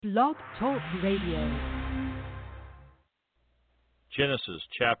Blog Talk Radio. Genesis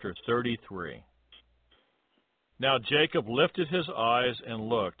chapter 33. Now Jacob lifted his eyes and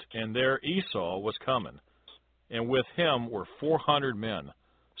looked, and there Esau was coming, and with him were 400 men.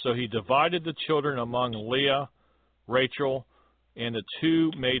 So he divided the children among Leah, Rachel, and the two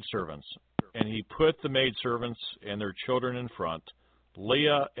maidservants. And he put the maidservants and their children in front,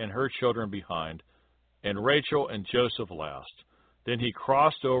 Leah and her children behind, and Rachel and Joseph last. Then he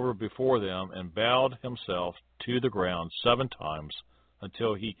crossed over before them and bowed himself to the ground 7 times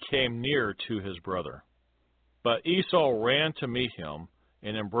until he came near to his brother. But Esau ran to meet him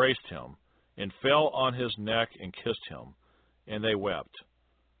and embraced him and fell on his neck and kissed him, and they wept.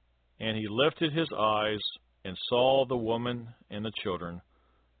 And he lifted his eyes and saw the woman and the children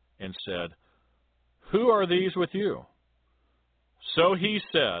and said, "Who are these with you?" So he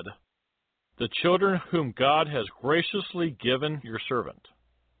said, "The children whom God has graciously given your servant."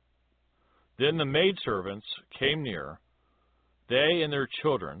 Then the maidservants came near, they and their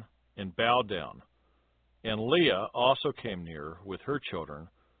children, and bowed down. And Leah also came near with her children,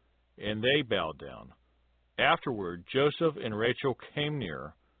 and they bowed down. Afterward Joseph and Rachel came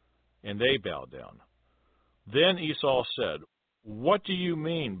near, and they bowed down. Then Esau said, "What do you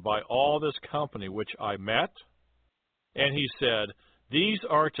mean by all this company which I met?" And he said, "These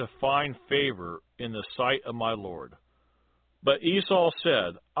are to find favor in the sight of my Lord." But Esau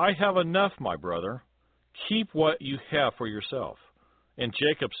said, "I have enough, my brother. Keep what you have for yourself." And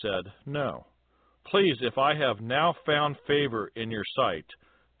Jacob said, "No. Please, if I have now found favor in your sight,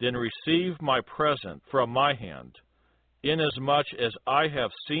 then receive my present from my hand, inasmuch as I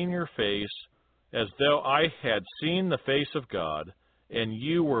have seen your face, as though I had seen the face of God, and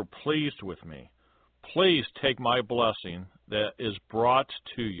you were pleased with me. Please take my blessing that is brought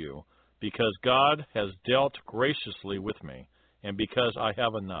to you, because God has dealt graciously with me, and because I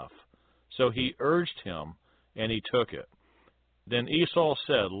have enough." So he urged him, and he took it. Then Esau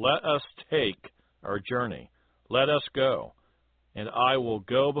said, "Let us take our journey. Let us go, and I will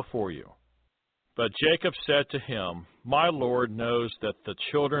go before you." But Jacob said to him, "My Lord knows that the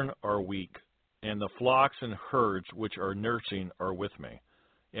children are weak, and the flocks and herds which are nursing are with me.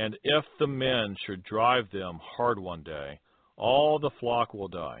 And if the men should drive them hard one day, all the flock will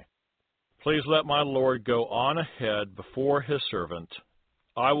die. Please let my Lord go on ahead before his servant.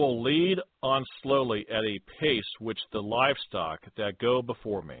 I will lead on slowly at a pace which the livestock that go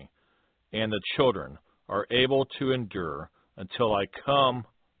before me and the children are able to endure until I come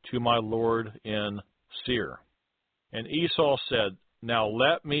to my Lord in Seir." And Esau said, "Now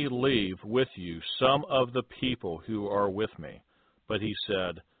let me leave with you some of the people who are with me." But he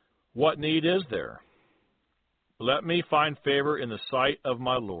said, "What need is there? Let me find favor in the sight of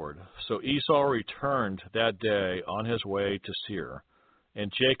my Lord." So Esau returned that day on his way to Seir.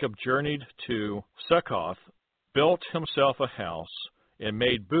 And Jacob journeyed to Succoth, built himself a house, and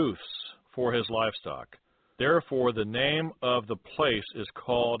made booths for his livestock. Therefore the name of the place is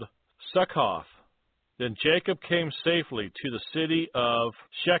called Succoth. Then Jacob came safely to the city of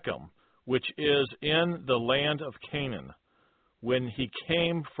Shechem, which is in the land of Canaan, when he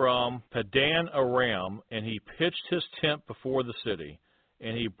came from Padan Aram, and he pitched his tent before the city.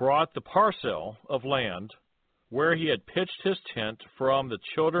 And he brought the parcel of land where he had pitched his tent from the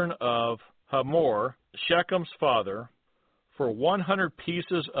children of Hamor, Shechem's father, for 100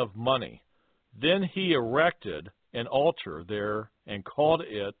 pieces of money. Then he erected an altar there and called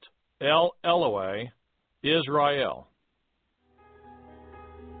it El Elohe Israel.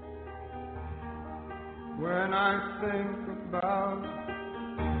 When I think about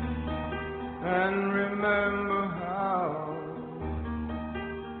and remember how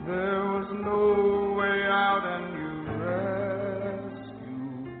there was no way out and you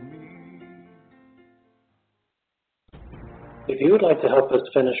rescued me. If you would like to help us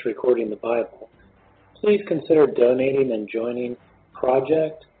finish recording the Bible, please consider donating and joining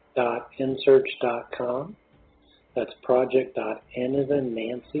project.nsearch.com. That's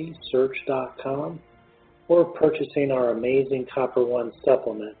project.n-as-in-Nancy-search.com, or purchasing our amazing Copper One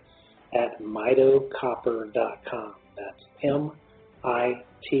supplement at mitocopper.com. That's MITO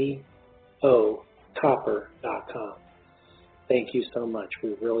copper.com. Thank you so much.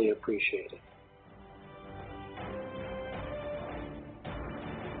 We really appreciate it.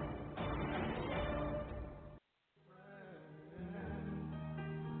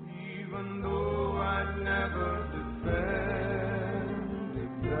 Even though I'd never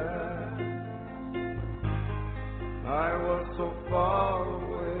defended that, I was so far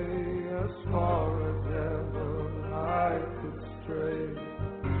away, as far as ever I could stray.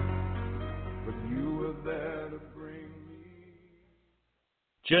 But you were there to bring me.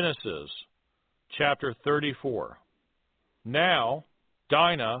 Genesis chapter 34. Now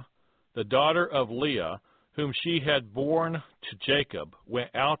Dinah, the daughter of Leah, whom she had borne to Jacob, went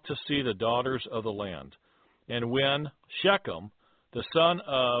out to see the daughters of the land. And when Shechem, the son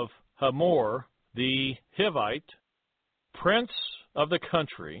of Hamor the Hivite, prince of the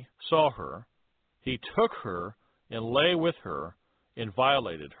country, saw her, he took her and lay with her and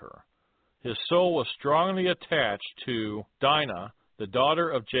violated her. His soul was strongly attached to Dinah, the daughter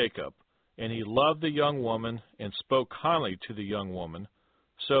of Jacob, and he loved the young woman and spoke kindly to the young woman.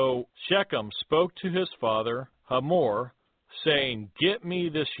 So Shechem spoke to his father Hamor, saying, "Get me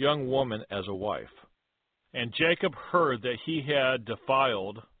this young woman as a wife." And Jacob heard that he had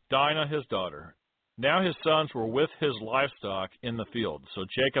defiled Dinah his daughter. Now his sons were with his livestock in the field, so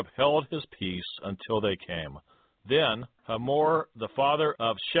Jacob held his peace until they came. Then Hamor, the father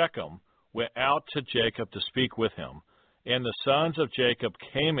of Shechem, went out to Jacob to speak with him. And the sons of Jacob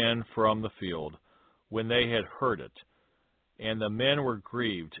came in from the field when they had heard it. And the men were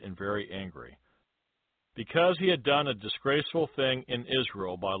grieved and very angry, because he had done a disgraceful thing in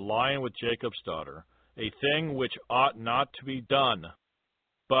Israel by lying with Jacob's daughter, a thing which ought not to be done.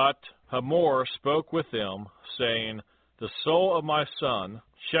 But Hamor spoke with them, saying, "The soul of my son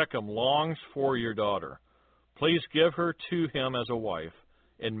Shechem longs for your daughter. Please give her to him as a wife,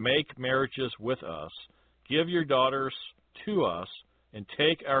 and make marriages with us. Give your daughters to us, and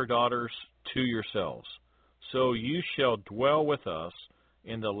take our daughters to yourselves. So you shall dwell with us,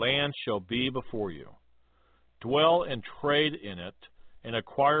 and the land shall be before you. Dwell and trade in it, and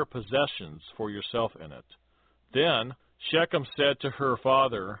acquire possessions for yourself in it." Then Shechem said to her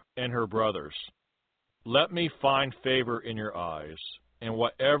father and her brothers, "Let me find favor in your eyes, and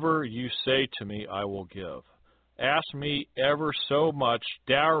whatever you say to me I will give. Ask me ever so much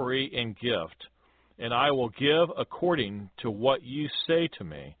dowry and gift, and I will give according to what you say to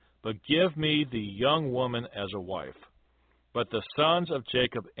me, but give me the young woman as a wife." But the sons of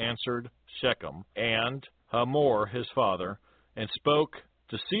Jacob answered Shechem and Hamor his father, and spoke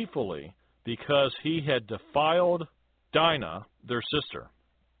deceitfully, because he had defiled Dinah their sister.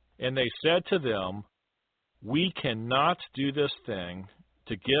 And they said to them, "We cannot do this thing,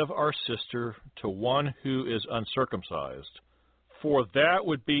 to give our sister to one who is uncircumcised, for that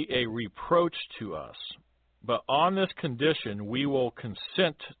would be a reproach to us. But on this condition we will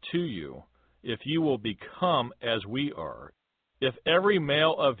consent to you, if you will become as we are. If every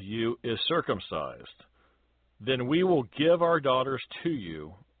male of you is circumcised, then we will give our daughters to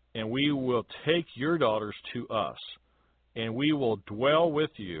you, and we will take your daughters to us, and we will dwell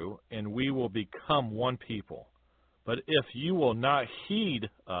with you, and we will become one people. But if you will not heed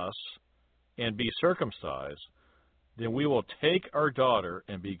us and be circumcised, then we will take our daughter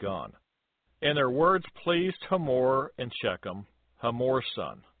and be gone." And their words pleased Hamor and Shechem, Hamor's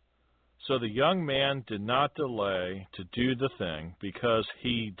son. So the young man did not delay to do the thing, because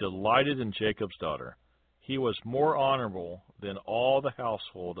he delighted in Jacob's daughter. He was more honorable than all the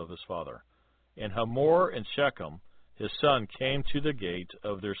household of his father. And Hamor and Shechem, his son, came to the gate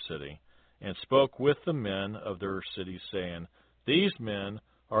of their city, and spoke with the men of their city, saying, "These men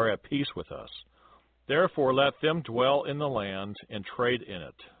are at peace with us. Therefore let them dwell in the land and trade in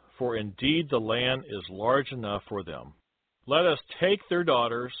it, for indeed the land is large enough for them. Let us take their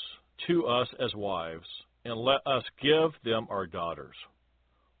daughters to us as wives, and let us give them our daughters.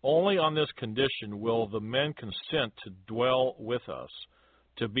 Only on this condition will the men consent to dwell with us,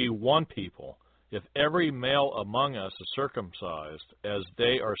 to be one people, if every male among us is circumcised as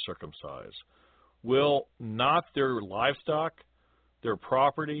they are circumcised. Will not their livestock, their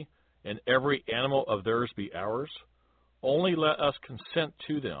property, and every animal of theirs be ours? Only let us consent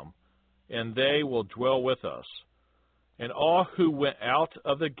to them, and they will dwell with us." And all who went out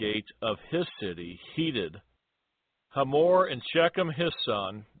of the gate of his city heeded Hamor and Shechem his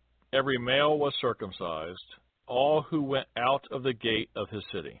son. Every male was circumcised, all who went out of the gate of his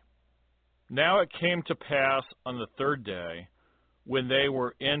city. Now it came to pass on the third day, when they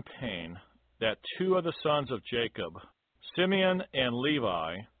were in pain, that two of the sons of Jacob, Simeon and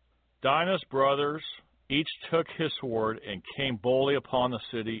Levi, Dinah's brothers, each took his sword and came boldly upon the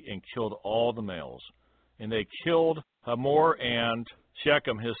city and killed all the males. And they killed Hamor and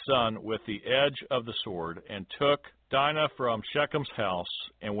Shechem his son with the edge of the sword, and took Dinah from Shechem's house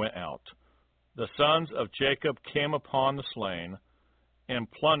and went out. The sons of Jacob came upon the slain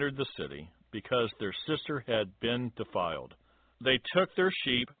and plundered the city, because their sister had been defiled. They took their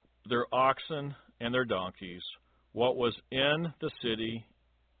sheep, their oxen, and their donkeys, what was in the city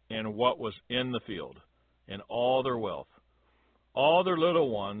and what was in the field, and all their wealth. All their little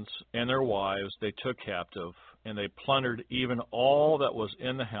ones and their wives they took captive, and they plundered even all that was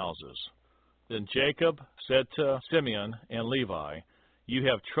in the houses. Then Jacob said to Simeon and Levi, "You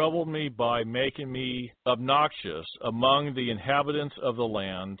have troubled me by making me obnoxious among the inhabitants of the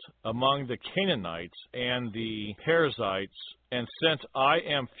land, among the Canaanites and the Perizzites, and since I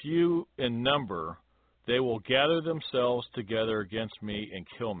am few in number, they will gather themselves together against me and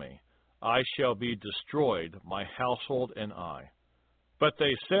kill me. I shall be destroyed, my household and I." But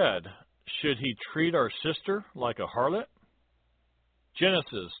they said, "Should he treat our sister like a harlot?"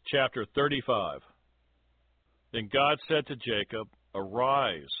 Genesis chapter 35. Then God said to Jacob,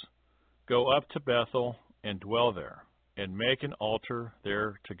 "Arise, go up to Bethel and dwell there, and make an altar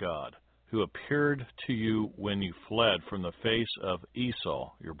there to God, who appeared to you when you fled from the face of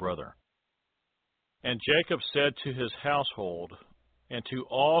Esau, your brother." And Jacob said to his household and to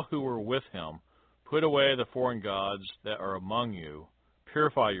all who were with him, "Put away the foreign gods that are among you,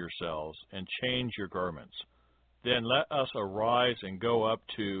 purify yourselves, and change your garments. Then let us arise and go up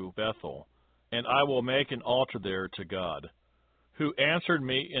to Bethel, and I will make an altar there to God, who answered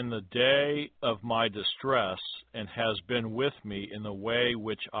me in the day of my distress, and has been with me in the way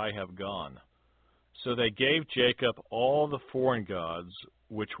which I have gone." So they gave Jacob all the foreign gods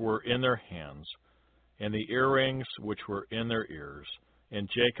which were in their hands, and the earrings which were in their ears, and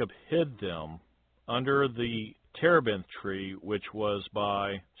Jacob hid them under the terebinth tree which was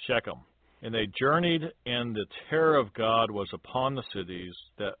by Shechem. And they journeyed, and the terror of God was upon the cities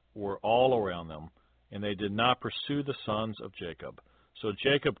that were all around them, and they did not pursue the sons of Jacob. So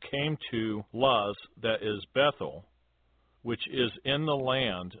Jacob came to Luz, that is Bethel, which is in the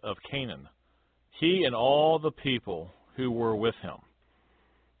land of Canaan, he and all the people who were with him.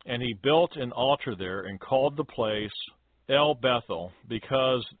 And he built an altar there and called the place El Bethel,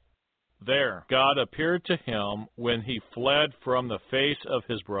 because there God appeared to him when he fled from the face of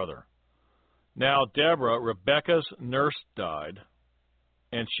his brother. Now Deborah, Rebekah's nurse, died,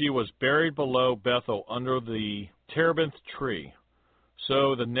 and she was buried below Bethel under the terebinth tree.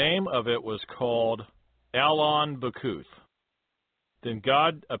 So the name of it was called Allon-Bacuth. Then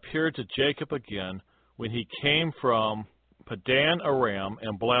God appeared to Jacob again when he came from Padan Aram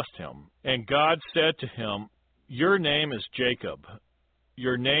and blessed him. And God said to him, "Your name is Jacob.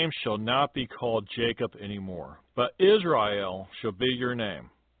 Your name shall not be called Jacob anymore, but Israel shall be your name."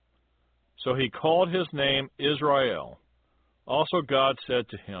 So he called his name Israel. Also God said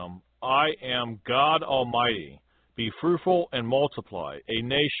to him, "I am God Almighty. Be fruitful and multiply. A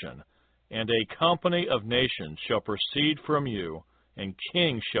nation and a company of nations shall proceed from you, and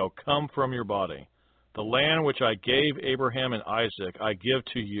kings shall come from your body. The land which I gave Abraham and Isaac I give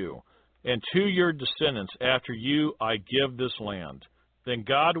to you, and to your descendants after you I give this land." Then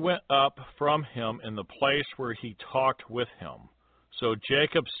God went up from him in the place where he talked with him. So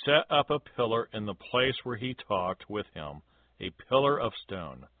Jacob set up a pillar in the place where he talked with him, a pillar of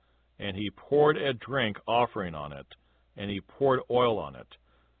stone. And he poured a drink offering on it, and he poured oil on it.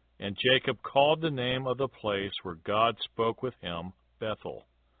 And Jacob called the name of the place where God spoke with him Bethel.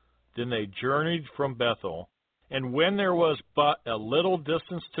 Then they journeyed from Bethel, and when there was but a little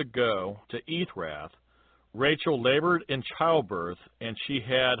distance to go to Ephrath, Rachel labored in childbirth, and she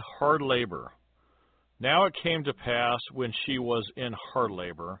had hard labor. Now it came to pass, when she was in hard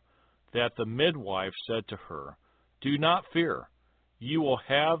labor, that the midwife said to her, "Do not fear, you will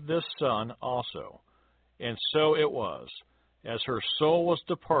have this son also." And so it was, as her soul was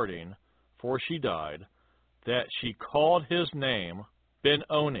departing, for she died, that she called his name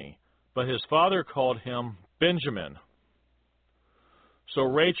Ben-Oni, but his father called him Benjamin. So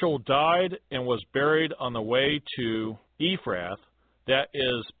Rachel died and was buried on the way to Ephrath, that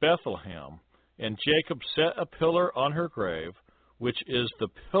is Bethlehem. And Jacob set a pillar on her grave, which is the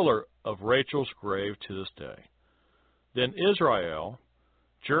pillar of Rachel's grave to this day. Then Israel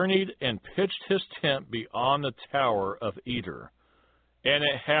journeyed and pitched his tent beyond the tower of Eder. And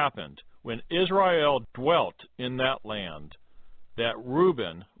it happened, when Israel dwelt in that land, that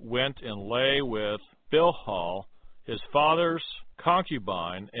Reuben went and lay with Bilhah, his father's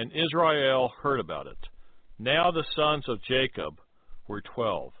concubine, and Israel heard about it. Now the sons of Jacob were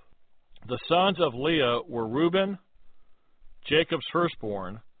 12. The sons of Leah were Reuben, Jacob's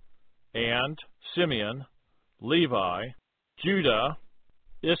firstborn, and Simeon, Levi, Judah,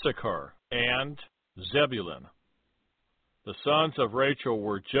 Issachar, and Zebulun. The sons of Rachel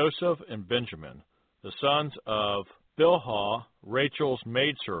were Joseph and Benjamin. The sons of Bilhah, Rachel's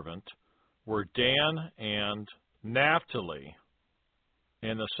maidservant, were Dan and Naphtali.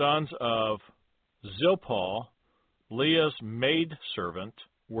 And the sons of Zilpah, Leah's maidservant,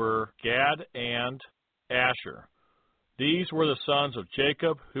 were Gad and Asher. These were the sons of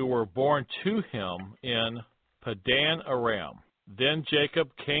Jacob who were born to him in Padan Aram. Then Jacob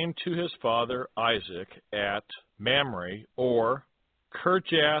came to his father Isaac at Mamre, or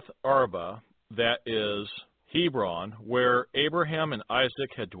Kirjath Arba, that is Hebron, where Abraham and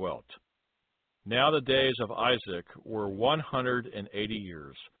Isaac had dwelt. Now the days of Isaac were 180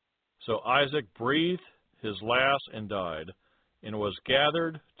 years. So Isaac breathed his last and died, and was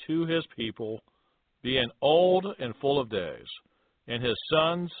gathered to his people, being old and full of days. And his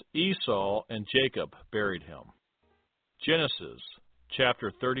sons Esau and Jacob buried him. Genesis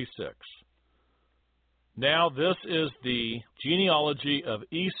chapter 36. Now this is the genealogy of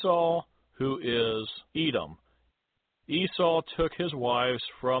Esau, who is Edom. Esau took his wives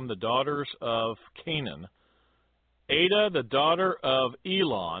from the daughters of Canaan: Adah, the daughter of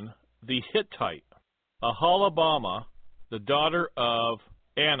Elon, the Hittite; Aholibamah, the daughter of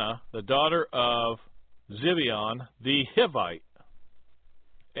Anna, the daughter of Zibeon, the Hivite;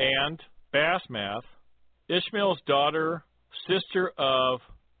 and Basmath, Ishmael's daughter, sister of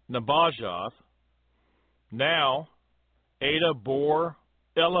Nebajoth. Now Adah bore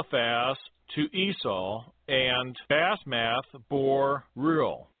Eliphaz to Esau, and Basmath bore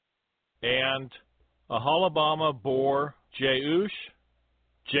Reuel, and Aholibamah bore Jeush,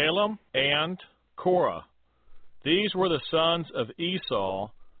 Jalam, and Korah. These were the sons of Esau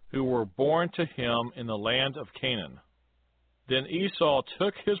who were born to him in the land of Canaan. Then Esau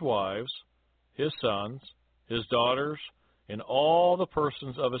took his wives, his sons, his daughters, and all the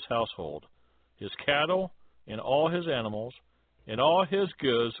persons of his household, his cattle, and all his animals, and all his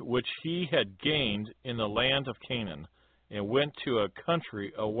goods which he had gained in the land of Canaan, and went to a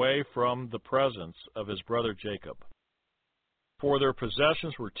country away from the presence of his brother Jacob. For their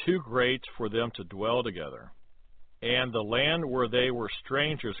possessions were too great for them to dwell together, and the land where they were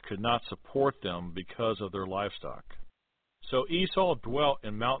strangers could not support them because of their livestock. So Esau dwelt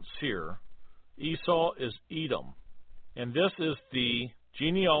in Mount Seir. Esau is Edom. And this is the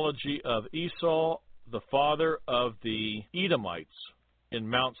genealogy of Esau, the father of the Edomites, in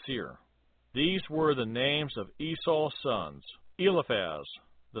Mount Seir. These were the names of Esau's sons: Eliphaz,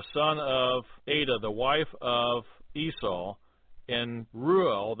 the son of Adah, the wife of Esau, and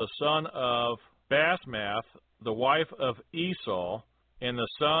Reuel, the son of Basmath, the wife of Esau. And the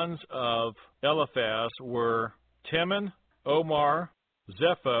sons of Eliphaz were Teman, Omar,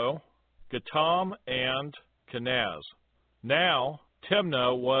 Zepho, Gatam, and Kenaz. Now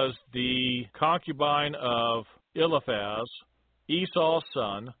Timnah was the concubine of Eliphaz, Esau's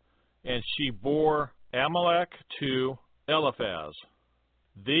son, and she bore Amalek to Eliphaz.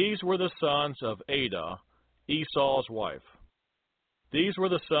 These were the sons of Adah, Esau's wife. These were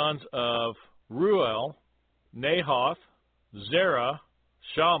the sons of Reuel, Nahath, Zerah,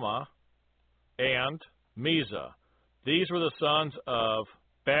 Shammah, and Mizah. These were the sons of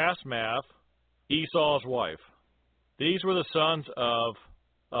Basmath, Esau's wife. These were the sons of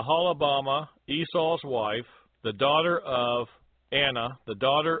Aholibamah, Esau's wife, the daughter of Anna, the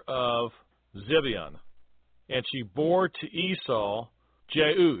daughter of Zibeon. And she bore to Esau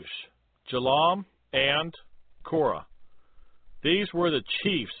Jeush, Jalam, and Korah. These were the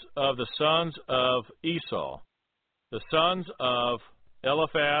chiefs of the sons of Esau. The sons of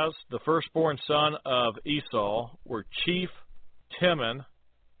Eliphaz, the firstborn son of Esau, were Chief Teman,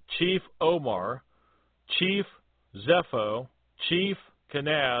 Chief Omar, Chief Zepho, Chief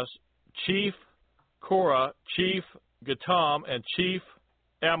Kenaz, Chief Korah, Chief Gatam, and Chief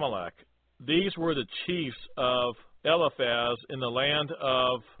Amalek. These were the chiefs of Eliphaz in the land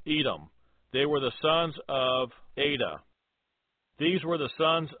of Edom. They were the sons of Adah. These were the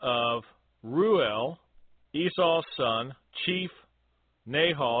sons of Reuel, Esau's son, Chief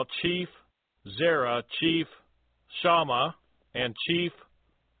Nahal, Chief Zerah, Chief Shammah, and Chief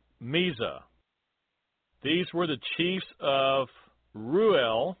Mizah. These were the chiefs of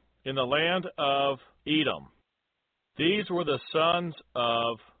Reuel in the land of Edom. These were the sons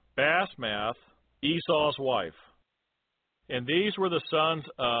of Basmath, Esau's wife. And these were the sons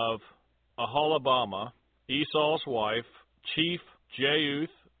of Aholibamah, Esau's wife, Chief Jeuth,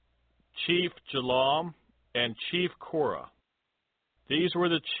 Chief Jalam, and Chief Korah. These were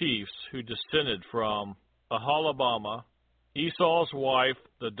the chiefs who descended from Aholibamah, Esau's wife,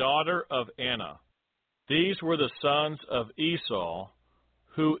 the daughter of Anna. These were the sons of Esau,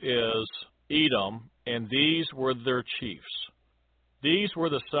 who is Edom, and these were their chiefs. These were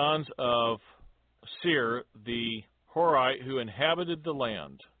the sons of Seir, the Horite, who inhabited the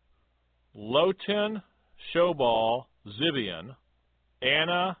land: Lotan, Shobal, Zibeon,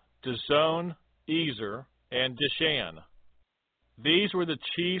 Anna, Dizon, Ezer, and Dishan. These were the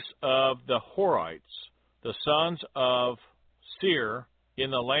chiefs of the Horites, the sons of Seir,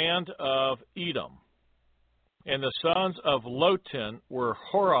 in the land of Edom. And the sons of Lotan were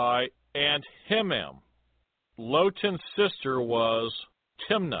Hori and Himam. Lotan's sister was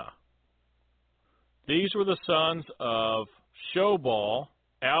Timnah. These were the sons of Shobal,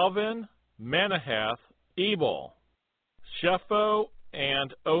 Alvin, Manahath, Ebal, Shepho,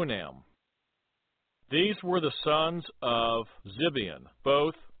 and Onam. These were the sons of Zibeon,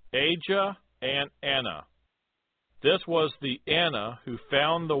 both Ajah and Anna. This was the Anna who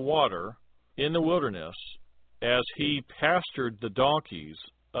found the water in the wilderness as he pastured the donkeys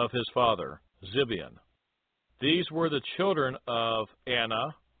of his father, Zibeon. These were the children of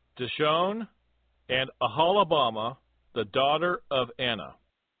Anna, Dishon, and Aholibamah, the daughter of Anna.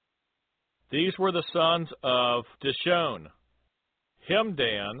 These were the sons of Dishon,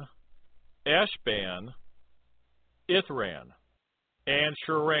 Hemdan, Eshban, Ithran, and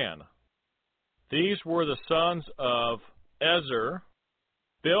Shuran. These were the sons of Ezer,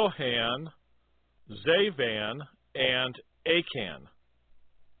 Bilhan, Zavan, and Achan.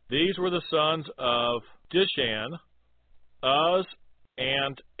 These were the sons of Dishan, Uz,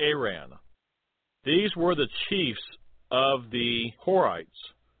 and Aran. These were the chiefs of the Horites,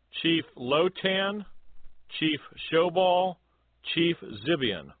 Chief Lotan, Chief Shobal, Chief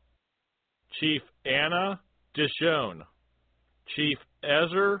Zibeon, Chief Anna, Dishon, Chief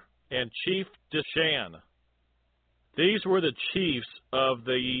Ezer, and Chief Dishan. These were the chiefs of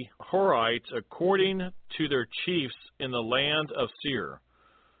the Horites according to their chiefs in the land of Seir.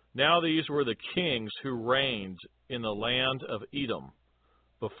 Now these were the kings who reigned in the land of Edom,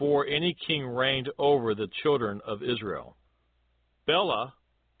 before any king reigned over the children of Israel. Bela,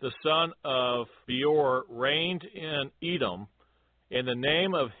 the son of Beor, reigned in Edom, and the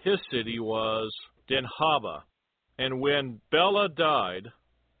name of his city was Dinhaba. And when Bela died,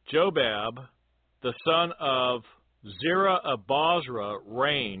 Jobab, the son of Zerah of Bozrah,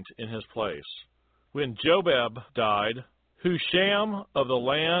 reigned in his place. When Jobab died, Husham of the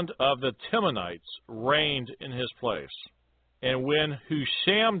land of the Temanites reigned in his place. And when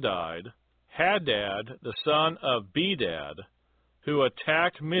Husham died, Hadad, the son of Bedad, who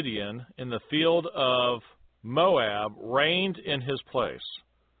attacked Midian in the field of Moab, reigned in his place.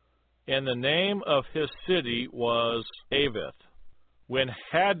 And the name of his city was Avith. When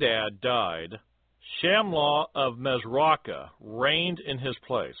Hadad died, Shamlah of Mezrakah reigned in his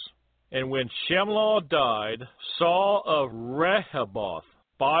place. And when Shamlah died, Saul of Rehoboth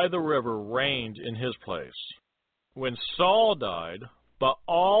by the river reigned in his place. When Saul died,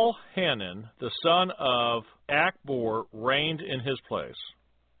 Baal-Hanan, the son of Achbor, reigned in his place.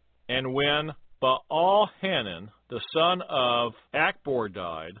 And when Baal-Hanan, the son of Achbor,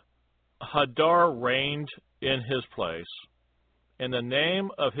 died, Hadar reigned in his place, and the name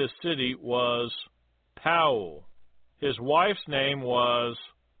of his city was Paul. His wife's name was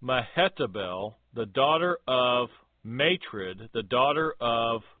Mehetabel, the daughter of Matred, the daughter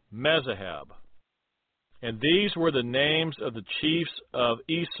of Mezahab. And these were the names of the chiefs of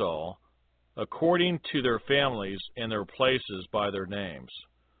Esau, according to their families and their places by their names.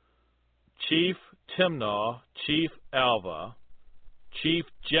 Chief Timnah, Chief Alva, Chief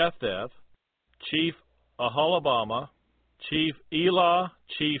Jetheth, Chief Aholibamah, Chief Elah,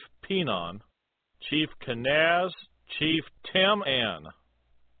 Chief Penon, Chief Kenaz, Chief Tim-An,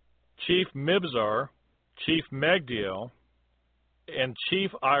 Chief Mibzar, Chief Megdiel, and Chief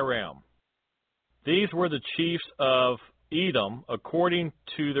Iram. These were the chiefs of Edom according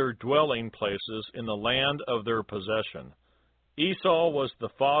to their dwelling places in the land of their possession. Esau was the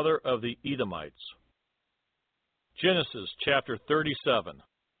father of the Edomites. Genesis chapter 37.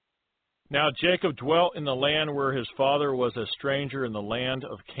 Now Jacob dwelt in the land where his father was a stranger in the land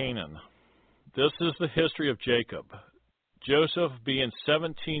of Canaan. This is the history of Jacob. Joseph, being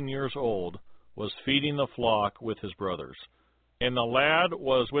 17 years old, was feeding the flock with his brothers. And the lad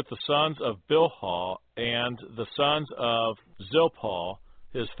was with the sons of Bilhah and the sons of Zilpah,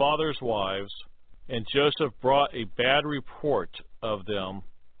 his father's wives, and Joseph brought a bad report of them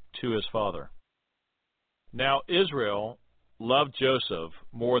to his father. Now Israel loved Joseph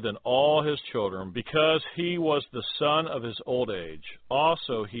more than all his children, because he was the son of his old age.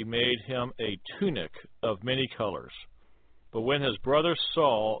 Also he made him a tunic of many colors. But when his brothers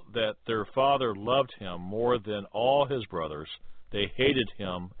saw that their father loved him more than all his brothers, they hated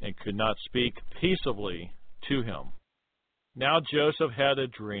him and could not speak peaceably to him. Now Joseph had a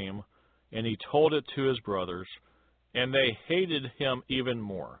dream, and he told it to his brothers, and they hated him even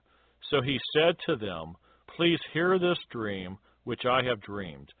more. So he said to them, "Please hear this dream which I have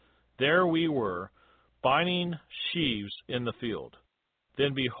dreamed. There we were, binding sheaves in the field.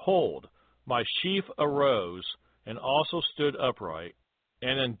 Then behold, my sheaf arose and also stood upright,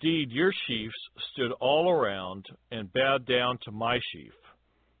 And indeed your chiefs stood all around and bowed down to my chief.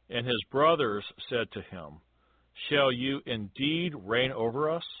 And his brothers said to him, Shall you indeed reign over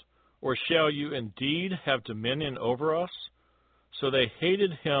us? Or shall you indeed have dominion over us? So they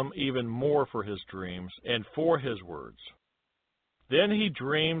hated him even more for his dreams and for his words. Then he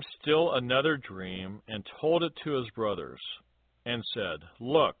dreamed still another dream and told it to his brothers, and said,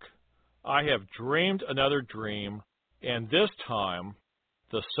 Look, I have dreamed another dream, and this time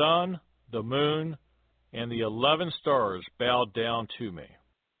the sun, the moon, and the 11 stars bowed down to me.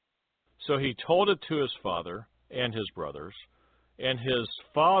 So he told it to his father and his brothers, and his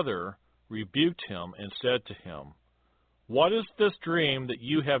father rebuked him and said to him, What is this dream that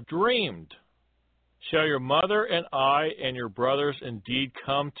you have dreamed? Shall your mother and I and your brothers indeed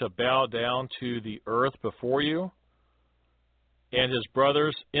come to bow down to the earth before you? And his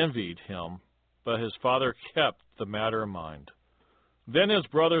brothers envied him, but his father kept the matter in mind. Then his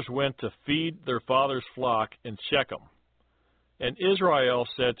brothers went to feed their father's flock in Shechem. And Israel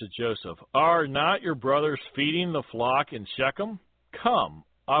said to Joseph, Are not your brothers feeding the flock in Shechem? Come,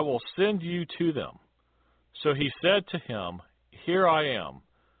 I will send you to them. So he said to him, Here I am.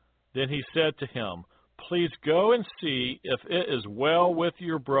 Then he said to him, Please go and see if it is well with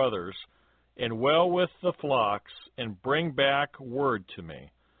your brothers and well with the flocks, and bring back word to me.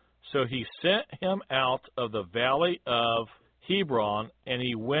 So he sent him out of the valley of Hebron, and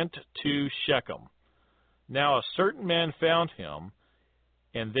he went to Shechem. Now a certain man found him,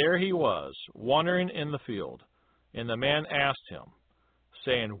 and there he was, wandering in the field. And the man asked him,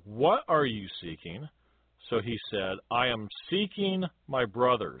 saying, What are you seeking? So he said, I am seeking my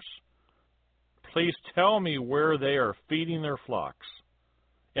brothers. Please tell me where they are feeding their flocks.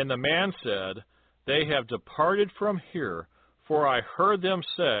 And the man said, They have departed from here, for I heard them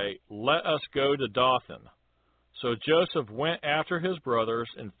say, Let us go to Dothan. So Joseph went after his brothers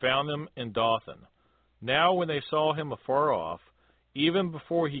and found them in Dothan. Now when they saw him afar off, even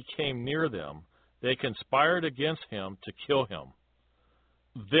before he came near them, they conspired against him to kill him.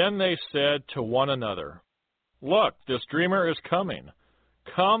 Then they said to one another, Look, this dreamer is coming.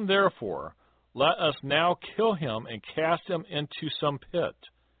 Come therefore, let us now kill him and cast him into some pit.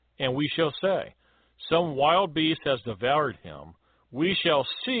 And we shall say, Some wild beast has devoured him. We shall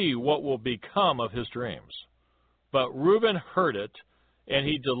see what will become of his dreams. But Reuben heard it, and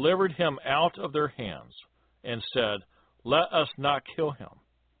he delivered him out of their hands, and said, Let us not kill him.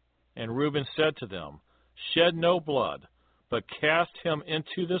 And Reuben said to them, Shed no blood, but cast him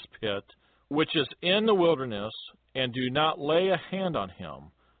into this pit, which is in the wilderness, and do not lay a hand on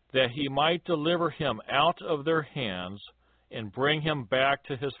him, that he might deliver him out of their hands, and bring him back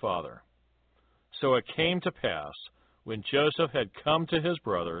to his father. So it came to pass, when Joseph had come to his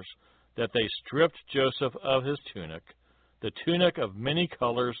brothers, that they stripped Joseph of his tunic, the tunic of many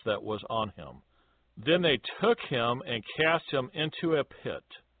colors that was on him. Then they took him and cast him into a pit.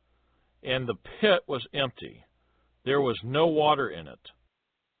 And the pit was empty. There was no water in it.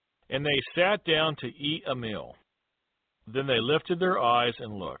 And they sat down to eat a meal. Then they lifted their eyes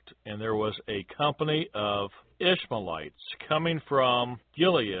and looked, and there was a company of Ishmaelites coming from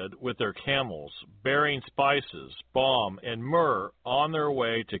Gilead with their camels, bearing spices, balm, and myrrh on their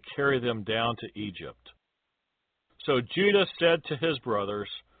way to carry them down to Egypt. So Judah said to his brothers,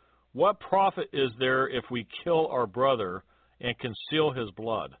 What profit is there if we kill our brother and conceal his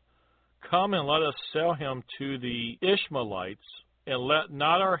blood? Come and let us sell him to the Ishmaelites, and let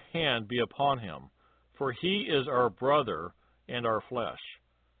not our hand be upon him, for he is our brother and our flesh.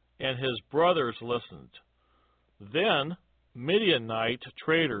 And his brothers listened. Then Midianite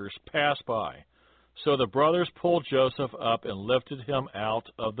traders passed by. So the brothers pulled Joseph up and lifted him out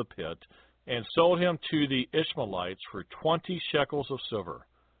of the pit, and sold him to the Ishmaelites for 20 shekels of silver.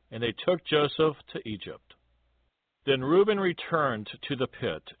 And they took Joseph to Egypt. Then Reuben returned to the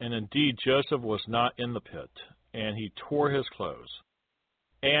pit, and indeed Joseph was not in the pit, and he tore his clothes.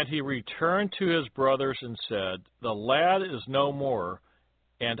 And he returned to his brothers and said, The lad is no more,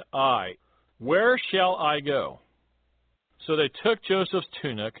 and I, where shall I go? So they took Joseph's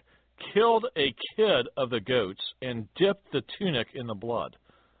tunic, killed a kid of the goats, and dipped the tunic in the blood.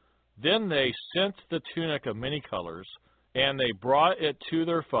 Then they sent the tunic of many colors, and they brought it to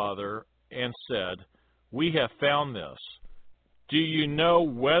their father, and said, We have found this. Do you know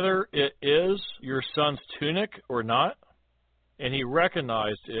whether it is your son's tunic or not? And he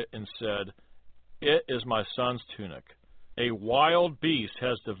recognized it and said, It is my son's tunic. A wild beast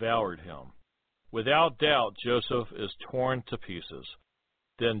has devoured him. Without doubt, Joseph is torn to pieces.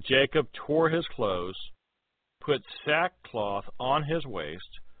 Then Jacob tore his clothes, put sackcloth on his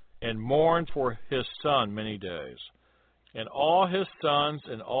waist, and mourned for his son many days. And all his sons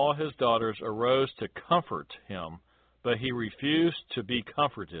and all his daughters arose to comfort him, but he refused to be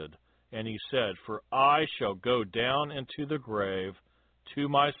comforted. And he said, For I shall go down into the grave to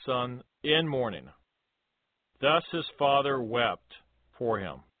my son in mourning. Thus his father wept for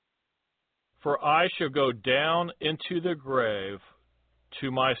him. For I shall go down into the grave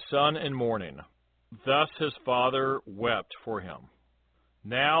to my son in mourning. Thus his father wept for him.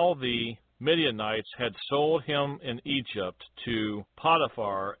 Now the Midianites had sold him in Egypt to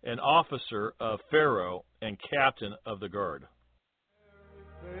Potiphar, an officer of Pharaoh and captain of the guard.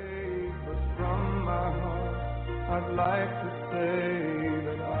 From my heart, I'd like to say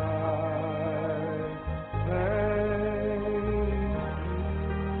that I thank you.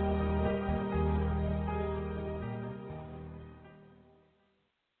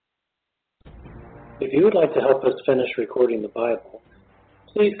 If you would like to help us finish recording the Bible,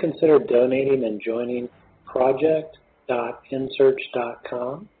 please consider donating and joining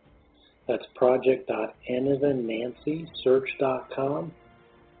project.nsearch.com. That's project.nancysearch.com,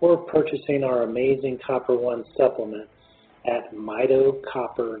 or purchasing our amazing Copper One supplement at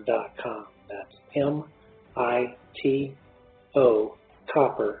mitocopper.com. That's MITO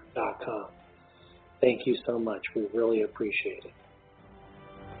copper.com. Thank you so much. We really appreciate it.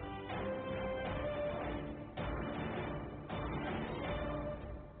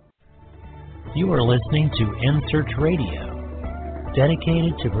 You are listening to nSearch Radio,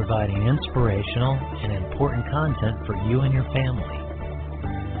 dedicated to providing inspirational and important content for you and your family.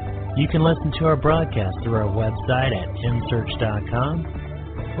 You can listen to our broadcast through our website at nsearch.com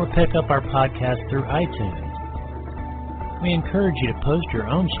or pick up our podcast through iTunes. We encourage you to post your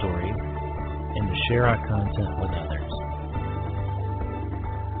own stories and to share our content with others.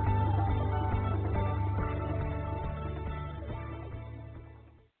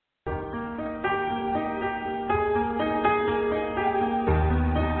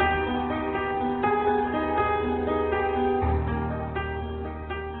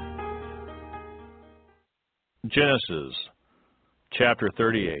 Genesis chapter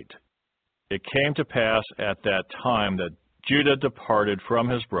 38. It came to pass at that time that Judah departed from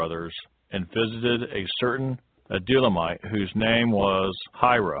his brothers and visited a certain Adulamite whose name was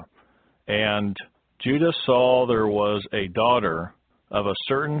Hira. And Judah saw there was a daughter of a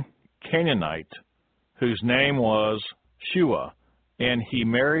certain Canaanite whose name was Shua, and he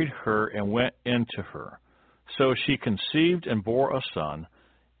married her and went into her. So she conceived and bore a son,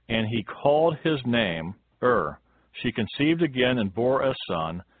 and he called his name She conceived again and bore a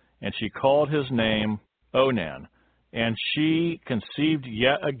son, and she called his name Onan. And she conceived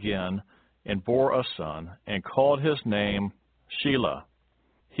yet again and bore a son, and called his name Shelah.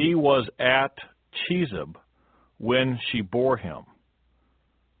 He was at Chezib when she bore him.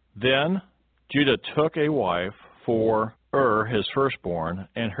 Then Judah took a wife for his firstborn,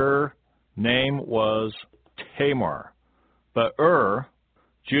 and her name was Tamar. But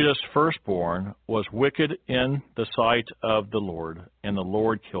Judah's firstborn was wicked in the sight of the Lord, and the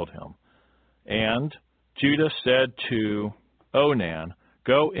Lord killed him. And Judah said to Onan,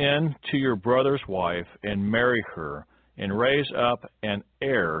 Go in to your brother's wife and marry her, and raise up an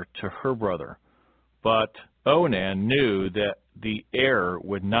heir to her brother. But Onan knew that the heir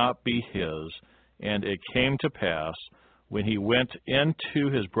would not be his, and it came to pass, when he went into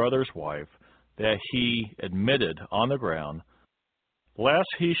his brother's wife, that he admitted on the ground, lest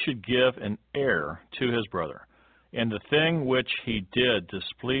he should give an heir to his brother. And the thing which he did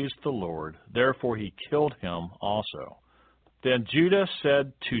displeased the Lord, therefore he killed him also. Then Judah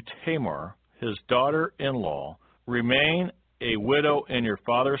said to Tamar, his daughter-in-law, Remain a widow in your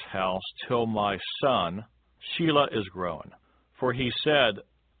father's house till my son Shelah is grown. For he said,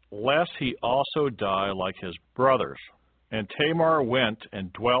 Lest he also die like his brothers. And Tamar went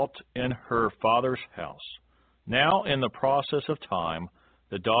and dwelt in her father's house. Now in the process of time,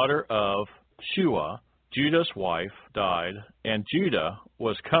 the daughter of Shua, Judah's wife, died, and Judah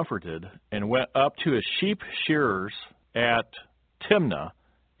was comforted and went up to his sheep shearers at Timnah,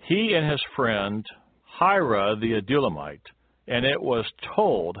 he and his friend Hira the Adulamite. And it was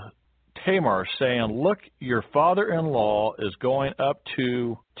told Tamar, saying, Look, your father-in-law is going up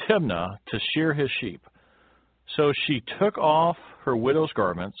to Timnah to shear his sheep. So she took off her widow's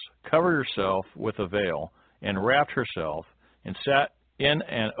garments, covered herself with a veil, and wrapped herself, and sat in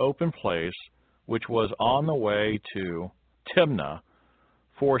an open place which was on the way to Timnah,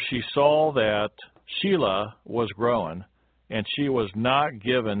 for she saw that Shelah was growing, and she was not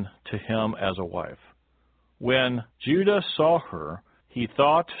given to him as a wife. When Judah saw her, he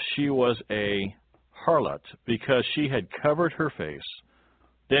thought she was a harlot, because she had covered her face.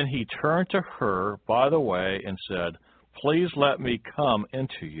 Then he turned to her by the way and said, please let me come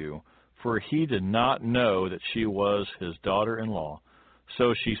into you, for he did not know that she was his daughter-in-law.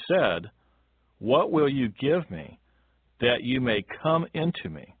 So she said, what will you give me, that you may come into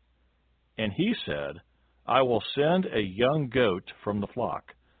me? And he said, I will send a young goat from the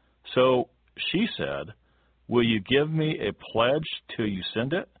flock. So she said, will you give me a pledge till you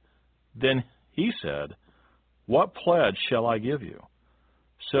send it? Then he said, what pledge shall I give you?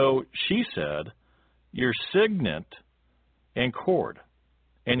 So she said, your signet and cord,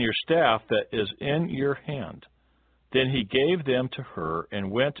 and your staff that is in your hand. Then he gave them to her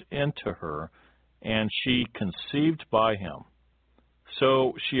and went into her, and she conceived by him.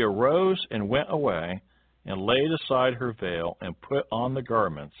 So she arose and went away, and laid aside her veil, and put on the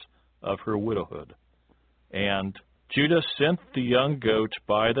garments of her widowhood. And Judah sent the young goat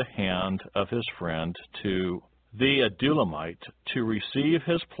by the hand of his friend to the Adullamite to receive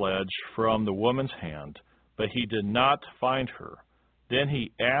his pledge from the woman's hand, but he did not find her. Then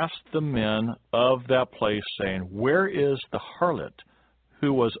he asked the men of that place, saying, where is the harlot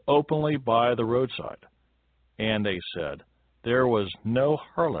who was openly by the roadside? And they said, there was no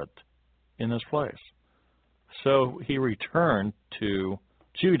harlot in this place. So he returned to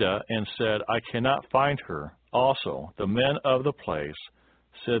Judah and said, I cannot find her. Also, the men of the place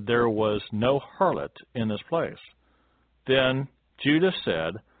said there was no harlot in this place. Then Judah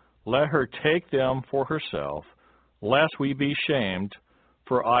said, let her take them for herself, lest we be shamed,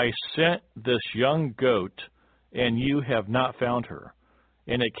 for I sent this young goat, and you have not found her.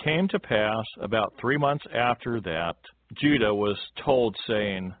 And it came to pass about 3 months after that, Judah was told,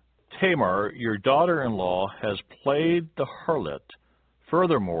 saying, Tamar, your daughter-in-law, has played the harlot.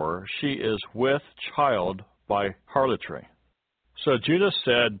 Furthermore, she is with child by harlotry. So Judah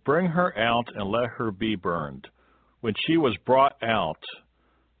said, bring her out and let her be burned. When she was brought out,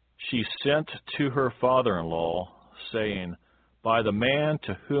 she sent to her father-in-law, saying, by the man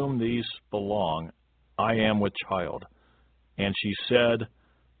to whom these belong, I am with child. And she said,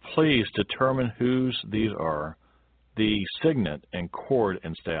 please determine whose these are, the signet and cord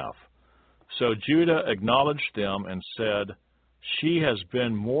and staff. So Judah acknowledged them and said, she has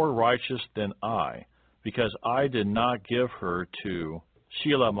been more righteous than I, because I did not give her to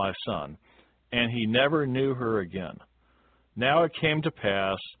Shelah my son, and he never knew her again. Now it came to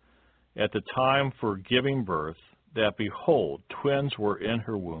pass at the time for giving birth, that, behold, twins were in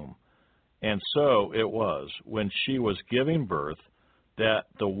her womb. And so it was, when she was giving birth, that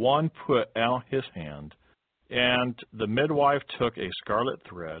the one put out his hand, and the midwife took a scarlet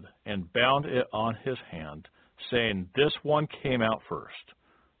thread, and bound it on his hand, saying, this one came out first.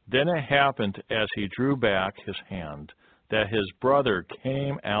 Then it happened, as he drew back his hand, that his brother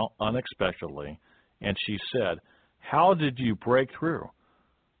came out unexpectedly, and she said, how did you break through?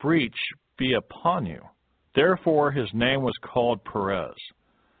 Breach be upon you. Therefore his name was called Perez.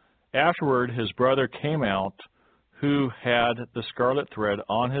 Afterward his brother came out, who had the scarlet thread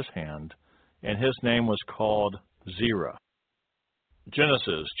on his hand, and his name was called Zerah.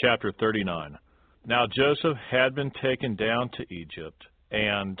 Genesis chapter 39. Now Joseph had been taken down to Egypt,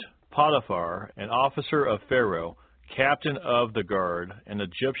 and Potiphar, an officer of Pharaoh, captain of the guard, an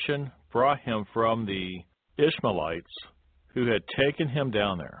Egyptian, brought him from the Ishmaelites who had taken him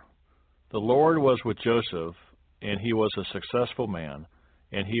down there. The Lord was with Joseph, and he was a successful man,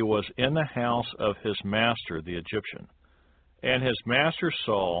 and he was in the house of his master the Egyptian. And his master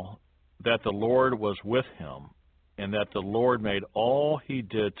saw that the Lord was with him, and that the Lord made all he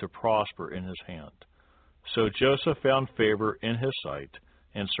did to prosper in his hand. So Joseph found favor in his sight,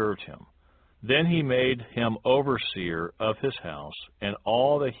 and served him. Then he made him overseer of his house, and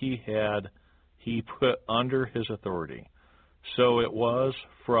all that he had he put under his authority. So it was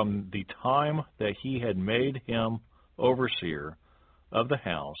from the time that he had made him overseer of the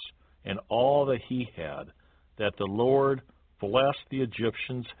house, and all that he had, that the Lord blessed the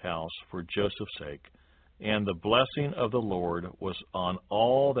Egyptian's house for Joseph's sake, and the blessing of the Lord was on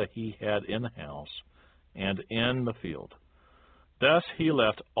all that he had in the house and in the field. Thus he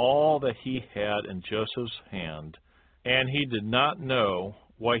left all that he had in Joseph's hand, and he did not know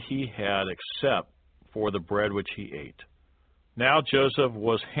what he had except for the bread which he ate. Now Joseph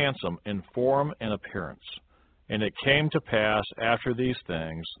was handsome in form and appearance. And it came to pass after these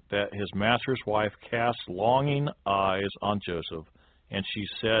things that his master's wife cast longing eyes on Joseph, and she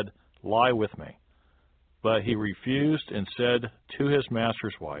said, lie with me. But he refused and said to his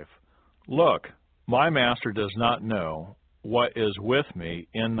master's wife, look, my master does not know what is with me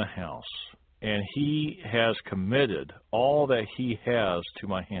in the house, and he has committed all that he has to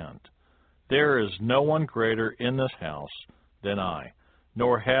my hand. There is no one greater in this house than I,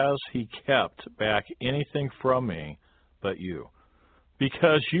 nor has he kept back anything from me but you,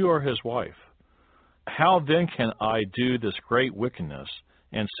 because you are his wife. How then can I do this great wickedness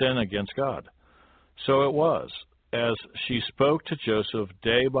and sin against God?" So it was, as she spoke to Joseph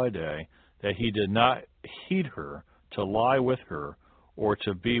day by day, that he did not heed her to lie with her or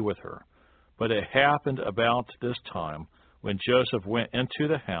to be with her. But it happened about this time, when Joseph went into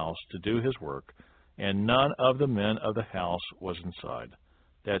the house to do his work, and none of the men of the house was inside,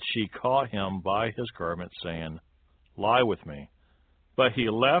 that she caught him by his garment, saying, "Lie with me." But he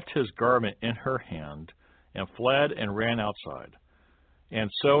left his garment in her hand, and fled and ran outside. And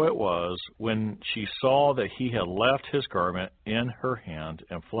so it was, when she saw that he had left his garment in her hand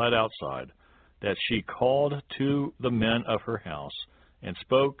and fled outside, that she called to the men of her house, and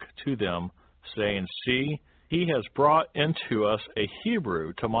spoke to them, saying, "See, he has brought into us a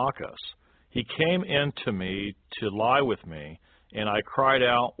Hebrew to mock us. He came in to me to lie with me, and I cried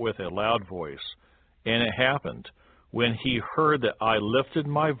out with a loud voice. And it happened, when he heard that I lifted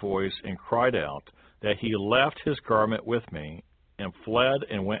my voice and cried out, that he left his garment with me, and fled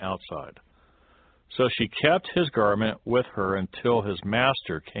and went outside." So she kept his garment with her until his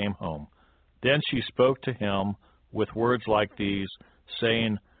master came home. Then she spoke to him with words like these,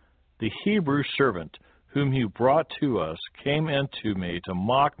 saying, "The Hebrew servant whom you brought to us came in to me to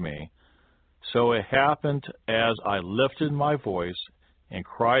mock me. So it happened, as I lifted my voice and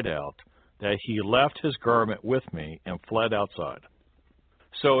cried out, that he left his garment with me and fled outside."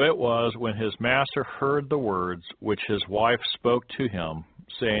 So it was, when his master heard the words which his wife spoke to him,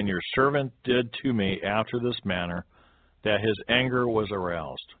 saying, "Your servant did to me after this manner," that his anger was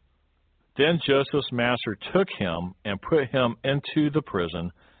aroused. Then Joseph's master took him and put him into the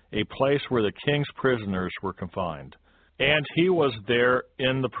prison, a place where the king's prisoners were confined. And he was there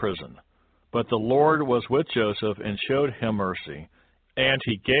in the prison. But the Lord was with Joseph and showed him mercy, and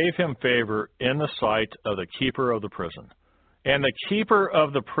he gave him favor in the sight of the keeper of the prison. And the keeper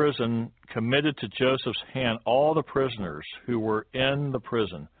of the prison committed to Joseph's hand all the prisoners who were in the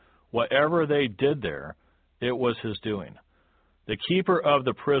prison. Whatever they did there, it was his doing. The keeper of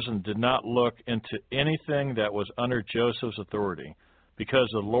the prison did not look into anything that was under Joseph's authority, because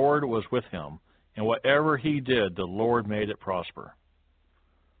the Lord was with him, and whatever he did, the Lord made it prosper.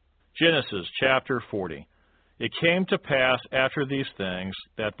 Genesis chapter 40. It came to pass after these things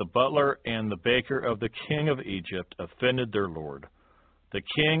that the butler and the baker of the king of Egypt offended their lord, the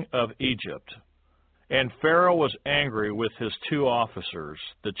king of Egypt. And Pharaoh was angry with his two officers,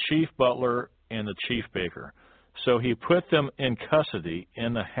 the chief butler and the chief baker. So he put them in custody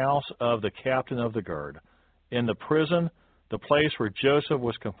in the house of the captain of the guard, in the prison, the place where Joseph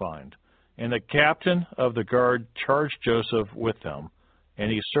was confined. And the captain of the guard charged Joseph with them, and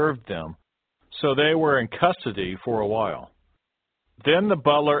he served them. So they were in custody for a while. Then the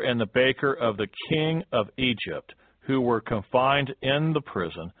butler and the baker of the king of Egypt, who were confined in the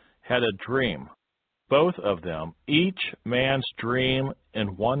prison, had a dream, both of them, each man's dream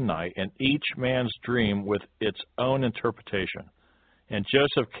in one night, and each man's dream with its own interpretation. And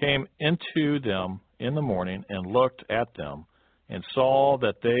Joseph came into them in the morning and looked at them, and saw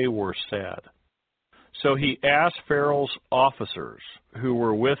that they were sad. So he asked Pharaoh's officers, who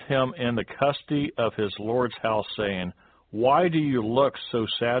were with him in the custody of his lord's house, saying, "Why do you look so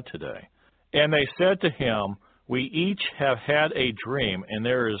sad today?" And they said to him, "We each have had a dream, and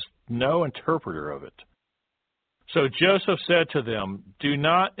there is no interpreter of it." So Joseph said to them, "Do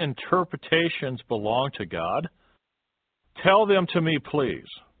not interpretations belong to God? Tell them to me, please."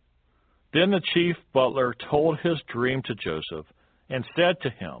 Then the chief butler told his dream to Joseph, and said to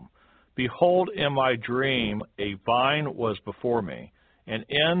him, "Behold, in my dream a vine was before me, and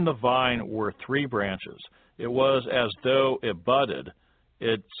in the vine were 3 branches. It was as though it budded,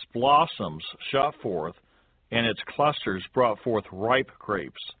 its blossoms shot forth, and its clusters brought forth ripe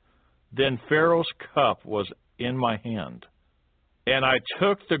grapes. Then Pharaoh's cup was in my hand, and I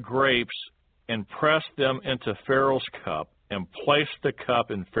took the grapes and pressed them into Pharaoh's cup, and placed the cup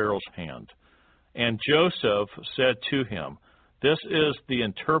in Pharaoh's hand." And Joseph said to him, "This is the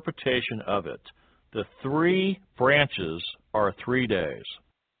interpretation of it. The 3 branches are 3 days.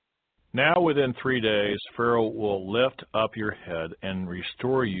 Now within 3 days Pharaoh will lift up your head and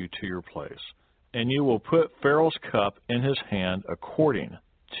restore you to your place. And you will put Pharaoh's cup in his hand according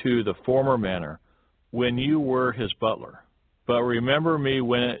to the former manner, when you were his butler. But remember me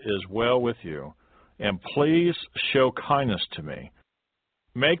when it is well with you, and please show kindness to me.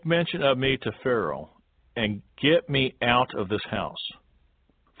 Make mention of me to Pharaoh, and get me out of this house.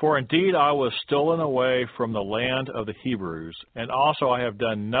 For indeed I was stolen away from the land of the Hebrews, and also I have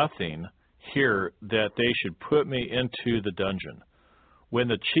done nothing here that they should put me into the dungeon." When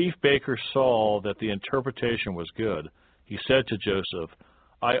the chief baker saw that the interpretation was good, he said to Joseph,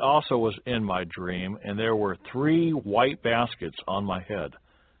 I also was in my dream, and there were 3 white baskets on my head.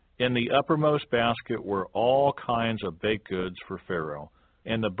 In the uppermost basket were all kinds of baked goods for Pharaoh,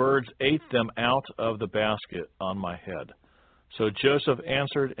 and the birds ate them out of the basket on my head. So Joseph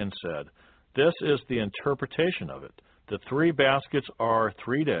answered and said, This is the interpretation of it. The 3 baskets are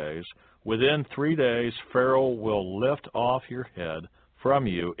 3 days. Within 3 days Pharaoh will lift off your head from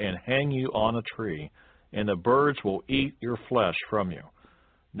you and hang you on a tree, and the birds will eat your flesh from you.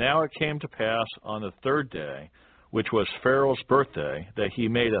 Now it came to pass on the 3rd day, which was Pharaoh's birthday, that he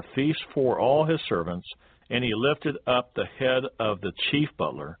made a feast for all his servants, and he lifted up the head of the chief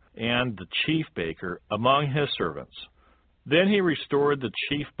butler and the chief baker among his servants. Then he restored the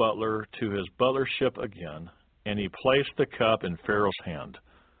chief butler to his butlership again, and he placed the cup in Pharaoh's hand.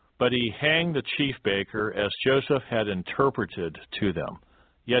 But he hanged the chief baker as Joseph had interpreted to them.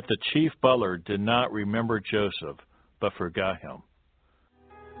 Yet the chief butler did not remember Joseph, but forgot him.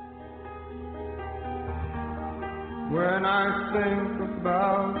 When I think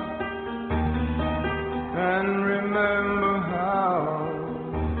about and remember how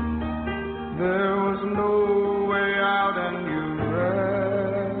there was no way out and you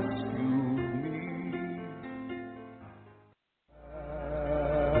rescued me.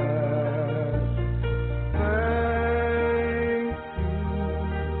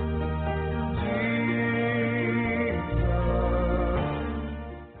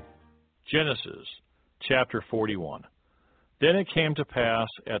 Genesis chapter 41. Then it came to pass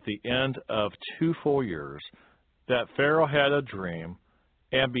at the end of 2 full years that Pharaoh had a dream,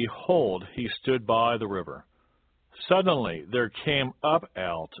 and behold, he stood by the river. Suddenly there came up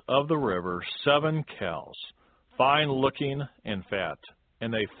out of the river 7 cows, fine-looking and fat,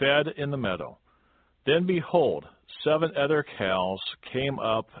 and they fed in the meadow. Then behold, 7 other cows came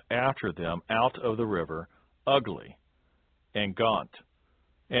up after them out of the river, ugly and gaunt,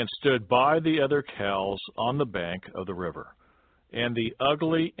 and stood by the other cows on the bank of the river. And the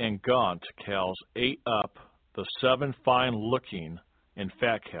ugly and gaunt cows ate up the 7 fine-looking and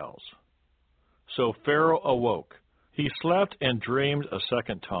fat cows. So Pharaoh awoke. He slept and dreamed a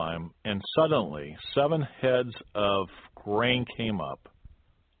second time, and suddenly 7 heads of grain came up,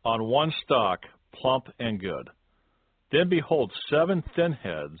 on one stalk, plump and good. Then behold, 7 thin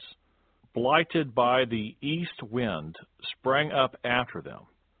heads, blighted by the east wind, sprang up after them.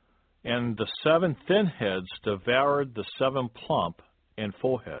 And the 7 thin heads devoured the 7 plump and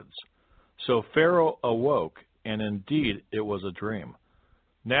full heads. So Pharaoh awoke, and indeed it was a dream.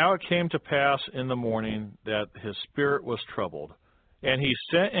 Now it came to pass in the morning that his spirit was troubled, and he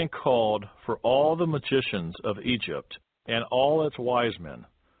sent and called for all the magicians of Egypt and all its wise men.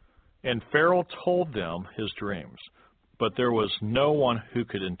 And Pharaoh told them his dreams, but there was no one who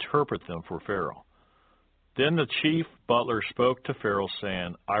could interpret them for Pharaoh. Then the chief butler spoke to Pharaoh,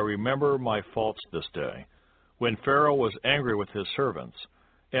 saying, I remember my faults this day, when Pharaoh was angry with his servants,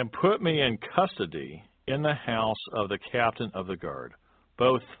 and put me in custody in the house of the captain of the guard,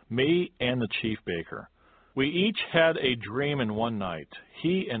 both me and the chief baker. We each had a dream in one night,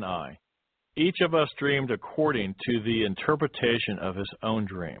 he and I. Each of us dreamed according to the interpretation of his own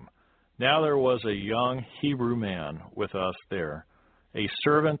dream. Now there was a young Hebrew man with us there, a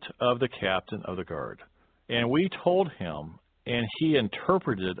servant of the captain of the guard. And we told him, and he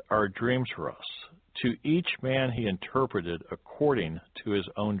interpreted our dreams for us. To each man he interpreted according to his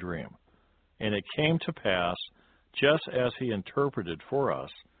own dream. And it came to pass, just as he interpreted for us,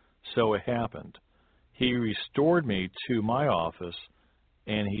 so it happened. He restored me to my office,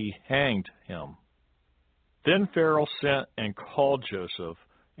 and he hanged him. Then Pharaoh sent and called Joseph,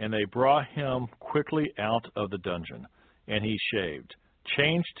 and they brought him quickly out of the dungeon. And he shaved,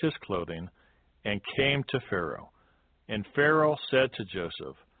 changed his clothing, and came to Pharaoh. And Pharaoh said to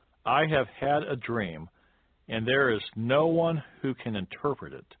Joseph, I have had a dream, and there is no one who can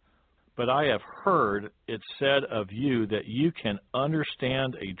interpret it. But I have heard it said of you that you can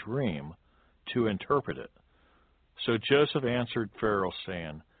understand a dream to interpret it. So Joseph answered Pharaoh,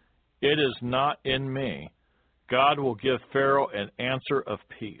 saying, It is not in me. God will give Pharaoh an answer of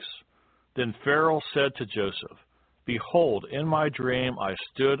peace. Then Pharaoh said to Joseph, Behold, in my dream I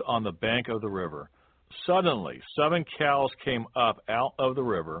stood on the bank of the river. Suddenly 7 cows came up out of the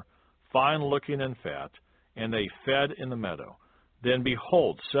river, fine-looking and fat, and they fed in the meadow. Then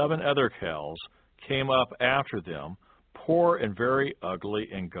behold, 7 other cows came up after them, poor and very ugly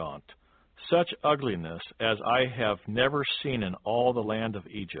and gaunt, such ugliness as I have never seen in all the land of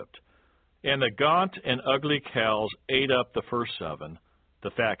Egypt. And the gaunt and ugly cows ate up the first 7,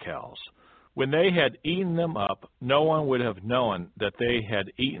 the fat cows. When they had eaten them up, no one would have known that they had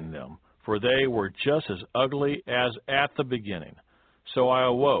eaten them, for they were just as ugly as at the beginning. So I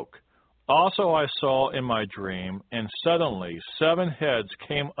awoke. Also I saw in my dream, and suddenly 7 heads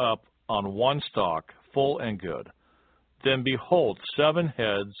came up on one stalk, full and good. Then behold, 7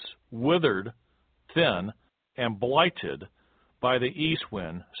 heads, withered, thin, and blighted by the east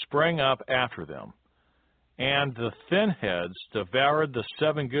wind, sprang up after them. And the thin heads devoured the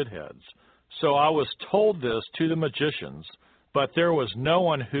 7 good heads. So I was told this to the magicians, but there was no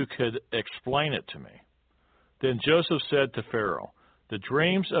one who could explain it to me. Then Joseph said to Pharaoh, the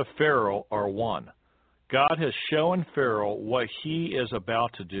dreams of Pharaoh are one. God has shown Pharaoh what he is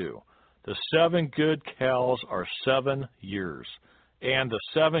about to do. The 7 good cows are 7 years, and the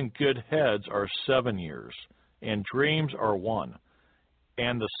 7 good heads are 7 years, and dreams are one.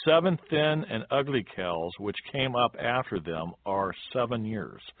 And the 7 thin and ugly cows which came up after them are 7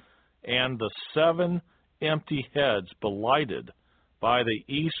 years, and the 7 empty heads blighted by the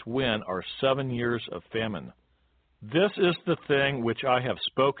east wind are 7 years of famine. This is the thing which I have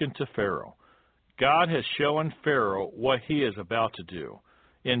spoken to Pharaoh. God has shown Pharaoh what he is about to do.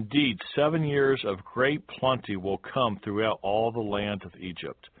 Indeed, 7 years of great plenty will come throughout all the land of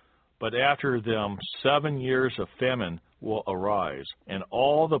Egypt. But after them 7 years of famine will arise, and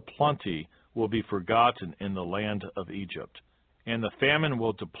all the plenty will be forgotten in the land of Egypt, and the famine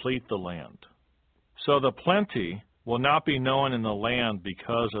will deplete the land. So the plenty will not be known in the land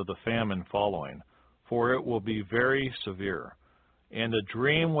because of the famine following, for it will be very severe. And the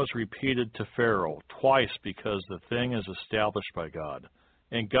dream was repeated to Pharaoh twice because the thing is established by God,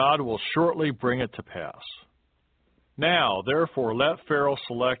 and God will shortly bring it to pass. Now, therefore, let Pharaoh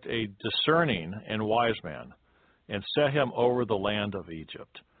select a discerning and wise man, and set him over the land of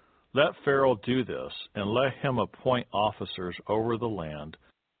Egypt. Let Pharaoh do this, and let him appoint officers over the land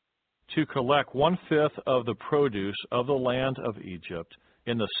to collect 1/5 of the produce of the land of Egypt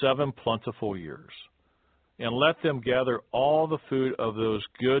in the 7 plentiful years. And let them gather all the food of those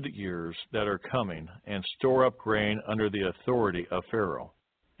good years that are coming, and store up grain under the authority of Pharaoh,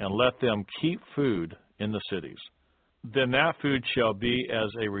 and let them keep food in the cities. Then that food shall be as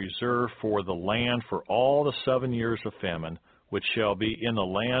a reserve for the land for all the 7 years of famine, which shall be in the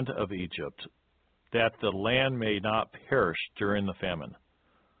land of Egypt, that the land may not perish during the famine.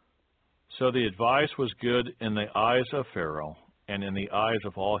 So the advice was good in the eyes of Pharaoh, and in the eyes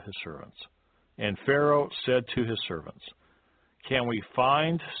of all his servants. And Pharaoh said to his servants, Can we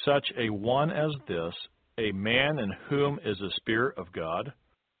find such a one as this, a man in whom is the Spirit of God?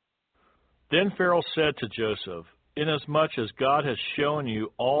 Then Pharaoh said to Joseph, Inasmuch as God has shown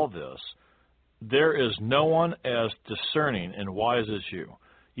you all this, there is no one as discerning and wise as you.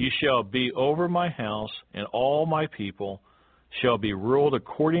 You shall be over my house, and all my people shall be ruled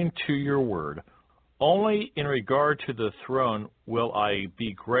according to your word. Only in regard to the throne will I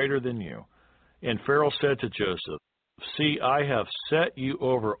be greater than you. And Pharaoh said to Joseph, See, I have set you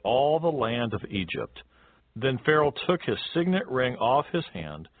over all the land of Egypt. Then Pharaoh took his signet ring off his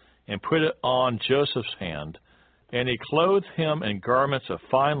hand and put it on Joseph's hand, and he clothed him in garments of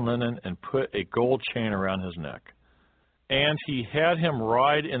fine linen and put a gold chain around his neck. And he had him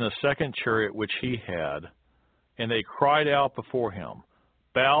ride in the 2nd chariot which he had, and they cried out before him,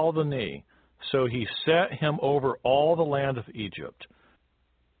 Bow the knee. So he set him over all the land of Egypt.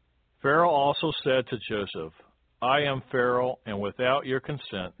 Pharaoh also said to Joseph, I am Pharaoh, and without your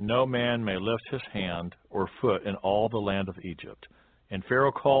consent no man may lift his hand or foot in all the land of Egypt. And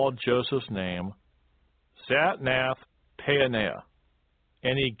Pharaoh called Joseph's name Satnath-Paaneah,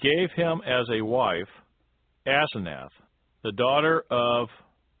 and he gave him as a wife Asenath, the daughter of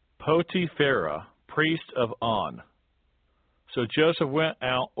Potipharah, priest of On. So Joseph went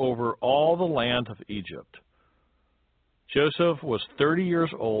out over all the land of Egypt. Joseph was 30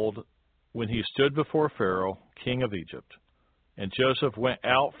 years old when he stood before Pharaoh, king of Egypt. And Joseph went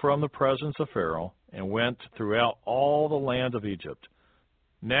out from the presence of Pharaoh and went throughout all the land of Egypt.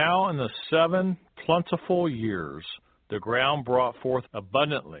 Now in the 7 plentiful years the ground brought forth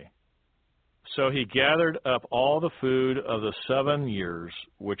abundantly. So he gathered up all the food of the 7 years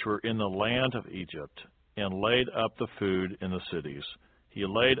which were in the land of Egypt, and laid up the food in the cities. He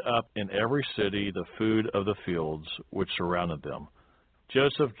laid up in every city the food of the fields which surrounded them.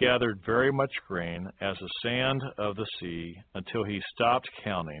 Joseph gathered very much grain, as the sand of the sea, until he stopped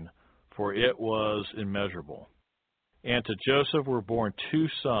counting, for it was immeasurable. And to Joseph were born 2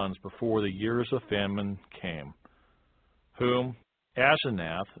 sons before the years of famine came, whom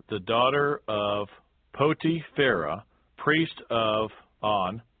Asenath, the daughter of Potipharah, priest of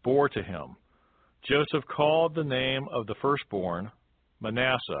On, bore to him. Joseph called the name of the firstborn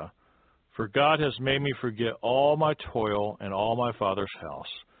Manasseh, for God has made me forget all my toil and all my father's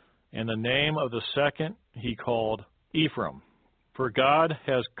house. and the name of the second he called Ephraim. For God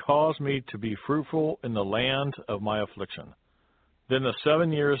has caused me to be fruitful in the land of my affliction. Then the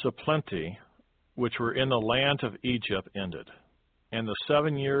 7 years of plenty, which were in the land of Egypt, ended, and the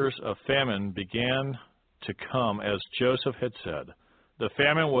 7 years of famine began to come, as Joseph had said. The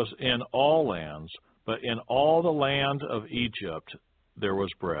famine was in all lands, but in all the land of Egypt there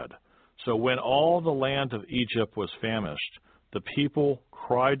was bread. So when all the land of Egypt was famished, the people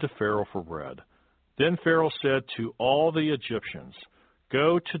cried to Pharaoh for bread. Then Pharaoh said to all the Egyptians,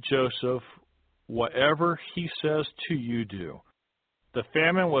 "Go to Joseph, whatever he says to you do." The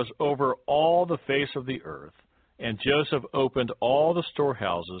famine was over all the face of the earth, and Joseph opened all the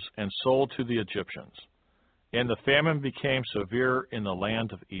storehouses and sold to the Egyptians. And the famine became severe in the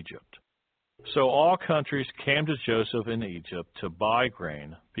land of Egypt. So all countries came to Joseph in Egypt to buy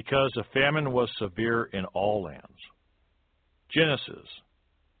grain, because the famine was severe in all lands. Genesis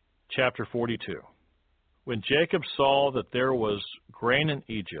chapter 42. When Jacob saw that there was grain in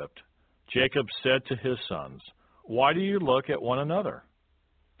Egypt, Jacob said to his sons, "Why do you look at one another?"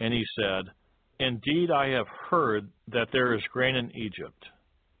 And he said, "Indeed, I have heard that there is grain in Egypt.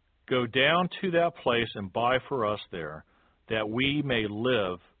 Go down to that place and buy for us there, that we may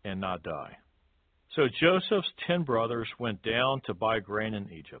live and not die." So Joseph's 10 brothers went down to buy grain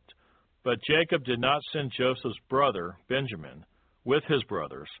in Egypt. But Jacob did not send Joseph's brother, Benjamin, with his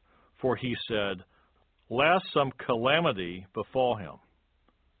brothers, for he said, "Lest some calamity befall him."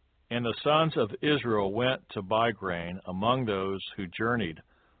 And the sons of Israel went to buy grain among those who journeyed,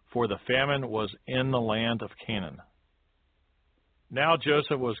 for the famine was in the land of Canaan. Now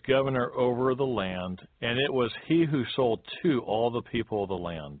Joseph was governor over the land, and it was he who sold to all the people of the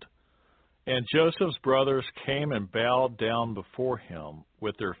land. And Joseph's brothers came and bowed down before him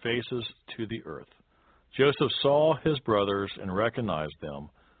with their faces to the earth. Joseph saw his brothers and recognized them,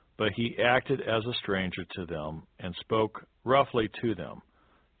 but he acted as a stranger to them and spoke roughly to them.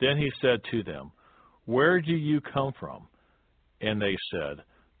 Then he said to them, "Where do you come from?" And they said,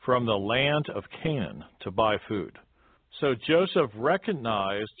 "From the land of Canaan, to buy food." So Joseph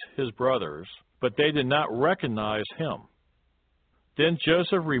recognized his brothers, but they did not recognize him. Then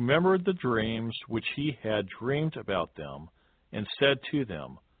Joseph remembered the dreams which he had dreamed about them, and said to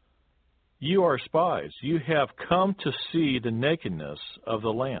them, "You are spies. You have come to see the nakedness of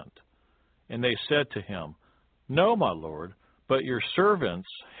the land." And they said to him, "No, my lord, but your servants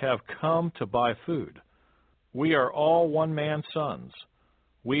have come to buy food. We are all one man's sons.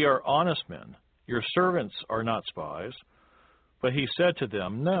 We are honest men. Your servants are not spies." But he said to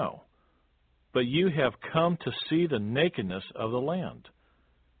them, "No, but you have come to see the nakedness of the land."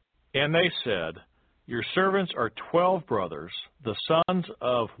 And they said, "Your servants are 12 brothers, the sons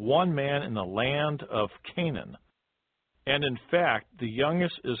of one man in the land of Canaan. And in fact, the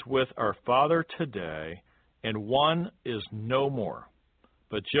youngest is with our father today, and one is no more."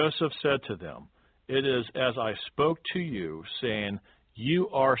 But Joseph said to them, "It is as I spoke to you, saying, 'You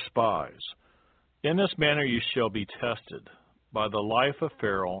are spies.' In this manner you shall be tested. By the life of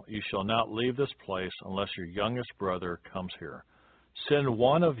Pharaoh you shall not leave this place unless your youngest brother comes here. Send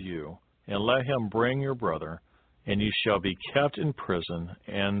one of you, and let him bring your brother, and you shall be kept in prison,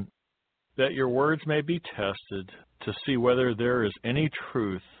 and that your words may be tested to see whether there is any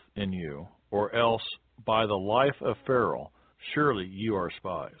truth in you, or else by the life of Pharaoh, surely you are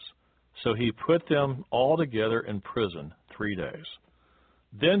spies." So he put them all together in prison 3 days.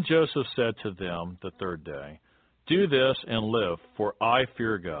 Then Joseph said to them the third day, "Do this and live, for I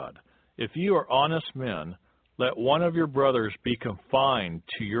fear God. If you are honest men, let one of your brothers be confined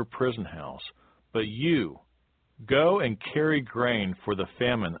to your prison house, but you go and carry grain for the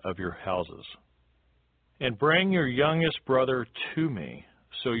famine of your houses. And bring your youngest brother to me,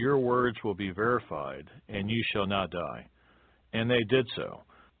 so your words will be verified, and you shall not die." And they did so.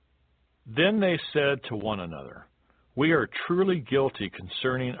 Then they said to one another, "We are truly guilty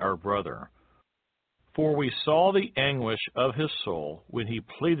concerning our brother, for we saw the anguish of his soul when he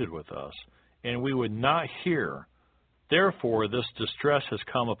pleaded with us, and we would not hear. Therefore this distress has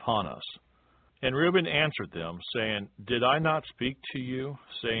come upon us." And Reuben answered them, saying, "Did I not speak to you,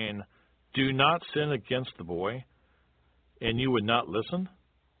 saying, 'Do not sin against the boy,' and you would not listen?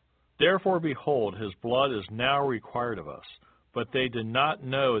 Therefore, behold, his blood is now required of us." But they did not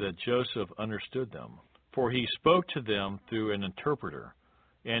know that Joseph understood them, for he spoke to them through an interpreter.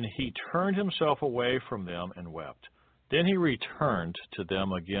 And he turned himself away from them and wept. Then he returned to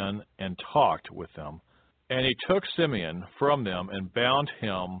them again and talked with them. And he took Simeon from them and bound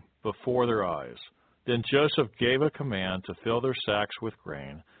him before their eyes. Then Joseph gave a command to fill their sacks with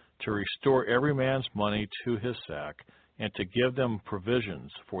grain, to restore every man's money to his sack, and to give them provisions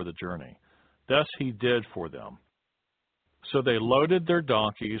for the journey. Thus he did for them. So they loaded their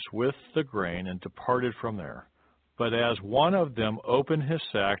donkeys with the grain and departed from there. But as one of them opened his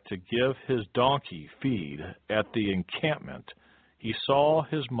sack to give his donkey feed at the encampment, he saw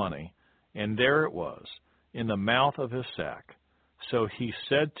his money, and there it was, in the mouth of his sack. So he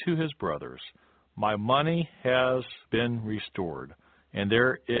said to his brothers, "My money has been restored, and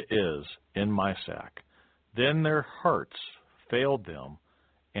there it is in my sack." Then their hearts failed them,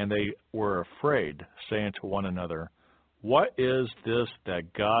 and they were afraid, saying to one another, "What is this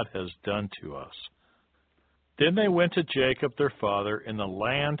that God has done to us?" Then they went to Jacob their father in the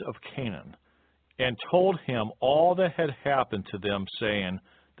land of Canaan, and told him all that had happened to them, saying,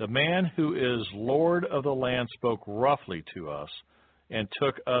 "The man who is Lord of the land spoke roughly to us, and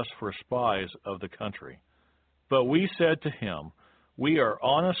took us for spies of the country. But we said to him, 'We are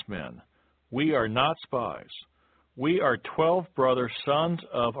honest men, we are not spies. We are 12 brothers, sons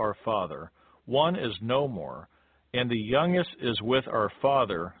of our father. One is no more, and the youngest is with our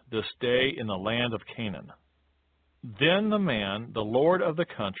father this day in the land of Canaan.' Then the man, the Lord of the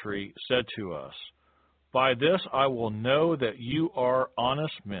country, said to us, 'By this I will know that you are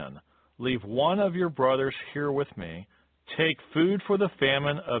honest men. Leave one of your brothers here with me. Take food for the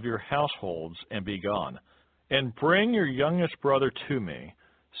famine of your households, and be gone. And bring your youngest brother to me,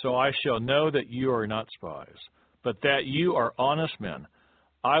 so I shall know that you are not spies, but that you are honest men.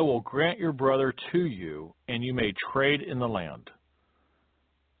 I will grant your brother to you, and you may trade in the land.'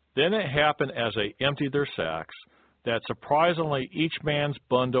 Then it happened as they emptied their sacks, that surprisingly each man's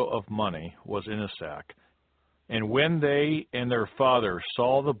bundle of money was in his sack. And when they and their father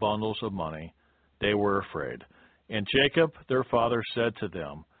saw the bundles of money, they were afraid. And Jacob their father said to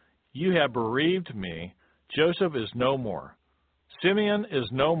them, 'You have bereaved me. Joseph is no more. Simeon is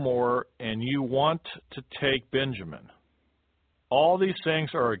no more, and you want to take Benjamin. All these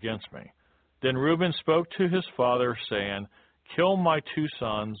things are against me.' Then Reuben spoke to his father, saying, 'Kill my 2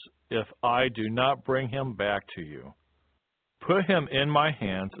 sons, if I do not bring him back to you. Put him in my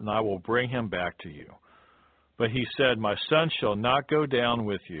hands, and I will bring him back to you.' But he said, 'My son shall not go down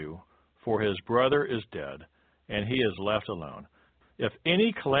with you, for his brother is dead, and he is left alone. If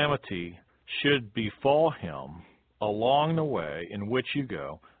any calamity should befall him along the way in which you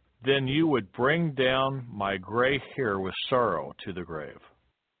go, then you would bring down my gray hair with sorrow to the grave.'"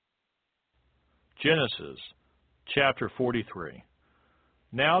 Genesis chapter 43.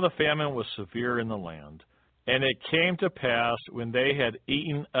 Now the famine was severe in the land. And it came to pass, when they had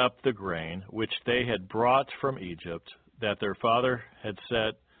eaten up the grain which they had brought from Egypt, that their father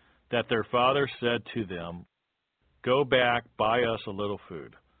said to them, "Go back, buy us a little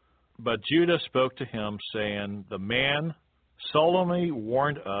food." But Judah spoke to him, saying, "The man solemnly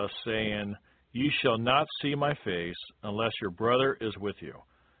warned us, saying, 'You shall not see my face unless your brother is with you.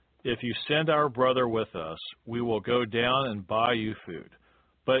 If you send our brother with us, we will go down and buy you food.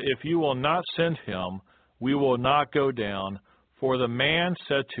 But if you will not send him, we will not go down, for the man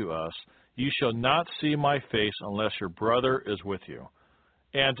said to us, You shall not see my face unless your brother is with you.'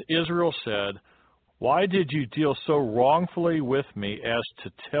 And Israel said, Why did you deal so wrongfully with me as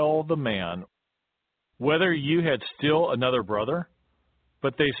to tell the man whether you had still another brother?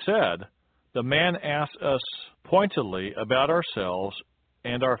 But they said, The man asked us pointedly about ourselves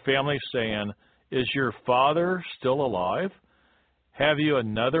and our family, saying, Is your father still alive? Have you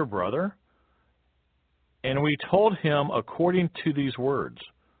another brother? And we told him according to these words.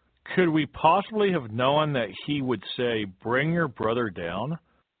 Could we possibly have known that he would say, Bring your brother down?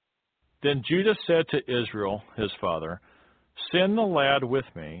 Then Judah said to Israel, his father, Send the lad with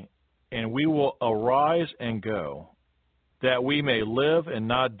me, and we will arise and go, that we may live and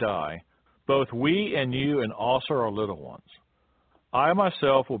not die, both we and you and also our little ones. I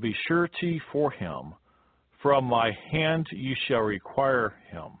myself will be surety for him. From my hand you shall require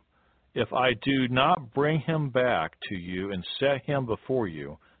him. If I do not bring him back to you and set him before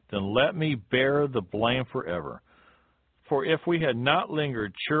you, then let me bear the blame forever. For if we had not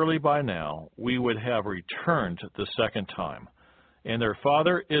lingered, surely by now we would have returned the second time. And their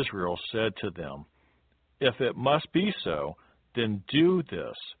father Israel said to them, If it must be so, then do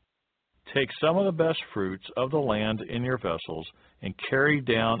this. Take some of the best fruits of the land in your vessels, and carry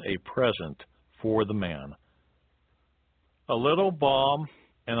down a present for the man. A little balm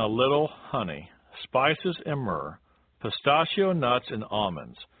and a little honey, spices and myrrh, pistachio nuts and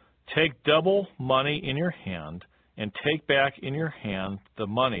almonds. Take double money in your hand, and take back in your hand the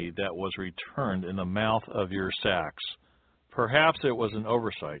money that was returned in the mouth of your sacks. Perhaps it was an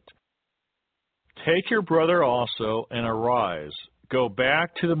oversight. Take your brother also, and arise, go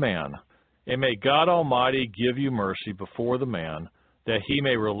back to the man, And may God Almighty give you mercy before the man, that he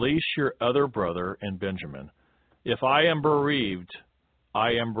may release your other brother and Benjamin. If I am bereaved,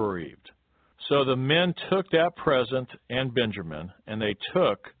 I am bereaved. So the men took that present and Benjamin, and they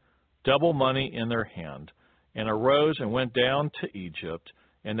took double money in their hand, and arose and went down to Egypt,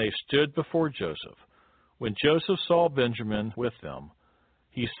 and they stood before Joseph. When Joseph saw Benjamin with them,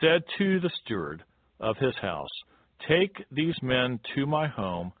 he said to the steward of his house, Take these men to my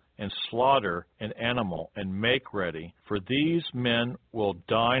home, and slaughter an animal, and make ready, for these men will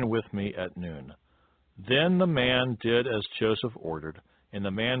dine with me at noon. Then the man did as Joseph ordered, and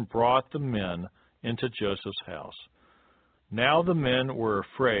the man brought the men into Joseph's house. Now the men were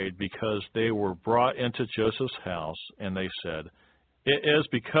afraid because they were brought into Joseph's house, and they said, It is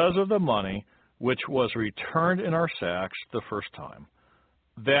because of the money which was returned in our sacks the first time,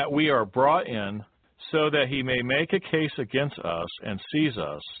 that we are brought in, so that he may make a case against us and seize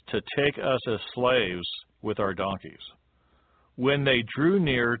us to take us as slaves with our donkeys. When they drew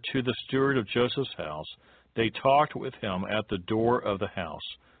near to the steward of Joseph's house, they talked with him at the door of the house,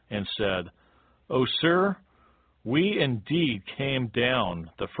 and said, O sir, we indeed came down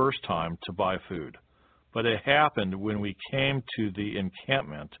the first time to buy food. But it happened when we came to the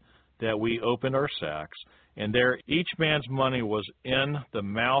encampment that we opened our sacks, and there each man's money was in the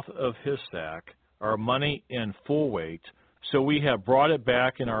mouth of his sack, our money in full weight, so we have brought it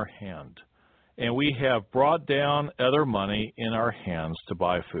back in our hand. And we have brought down other money in our hands to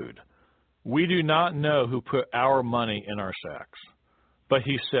buy food. We do not know who put our money in our sacks. But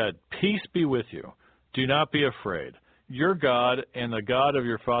he said, Peace be with you. Do not be afraid. Your God and the God of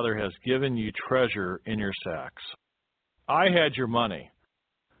your father has given you treasure in your sacks. I had your money.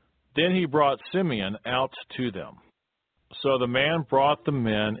 Then he brought Simeon out to them. So the man brought the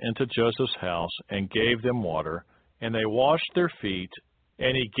men into Joseph's house and gave them water, and they washed their feet,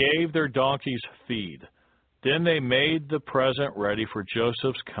 and he gave their donkeys feed. Then they made the present ready for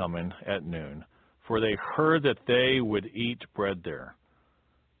Joseph's coming at noon, for they heard that they would eat bread there.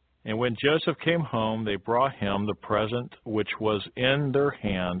 And when Joseph came home, they brought him the present which was in their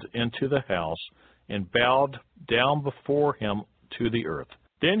hand into the house, and bowed down before him to the earth.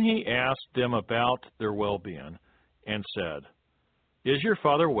 Then he asked them about their well-being, and said, Is your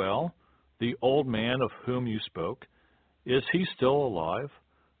father well, the old man of whom you spoke? Is he still alive?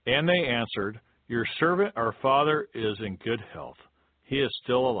 And they answered, Your servant, our father, is in good health. He is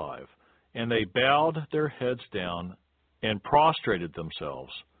still alive. And they bowed their heads down and prostrated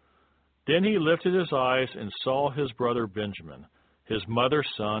themselves. Then he lifted his eyes and saw his brother Benjamin, his mother's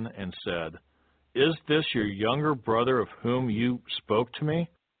son, and said, Is this your younger brother of whom you spoke to me?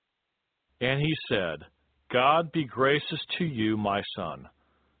 And he said, God be gracious to you, my son.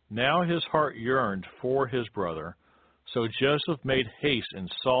 Now his heart yearned for his brother, so Joseph made haste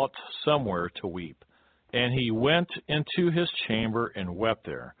and sought somewhere to weep. And he went into his chamber and wept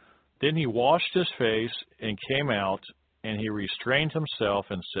there. Then he washed his face and came out, and he restrained himself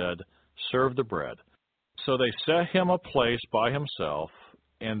and said, Serve the bread. So they set him a place by himself,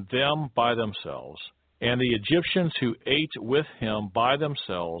 and them by themselves, and the Egyptians who ate with him by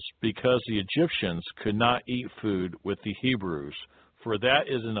themselves, because the Egyptians could not eat food with the Hebrews, for that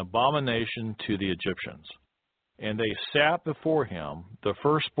is an abomination to the Egyptians. And they sat before him, the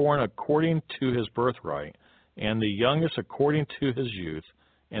firstborn according to his birthright, and the youngest according to his youth,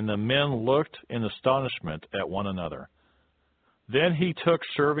 and the men looked in astonishment at one another. Then he took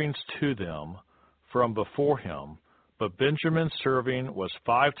servings to them from before him, but Benjamin's serving was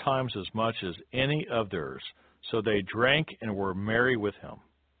 5 times as much as any of theirs, so they drank and were merry with him.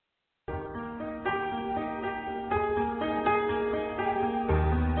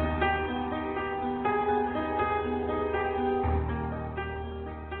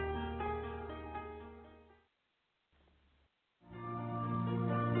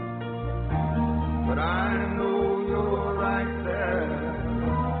 But I know you're right there,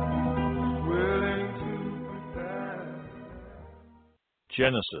 willing to prepare.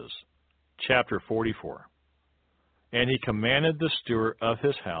 Genesis chapter 44. And he commanded the steward of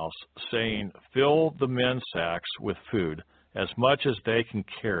his house, saying, Fill the men's sacks with food, as much as they can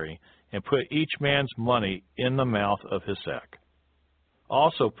carry, and put each man's money in the mouth of his sack.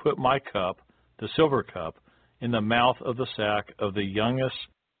 Also put my cup, the silver cup, in the mouth of the sack of the youngest,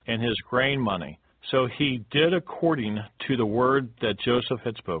 and his grain money. So he did according to the word that Joseph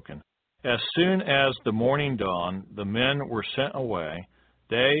had spoken. As soon as the morning dawned, the men were sent away,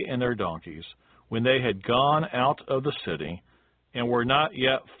 they and their donkeys. When they had gone out of the city, and were not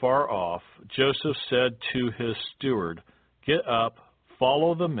yet far off, Joseph said to his steward, Get up,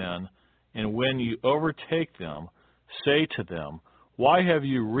 follow the men, and when you overtake them, say to them, Why have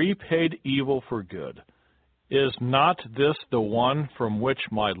you repaid evil for good? Is not this the one from which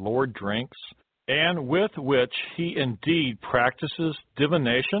my Lord drinks, and with which he indeed practices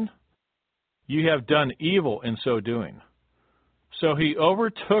divination? You have done evil in so doing. So he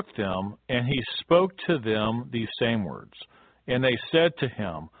overtook them, and he spoke to them these same words. And they said to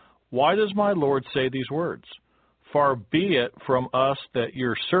him, Why does my Lord say these words? Far be it from us that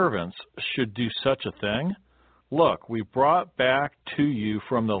your servants should do such a thing. Look, we brought back to you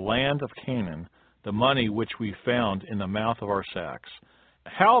from the land of Canaan the money which we found in the mouth of our sacks.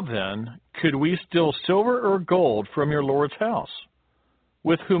 How then could we steal silver or gold from your Lord's house?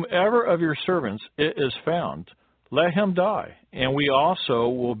 With whomever of your servants it is found, let him die, and we also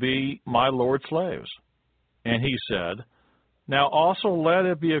will be my Lord's slaves. And he said, Now also let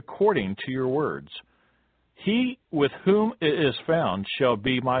it be according to your words. He with whom it is found shall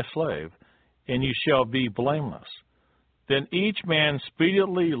be my slave, and you shall be blameless. Then each man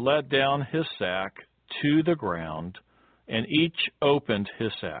speedily let down his sack to the ground, and each opened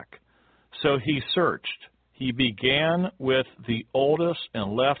his sack. So he searched. He began with the oldest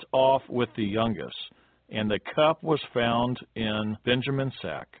and left off with the youngest, and the cup was found in Benjamin's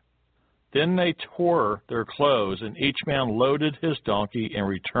sack. Then they tore their clothes, and each man loaded his donkey and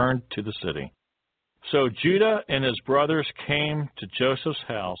returned to the city. So Judah and his brothers came to Joseph's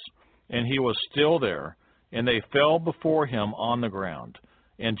house, and he was still there, and they fell before him on the ground.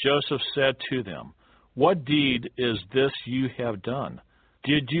 And Joseph said to them, What deed is this you have done?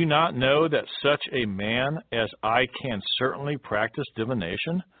 Did you not know that such a man as I can certainly practice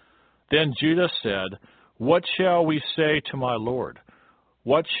divination? Then Judah said, What shall we say to my Lord?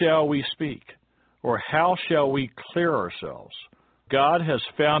 What shall we speak? Or how shall we clear ourselves? God has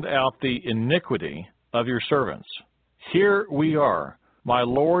found out the iniquity of your servants. Here we are, my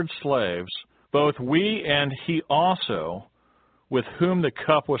Lord's slaves, both we and he also, with whom the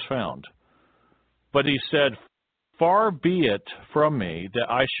cup was found. But he said, Far be it from me that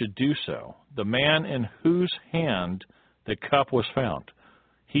I should do so. The man in whose hand the cup was found,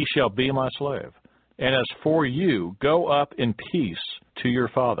 he shall be my slave. And as for you, go up in peace to your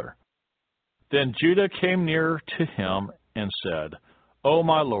father. Then Judah came near to him and said, O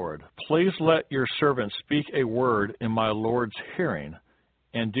my Lord, please let your servant speak a word in my Lord's hearing,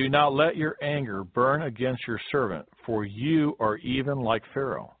 and do not let your anger burn against your servant, for you are even like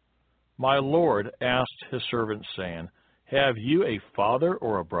Pharaoh. My Lord asked his servant, saying, Have you a father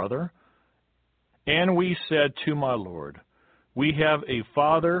or a brother? And we said to my Lord, We have a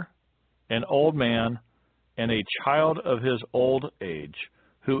father, an old man, and a child of his old age,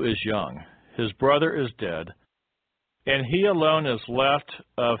 who is young. His brother is dead, and he alone is left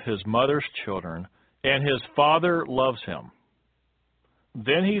of his mother's children, and his father loves him.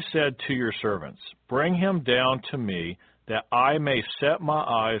 Then he said to your servants, Bring him down to me, that I may set my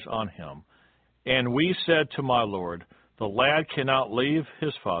eyes on him. And we said to my Lord, The lad cannot leave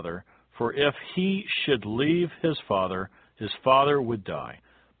his father, for if he should leave his father would die.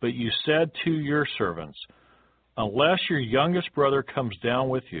 But you said to your servants, Unless your youngest brother comes down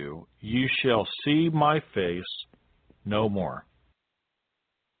with you, you shall see my face no more.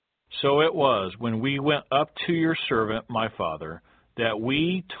 So it was, when we went up to your servant my father, that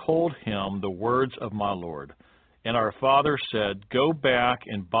we told him the words of my Lord. And our father said, Go back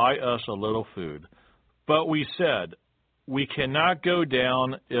and buy us a little food. But we said, We cannot go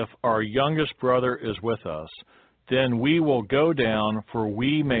down if our youngest brother is with us. Then we will go down, for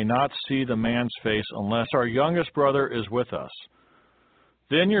we may not see the man's face unless our youngest brother is with us.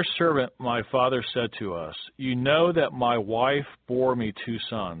 Then your servant my father said to us, You know that my wife bore me 2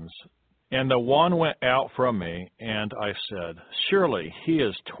 sons, and the one went out from me, and I said, Surely he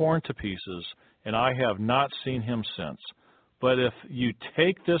is torn to pieces, and I have not seen him since. But if you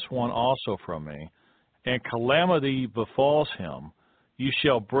take this one also from me, and calamity befalls him, you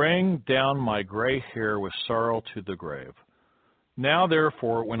shall bring down my gray hair with sorrow to the grave. Now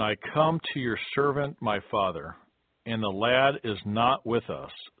therefore, when I come to your servant my father, and the lad is not with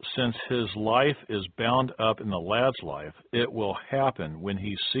us, since his life is bound up in the lad's life, it will happen when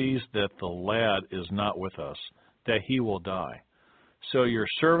he sees that the lad is not with us, that he will die. So your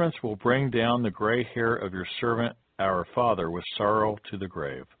servants will bring down the gray hair of your servant our father with sorrow to the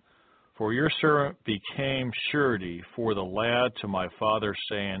grave. For your servant became surety for the lad to my father,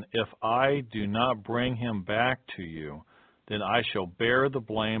 saying, If I do not bring him back to you, then I shall bear the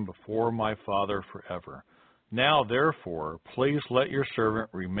blame before my father forever. Now, therefore, please let your servant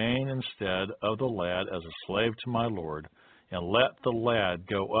remain instead of the lad as a slave to my Lord, and let the lad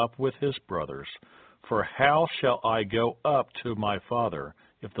go up with his brothers. For how shall I go up to my father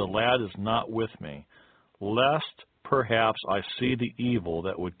if the lad is not with me, lest perhaps I see the evil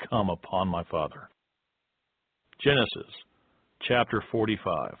that would come upon my father. Genesis chapter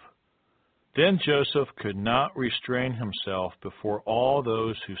 45. Then Joseph could not restrain himself before all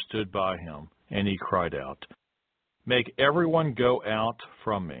those who stood by him, and he cried out, "Make everyone go out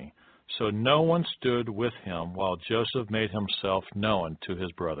from me." So no one stood with him while Joseph made himself known to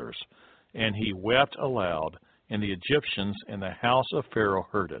his brothers. And he wept aloud, and the Egyptians in the house of Pharaoh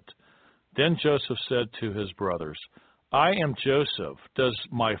heard it. Then Joseph said to his brothers, "I am Joseph. Does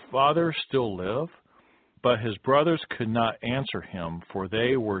my father still live?" But his brothers could not answer him, for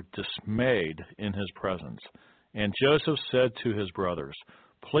they were dismayed in his presence. And Joseph said to his brothers,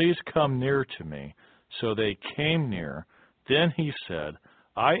 "Please come near to me." So they came near. Then he said,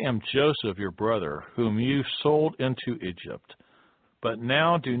 "I am Joseph, your brother, whom you sold into Egypt. But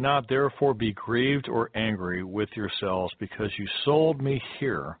now do not therefore be grieved or angry with yourselves because you sold me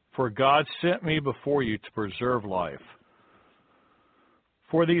here, for God sent me before you to preserve life.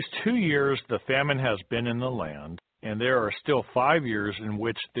 For these 2 years the famine has been in the land, and there are still 5 years in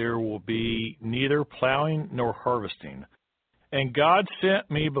which there will be neither plowing nor harvesting. And God sent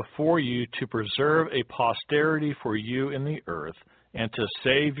me before you to preserve a posterity for you in the earth, and to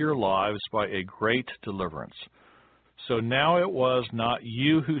save your lives by a great deliverance. So now it was not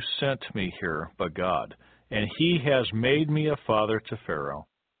you who sent me here, but God, and he has made me a father to Pharaoh,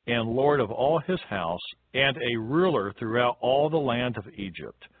 and lord of all his house, and a ruler throughout all the land of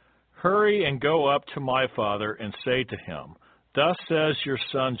Egypt. Hurry and go up to my father and say to him, 'Thus says your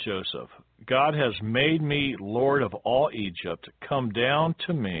son Joseph, God has made me lord of all Egypt. Come down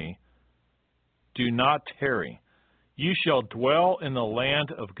to me. Do not tarry. You shall dwell in the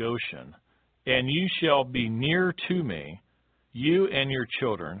land of Goshen, and you shall be near to me, you and your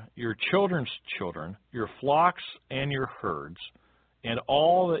children, your children's children, your flocks and your herds, and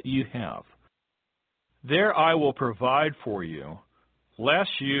all that you have. There I will provide for you,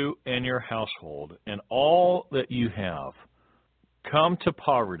 lest you and your household and all that you have come to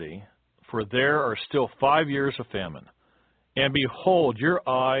poverty, for there are still 5 years of famine. And behold, your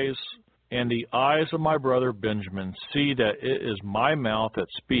eyes and the eyes of my brother Benjamin see that it is my mouth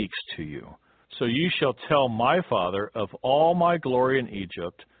that speaks to you. So you shall tell my father of all my glory in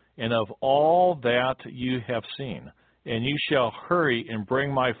Egypt, and of all that you have seen, and you shall hurry and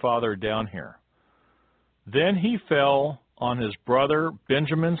bring my father down here." Then he fell on his brother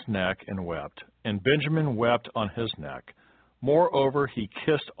Benjamin's neck and wept, and Benjamin wept on his neck. Moreover, he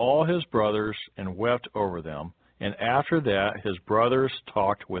kissed all his brothers and wept over them, and after that his brothers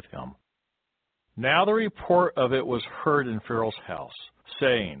talked with him. Now the report of it was heard in Pharaoh's house,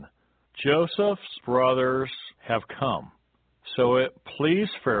 saying, "Joseph's brothers have come." So it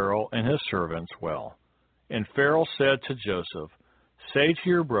pleased Pharaoh and his servants well. And Pharaoh said to Joseph, "Say to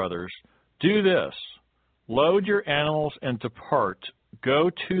your brothers, do this, load your animals and depart, go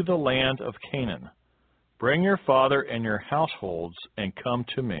to the land of Canaan. Bring your father and your households and come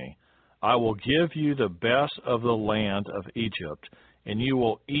to me. I will give you the best of the land of Egypt, and you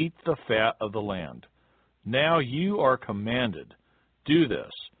will eat the fat of the land. Now you are commanded, do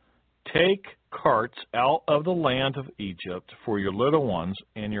this. Take carts out of the land of Egypt for your little ones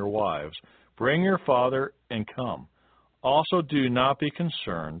and your wives. Bring your father and come. Also do not be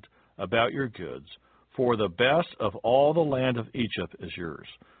concerned about your goods, for the best of all the land of Egypt is yours."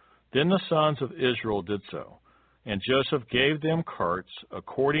 Then the sons of Israel did so, and Joseph gave them carts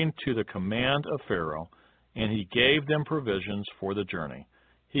according to the command of Pharaoh, and he gave them provisions for the journey.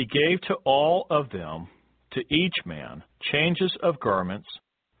 He gave to all of them, to each man, changes of garments,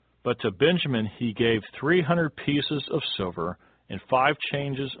 but to Benjamin he gave 300 pieces of silver and 5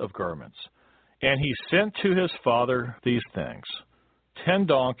 changes of garments. And he sent to his father these things: 10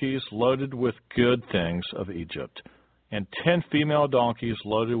 donkeys loaded with good things of Egypt, and 10 female donkeys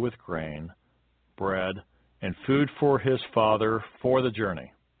loaded with grain, bread, and food for his father for the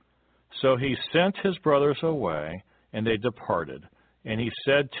journey. So he sent his brothers away, and they departed. And he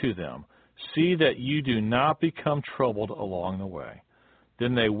said to them, "See that you do not become troubled along the way."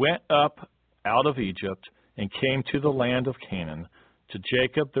 Then they went up out of Egypt and came to the land of Canaan, to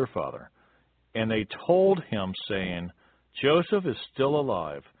Jacob their father. And they told him, saying, "Joseph is still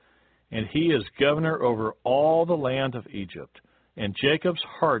alive, and he is governor over all the land of Egypt." And Jacob's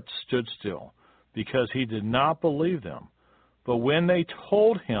heart stood still, because he did not believe them. But when they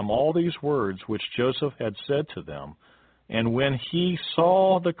told him all these words which Joseph had said to them, and when he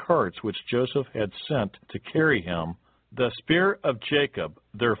saw the carts which Joseph had sent to carry him, the spirit of Jacob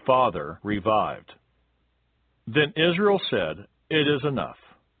their father revived. Then Israel said, "It is enough.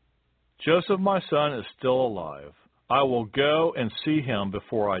 Joseph my son is still alive. I will go and see him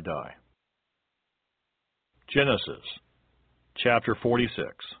before I die." Genesis, chapter 46.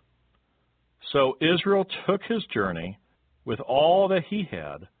 So Israel took his journey with all that he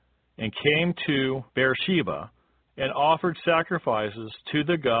had, and came to Beersheba, and offered sacrifices to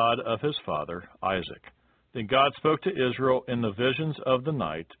the God of his father Isaac. Then God spoke to Israel in the visions of the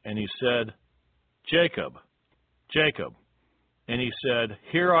night, and he said, Jacob, Jacob. And he said,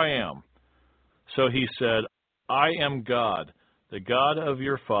 Here I am. So he said, I am God, the God of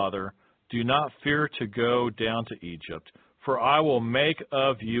your father. Do not fear to go down to Egypt, for I will make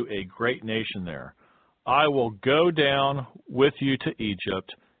of you a great nation there. I will go down with you to Egypt,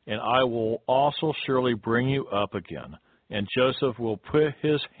 and I will also surely bring you up again, and Joseph will put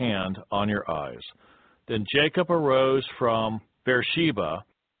his hand on your eyes. Then Jacob arose from Beersheba,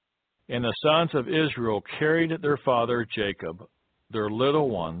 and the sons of Israel carried their father Jacob, their little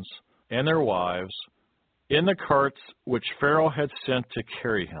ones, and their wives, in the carts which Pharaoh had sent to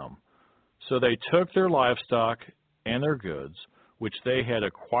carry him. So they took their livestock and their goods, which they had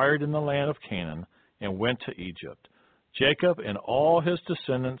acquired in the land of Canaan, and went to Egypt. Jacob and all his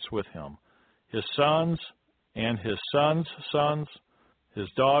descendants with him, his sons and his sons' sons, his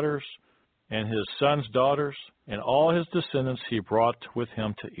daughters and his sons' daughters, and all his descendants he brought with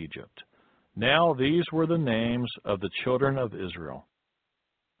him to Egypt. Now these were the names of the children of Israel: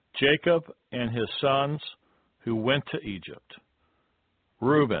 Jacob and his sons who went to Egypt.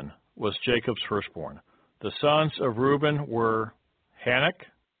 Reuben was Jacob's firstborn. The sons of Reuben were Hanok,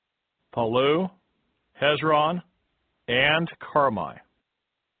 Palu, Hezron, and Carmi.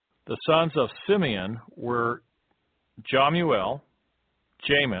 The sons of Simeon were Jamuel,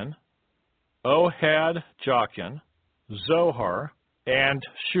 Jamin, Ohad Jachin, Zohar, and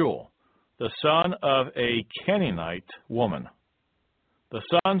Shul, the son of a Canaanite woman. The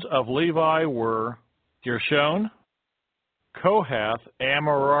sons of Levi were Gershon, Kohath, and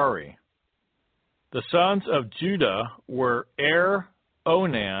Merari. The sons of Judah were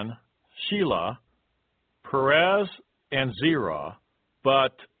Onan, Shelah, Perez, and Zerah,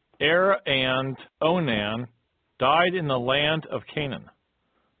 but and Onan died in the land of Canaan.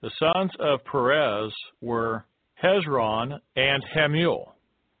 The sons of Perez were Hezron and Hamuel.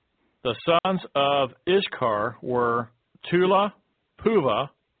 The sons of Ishkar were Tula, Puvah,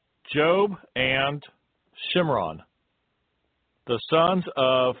 Job, and Shimron. The sons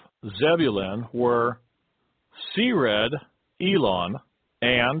of Zebulun were Sered, Elon,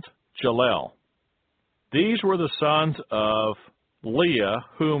 and Jalel. These were the sons of Leah,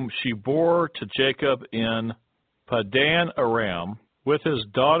 whom she bore to Jacob in Padan Aram with his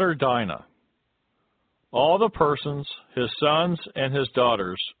daughter Dinah. All the persons, his sons and his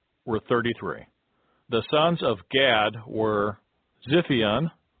daughters, were 33. The sons of Gad were Ziphion,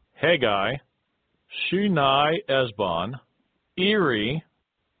 Haggai, Shunai Esbon, Eri,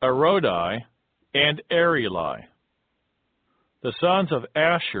 Arodi, and Areli. The sons of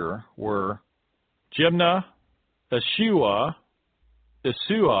Asher were Jimnah, Eshua,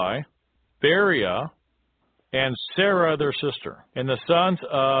 Isui, Beriah, and Sarah their sister. And the sons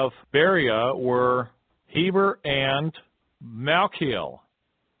of Beriah were Heber and Malchiel.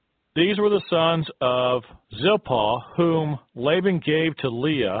 These were the sons of Zilpah, whom Laban gave to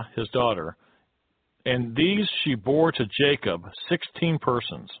Leah, his daughter, and these she bore to Jacob, 16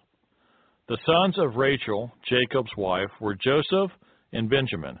 persons. The sons of Rachel, Jacob's wife, were Joseph and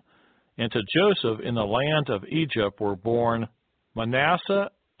Benjamin. And to Joseph in the land of Egypt were born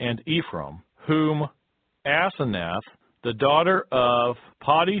Manasseh and Ephraim, whom Asenath, the daughter of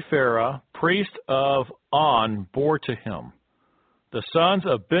Potipharah, priest of On, bore to him. The sons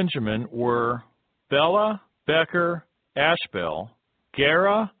of Benjamin were Bela, Becher, Ashbel,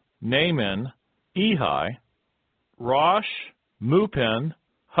 Gera, Naaman, Ehi, Rosh, Mupin,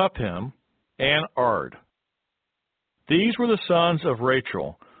 Huppim, and Ard. These were the sons of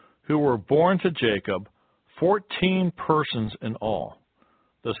Rachel, who were born to Jacob, 14 persons in all.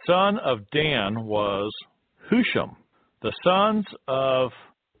 The son of Dan was Husham. The sons of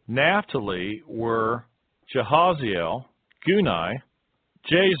Naphtali were Jehaziel, Guni,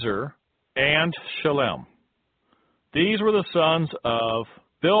 Jazer, and Shalem. These were the sons of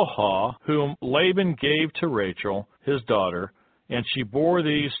Bilhah, whom Laban gave to Rachel, his daughter, and she bore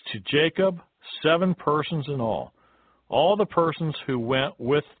these to Jacob, 7 persons in all. All the persons who went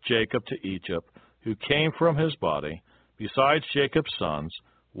with Jacob to Egypt, who came from his body, besides Jacob's sons,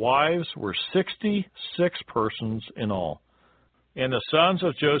 wives, were 66 persons in all. And the sons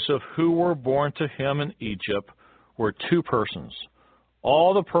of Joseph who were born to him in Egypt were 2 persons.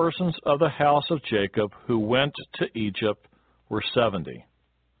 All the persons of the house of Jacob who went to Egypt were 70.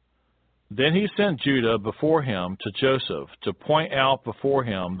 Then he sent Judah before him to Joseph to point out before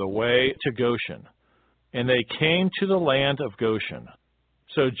him the way to Goshen. and they came to the land of Goshen.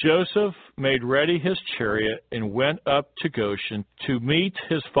 So Joseph made ready his chariot and went up to Goshen to meet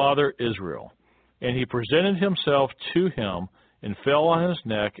his father Israel. And he presented himself to him and fell on his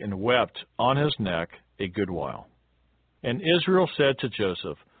neck and wept on his neck a good while. And Israel said to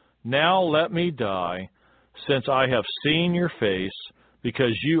Joseph, Now let me die, since I have seen your face,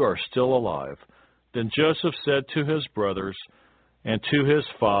 because you are still alive. Then Joseph said to his brothers and to his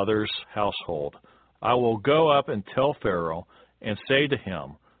father's household, I will go up and tell Pharaoh, and say to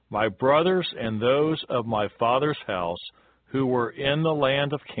him, My brothers and those of my father's house who were in the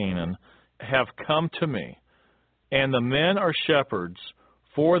land of Canaan have come to me, and the men are shepherds,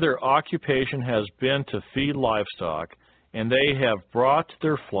 for their occupation has been to feed livestock, and they have brought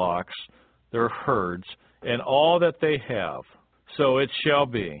their flocks, their herds, and all that they have. So it shall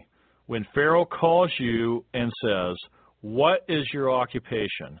be, when Pharaoh calls you and says, What is your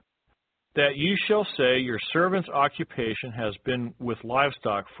occupation? That you shall say, Your servant's occupation has been with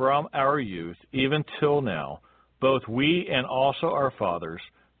livestock from our youth, even till now, both we and also our fathers,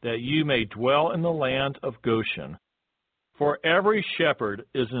 that you may dwell in the land of Goshen. For every shepherd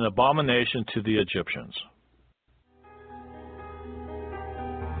is an abomination to the Egyptians.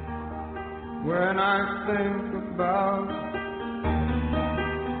 When I think about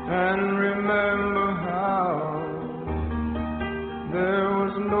and remember how there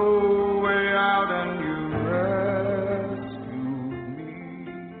was no way out and you rescued me.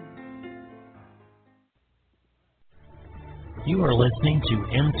 You are listening to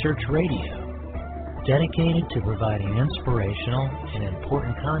InSearch Radio, dedicated to providing inspirational and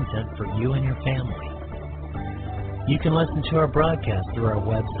important content for you and your family. You can listen to our broadcast through our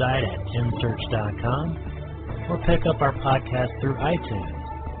website at insearch.com or pick up our podcast through iTunes.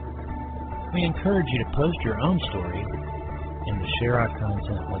 We encourage you to post your own stories and to share our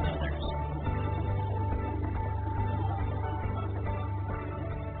content with others.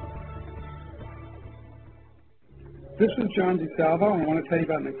 This is John DeSalvo, and I want to tell you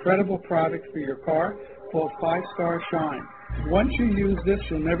about an incredible product for your car called 5-Star Shine. Once you use this,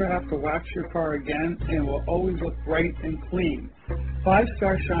 you'll never have to wax your car again, and it will always look bright and clean.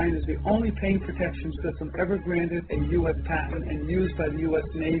 5-Star Shine is the only paint protection system ever granted a U.S. patent and used by the U.S.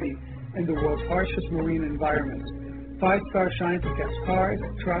 Navy in the world's harshest marine environments. 5-Star Shine protects cars,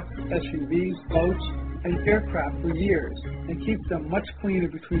 trucks, SUVs, boats, and aircraft for years and keeps them much cleaner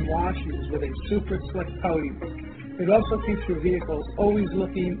between washes with a super slick coating. It also keeps your vehicles always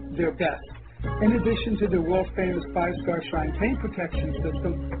looking their best. In addition to the world-famous 5-Star Shine paint protection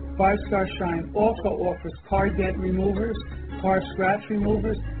system, 5-Star Shine also offers car dent removers, car scratch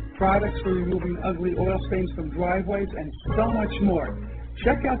removers, products for removing ugly oil stains from driveways, and so much more.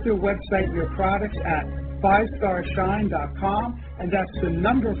 Check out their website and your products at 5starshine.com, and that's the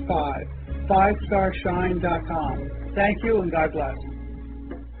number 5, 5starshine.com. Thank you, and God bless.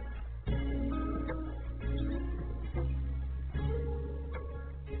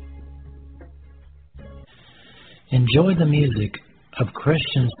 Enjoy the music of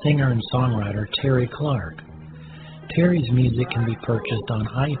Christian singer and songwriter Terry Clark. Terry's music can be purchased on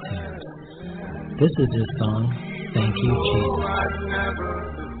iTunes. This is his song, Thank You, Jesus.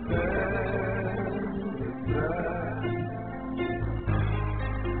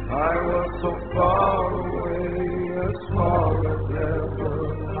 I was so far away, as far as ever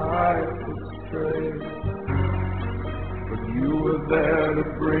I could stray, but you were there to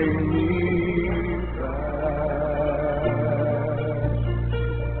bring me back.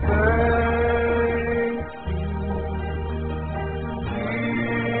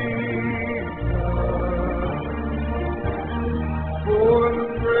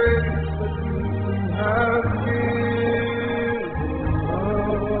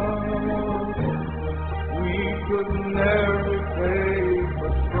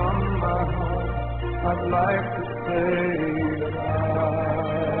 I'd like to say that I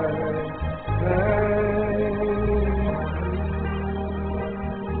thank you.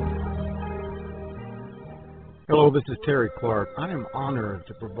 Hello, this is Terry Clark. I am honored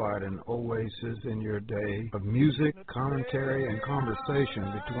to provide an oasis in your day of music, commentary, and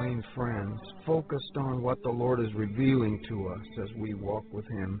conversation between friends, focused on what the Lord is revealing to us as we walk with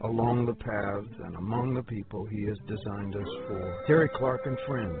Him along the paths and among the people He has designed us for. Terry Clark and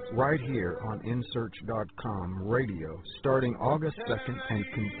Friends, right here on InSearch.com radio, starting August 2nd and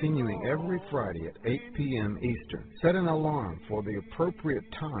continuing every Friday at 8 p.m. Eastern. Set an alarm for the appropriate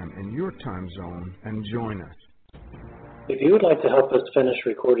time in your time zone and join us. If you would like to help us finish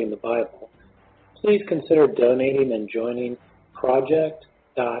recording the Bible, please consider donating and joining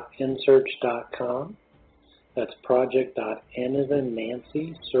project.insearch.com. That's project.n as in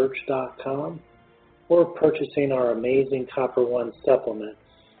Nancy, search.com. or purchasing our amazing Copper One supplement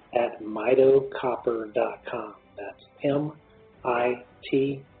at mitocopper.com. That's M-I-T-O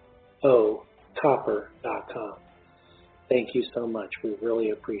copper.com. Thank you so much. We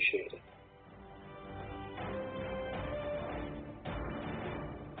really appreciate it.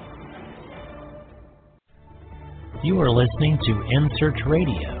 You are listening to InSearch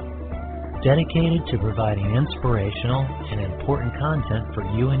Radio, dedicated to providing inspirational and important content for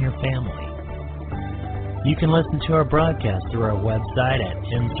you and your family. You can listen to our broadcast through our website at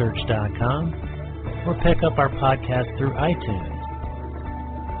insearch.com or pick up our podcast through iTunes.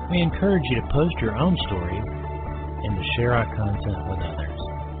 We encourage you to post your own stories and to share our content with others.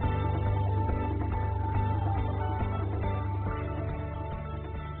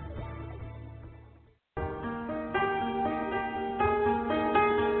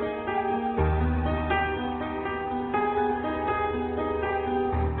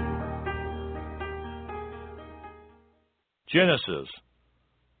 Genesis,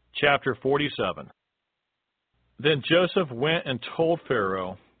 chapter 47. Then Joseph went and told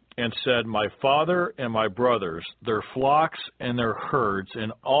Pharaoh and said, My father and my brothers, their flocks and their herds,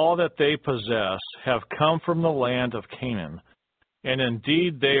 and all that they possess have come from the land of Canaan, and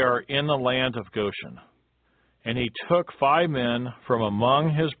indeed they are in the land of Goshen. And he took 5 men from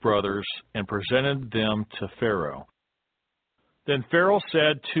among his brothers and presented them to Pharaoh. Then Pharaoh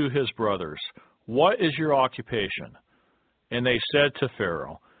said to his brothers, What is your occupation? And they said to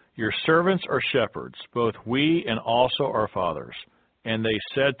Pharaoh, Your servants are shepherds, both we and also our fathers. And they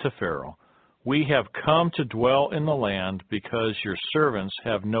said to Pharaoh, We have come to dwell in the land because your servants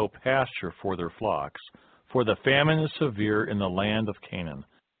have no pasture for their flocks, for the famine is severe in the land of Canaan.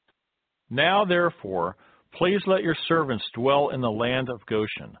 Now therefore, please let your servants dwell in the land of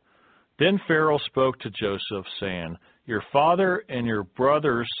Goshen. Then Pharaoh spoke to Joseph, saying, Your father and your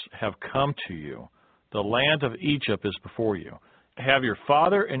brothers have come to you. The land of Egypt is before you. Have your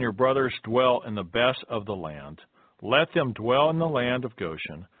father and your brothers dwell in the best of the land. Let them dwell in the land of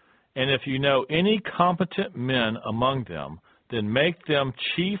Goshen. And if you know any competent men among them, then make them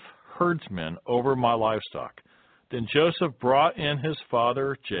chief herdsmen over my livestock. Then Joseph brought in his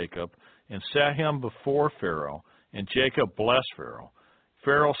father Jacob and set him before Pharaoh, and Jacob blessed Pharaoh.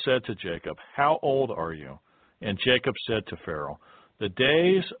 Pharaoh said to Jacob, How old are you? And Jacob said to Pharaoh, The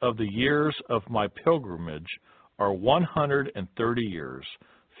days of the years of my pilgrimage are 130 years.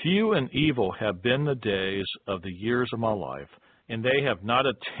 Few and evil have been the days of the years of my life, and they have not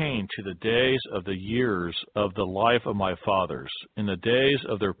attained to the days of the years of the life of my fathers, in the days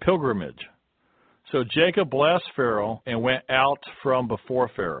of their pilgrimage. So Jacob blessed Pharaoh and went out from before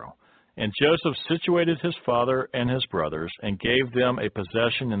Pharaoh. And Joseph situated his father and his brothers and gave them a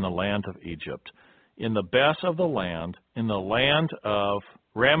possession in the land of Egypt, in the best of the land, in the land of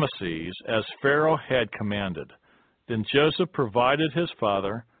Ramesses, as Pharaoh had commanded. Then Joseph provided his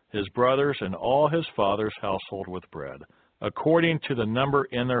father, his brothers, and all his father's household with bread, according to the number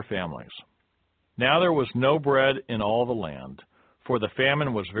in their families. Now there was no bread in all the land, for the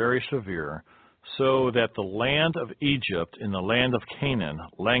famine was very severe, so that the land of Egypt and the land of Canaan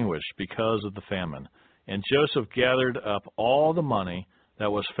languished because of the famine. And Joseph gathered up all the money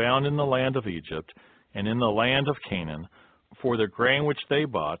that was found in the land of Egypt and in the land of Canaan for the grain which they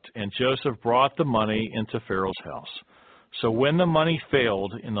bought, and Joseph brought the money into Pharaoh's house. So when the money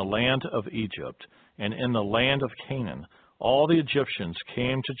failed in the land of Egypt and in the land of Canaan, all the Egyptians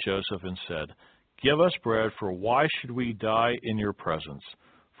came to Joseph and said, Give us bread, for why should we die in your presence?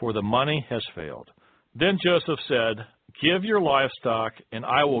 For the money has failed. Then Joseph said, Give your livestock, and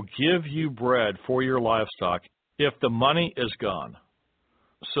I will give you bread for your livestock, if the money is gone.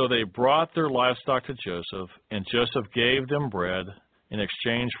 So they brought their livestock to Joseph, and Joseph gave them bread in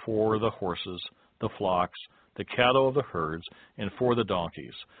exchange for the horses, the flocks, the cattle of the herds, and for the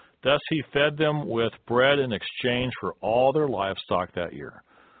donkeys. Thus he fed them with bread in exchange for all their livestock that year.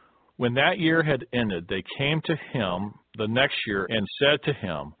 When that year had ended, they came to him the next year and said to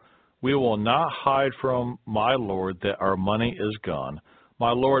him, We will not hide from my lord that our money is gone.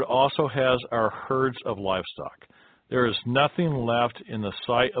 My lord also has our herds of livestock. There is nothing left in the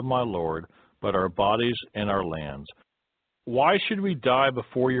sight of my lord but our bodies and our lands. Why should we die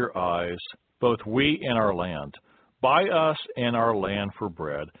before your eyes, both we and our land? Buy us and our land for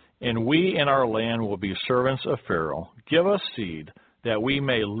bread, and we and our land will be servants of Pharaoh. Give us seed, that we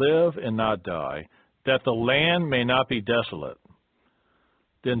may live and not die, that the land may not be desolate.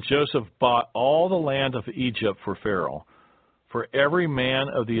 Then Joseph bought all the land of Egypt for Pharaoh, for every man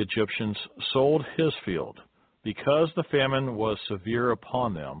of the Egyptians sold his field, because the famine was severe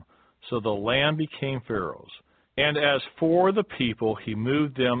upon them, so the land became Pharaoh's. And as for the people, he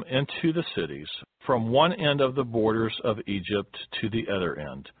moved them into the cities, from one end of the borders of Egypt to the other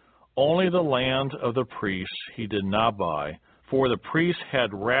end. Only the land of the priests he did not buy, for the priests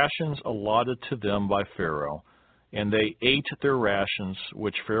had rations allotted to them by Pharaoh, and they ate their rations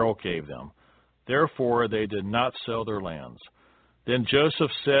which Pharaoh gave them. Therefore they did not sell their lands. Then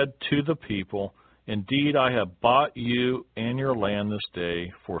Joseph said to the people, Indeed, I have bought you and your land this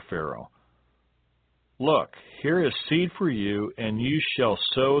day for Pharaoh. Look, here is seed for you, and you shall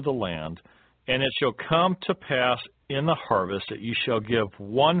sow the land, and it shall come to pass in the harvest that you shall give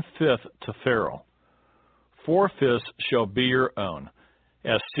 1/5 to Pharaoh. 4/5 shall be your own,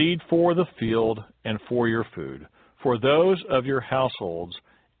 as seed for the field and for your food, for those of your households,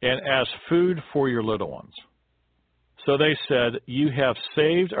 and as food for your little ones. So they said, You have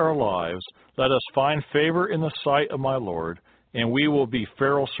saved our lives. Let us find favor in the sight of my Lord, and we will be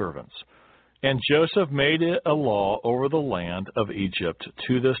Pharaoh's servants. And Joseph made it a law over the land of Egypt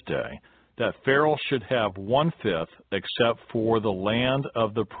to this day, that Pharaoh should have 1/5, except for the land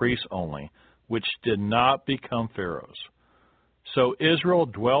of the priests only, which did not become Pharaoh's. So Israel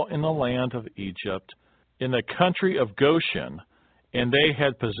dwelt in the land of Egypt, in the country of Goshen, and they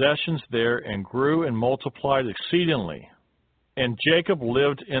had possessions there, and grew and multiplied exceedingly. And Jacob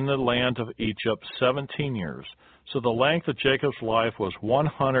lived in the land of Egypt 17 years. So the length of Jacob's life was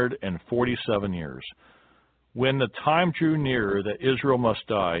 147 years. When the time drew near that Israel must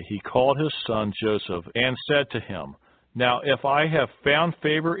die, he called his son Joseph, and said to him, Now if I have found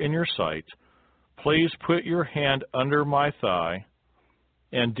favor in your sight, please put your hand under my thigh,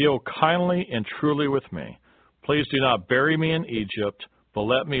 and deal kindly and truly with me. Please do not bury me in Egypt, but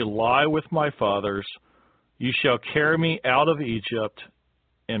let me lie with my fathers. You shall carry me out of Egypt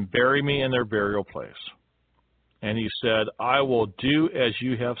and bury me in their burial place. And he said, I will do as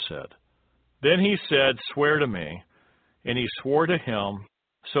you have said. Then he said, Swear to me. And he swore to him.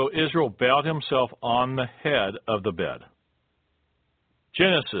 So Israel bowed himself on the head of the bed.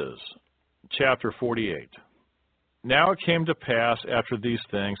 Genesis chapter 48. Now it came to pass after these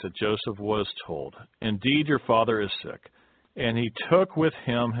things that Joseph was told, Indeed, your father is sick. And he took with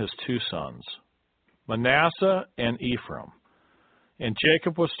him his 2 sons, Manasseh and Ephraim. And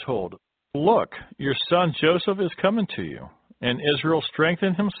Jacob was told, Look, your son Joseph is coming to you. And Israel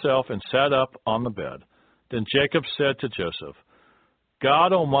strengthened himself and sat up on the bed. Then Jacob said to Joseph,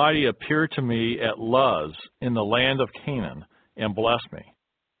 God Almighty appeared to me at Luz in the land of Canaan, and blessed me,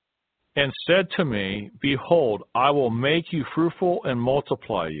 and said to me, Behold, I will make you fruitful and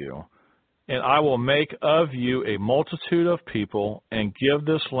multiply you, and I will make of you a multitude of people, and give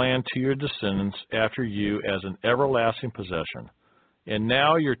this land to your descendants after you as an everlasting possession. And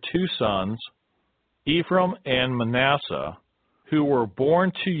now your 2 sons, Ephraim and Manasseh, who were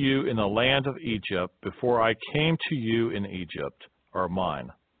born to you in the land of Egypt before I came to you in Egypt, are mine.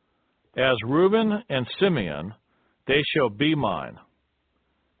 As Reuben and Simeon, they shall be mine.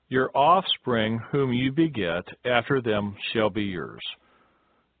 Your offspring whom you beget after them shall be yours.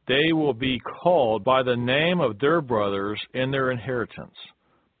 They will be called by the name of their brothers in their inheritance.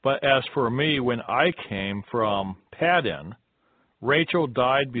 But as for me, when I came from Paddan, Rachel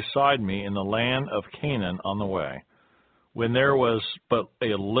died beside me in the land of Canaan on the way, when there was but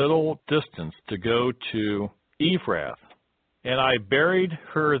a little distance to go to Ephrath. And I buried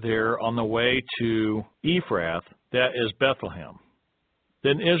her there on the way to Ephrath, that is Bethlehem.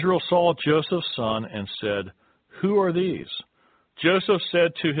 Then Israel saw Joseph's son and said, Who are these? Joseph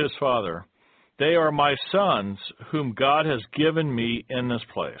said to his father, They are my sons, whom God has given me in this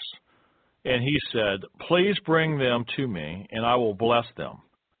place. And he said, Please bring them to me, and I will bless them.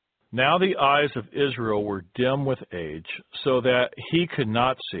 Now the eyes of Israel were dim with age, so that he could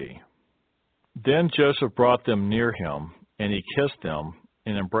not see. Then Joseph brought them near him, and he kissed them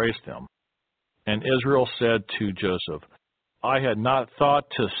and embraced them. And Israel said to Joseph, I had not thought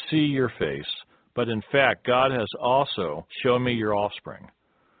to see your face, but in fact God has also shown me your offspring.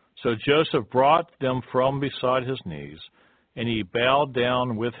 So Joseph brought them from beside his knees, and he bowed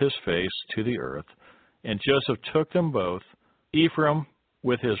down with his face to the earth. And Joseph took them both, Ephraim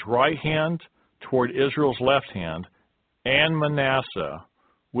with his right hand toward Israel's left hand, and Manasseh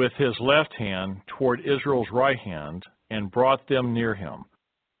with his left hand toward Israel's right hand, and brought them near him.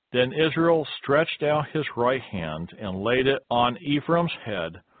 Then Israel stretched out his right hand and laid it on Ephraim's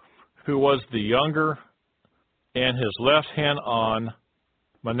head, who was the younger, and his left hand on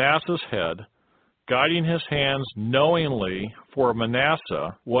Manasseh's head, guiding his hands knowingly, for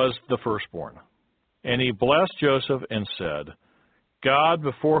Manasseh was the firstborn. And he blessed Joseph and said, God,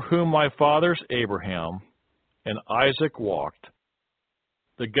 before whom my fathers Abraham and Isaac walked,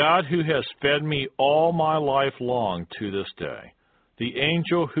 the God who has fed me all my life long to this day, the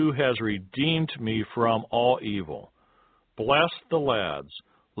angel who has redeemed me from all evil. Bless the lads.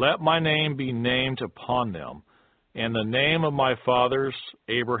 Let my name be named upon them, and the name of my fathers,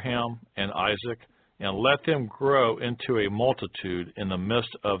 Abraham and Isaac, and let them grow into a multitude in the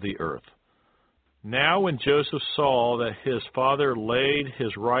midst of the earth. Now when Joseph saw that his father laid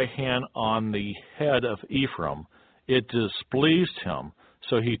his right hand on the head of Ephraim, it displeased him,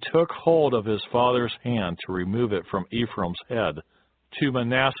 so he took hold of his father's hand to remove it from Ephraim's head to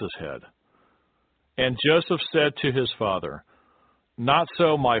Manasseh's head. And Joseph said to his father, Not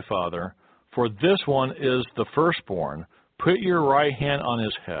so, my father, for this one is the firstborn. Put your right hand on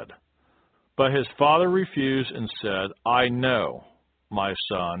his head. But his father refused and said, I know, my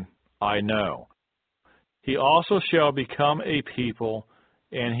son, I know. He also shall become a people,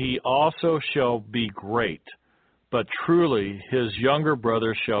 and he also shall be great. But truly his younger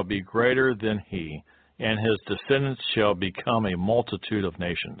brother shall be greater than he, and his descendants shall become a multitude of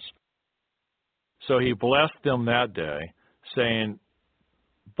nations. So he blessed them that day, saying,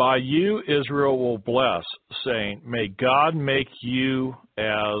 By you Israel will bless, saying, May God make you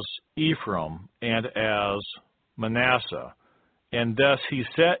as Ephraim and as Manasseh. And thus he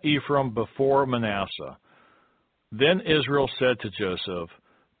set Ephraim before Manasseh. Then Israel said to Joseph,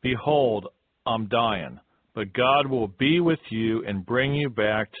 Behold, I'm dying, but God will be with you and bring you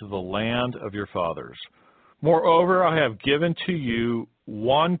back to the land of your fathers. Moreover, I have given to you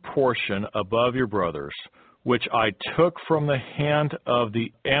one portion above your brothers, which I took from the hand of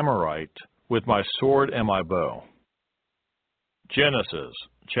the Amorite with my sword and my bow. Genesis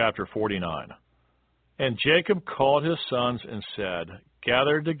chapter 49. And Jacob called his sons and said,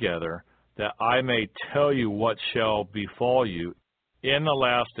 Gather together, that I may tell you what shall befall you in the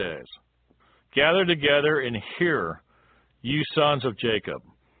last days. Gather together and hear, you sons of Jacob,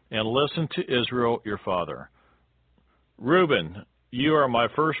 and listen to Israel your father. Reuben, you are my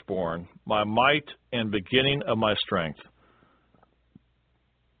firstborn, my might and beginning of my strength,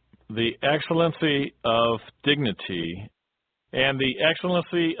 the excellency of dignity and the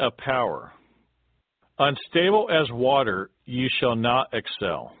excellency of power. Unstable as water, you shall not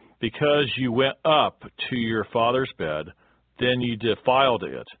excel, because you went up to your father's bed, then you defiled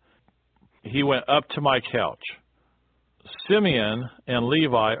it. He went up to my couch. Simeon and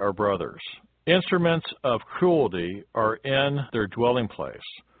Levi are brothers. Instruments of cruelty are in their dwelling place.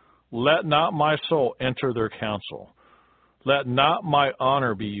 Let not my soul enter their council. Let not my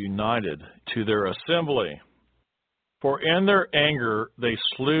honor be united to their assembly. For in their anger they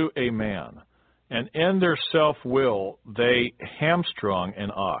slew a man, and in their self-will they hamstrung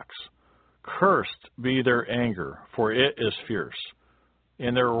an ox. Cursed be their anger, for it is fierce,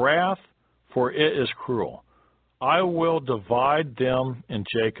 and their wrath, for it is cruel. I will divide them in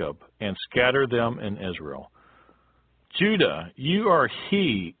Jacob, and scatter them in Israel. Judah, you are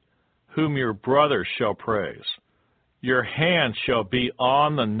he whom your brothers shall praise. Your hand shall be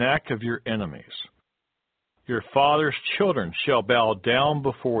on the neck of your enemies. Your father's children shall bow down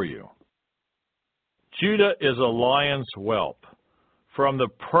before you. Judah is a lion's whelp. From the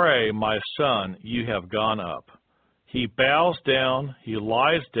prey, my son, you have gone up. He bows down, he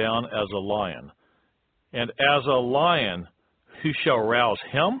lies down as a lion. And as a lion, who shall rouse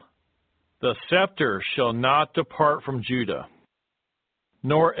him? The scepter shall not depart from Judah,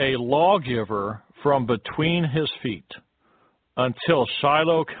 nor a lawgiver from between his feet, until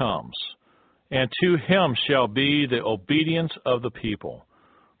Shiloh comes, and to him shall be the obedience of the people,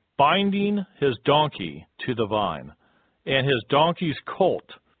 binding his donkey to the vine, and his donkey's colt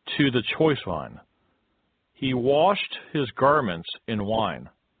to the choice vine. He washed his garments in wine,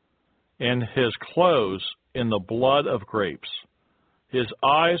 and his clothes in the blood of grapes. His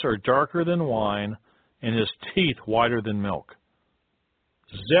eyes are darker than wine, and his teeth whiter than milk.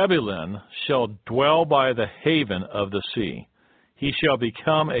 Zebulun shall dwell by the haven of the sea. He shall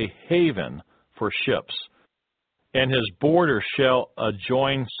become a haven for ships, and his border shall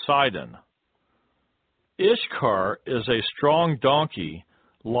adjoin Sidon. Ishkar is a strong donkey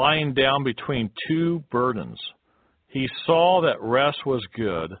lying down between two burdens. He saw that rest was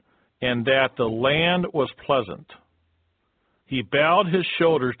good, and that the land was pleasant. He bowed his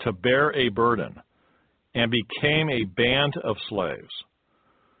shoulders to bear a burden, and became a band of slaves.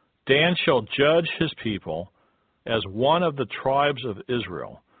 Dan shall judge his people as one of the tribes of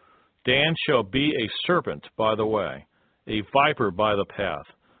Israel. Dan shall be a serpent by the way, a viper by the path,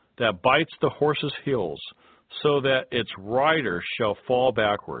 that bites the horse's heels, so that its rider shall fall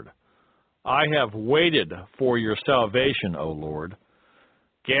backward. I have waited for your salvation, O Lord.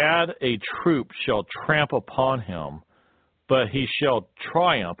 Gad, a troop, shall tramp upon him, but he shall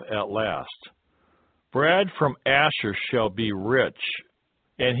triumph at last. Bread from Asher shall be rich,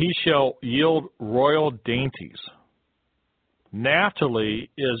 and he shall yield royal dainties. Naphtali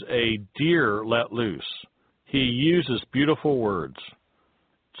is a deer let loose. He uses beautiful words.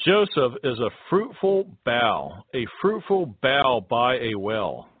 Joseph is a fruitful bough by a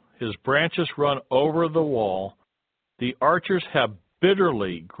well. His branches run over the wall. The archers have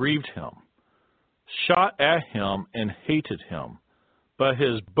bitterly grieved him, shot at him and hated him. But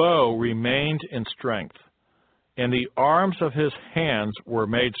his bow remained in strength, and the arms of his hands were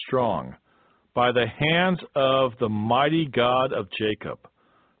made strong by the hands of the mighty God of Jacob.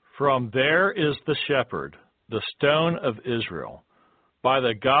 From there is the shepherd, the stone of Israel, by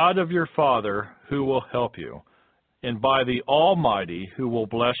the God of your father who will help you, and by the Almighty who will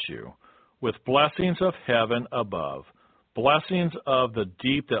bless you, with blessings of heaven above, blessings of the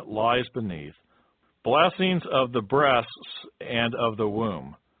deep that lies beneath, blessings of the breasts and of the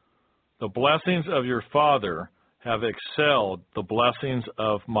womb. The blessings of your father have excelled the blessings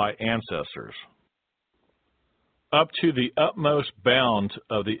of my ancestors. Up to the utmost bound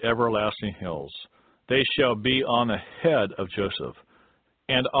of the everlasting hills, they shall be on the head of Joseph,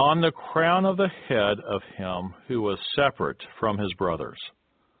 and on the crown of the head of him who was separate from his brothers.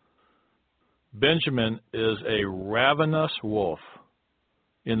 Benjamin is a ravenous wolf.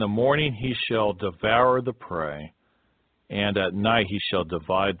 In the morning he shall devour the prey, and at night he shall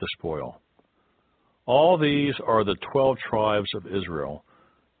divide the spoil. All these are the 12 tribes of Israel,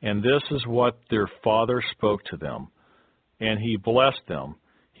 and this is what their father spoke to them. And he blessed them.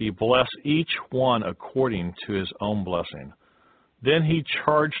 He blessed each one according to his own blessing. Then he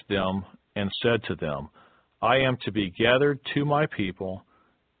charged them and said to them, I am to be gathered to my people.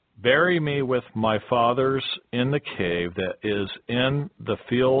 Bury me with my fathers in the cave that is in the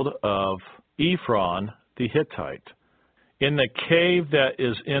field of Ephron the Hittite, in the cave that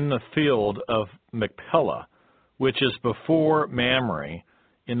is in the field of Machpelah, which is before Mamre,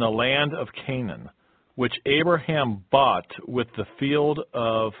 in the land of Canaan, which Abraham bought with the field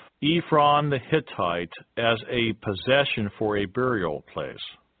of Ephron the Hittite as a possession for a burial place.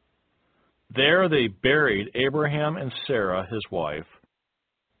 There they buried Abraham and Sarah his wife.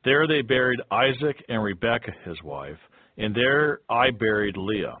 There they buried Isaac and Rebekah his wife, and there I buried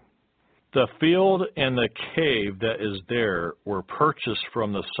Leah. The field and the cave that is there were purchased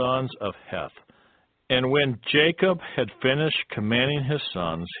from the sons of Heth. And when Jacob had finished commanding his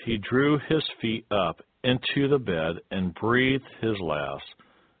sons, he drew his feet up into the bed and breathed his last,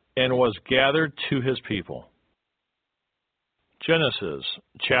 and was gathered to his people. Genesis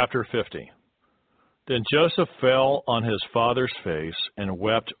chapter 50. Then Joseph fell on his father's face and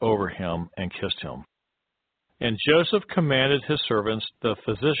wept over him and kissed him. And Joseph commanded his servants, the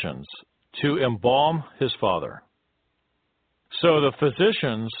physicians, to embalm his father. So the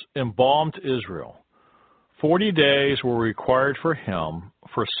physicians embalmed Israel. 40 days were required for him,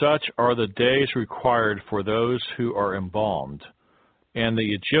 for such are the days required for those who are embalmed. And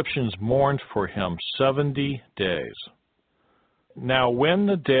the Egyptians mourned for him 70 days. Now when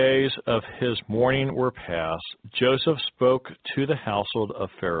the days of his mourning were past, Joseph spoke to the household of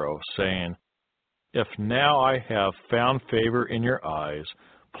Pharaoh, saying, If now I have found favor in your eyes,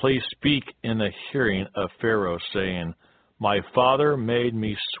 please speak in the hearing of Pharaoh, saying, My father made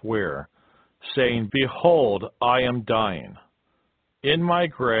me swear, saying, Behold, I am dying. In my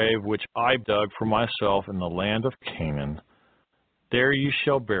grave, which I dug for myself in the land of Canaan, there you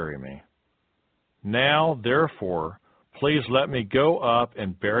shall bury me. Now, therefore, please let me go up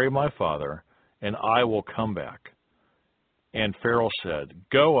and bury my father, and I will come back. And Pharaoh said,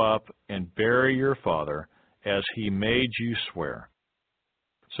 Go up and bury your father, as he made you swear.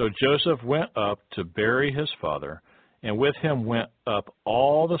 So Joseph went up to bury his father, and with him went up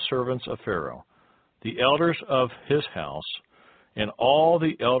all the servants of Pharaoh, the elders of his house, and all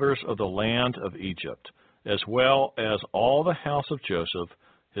the elders of the land of Egypt, as well as all the house of Joseph,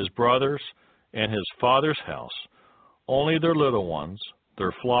 his brothers, and his father's house. Only their little ones,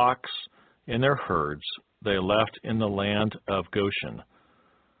 their flocks, and their herds they left in the land of Goshen.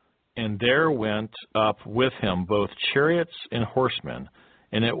 And there went up with him both chariots and horsemen,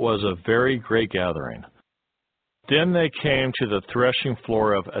 and it was a very great gathering. Then they came to the threshing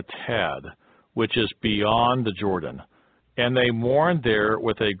floor of Atad, which is beyond the Jordan, and they mourned there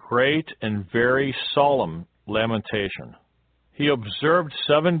with a great and very solemn lamentation. He observed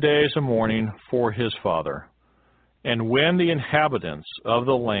 7 days of mourning for his father. And when the inhabitants of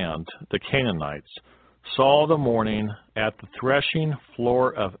the land, the Canaanites, saw the mourning at the threshing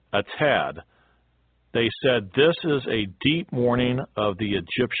floor of Atad, they said, This is a deep mourning of the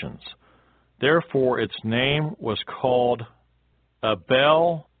Egyptians. Therefore its name was called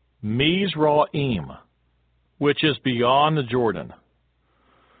Abel Mizraim, which is beyond the Jordan.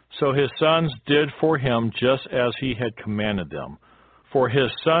 So his sons did for him just as he had commanded them. For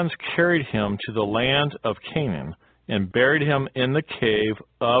his sons carried him to the land of Canaan and buried him in the cave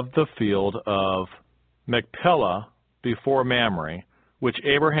of the field of Machpelah before Mamre, which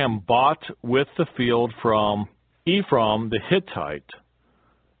Abraham bought with the field from Ephron the Hittite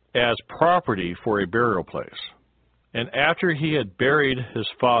as property for a burial place. And after he had buried his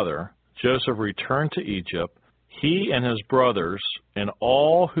father, Joseph returned to Egypt, he and his brothers, and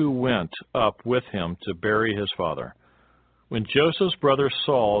all who went up with him to bury his father. When Joseph's brothers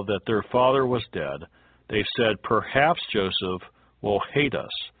saw that their father was dead, they said, "Perhaps Joseph will hate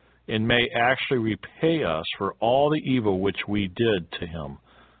us, and may actually repay us for all the evil which we did to him."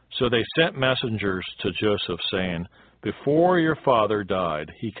 So they sent messengers to Joseph, saying, "Before your father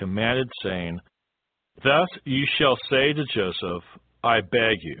died, he commanded, saying, 'Thus you shall say to Joseph, I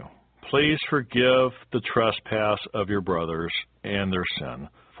beg you, please forgive the trespass of your brothers and their sin,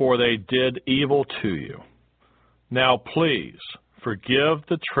 for they did evil to you. Now please forgive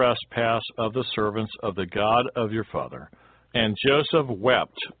the trespass of the servants of the God of your father.' And Joseph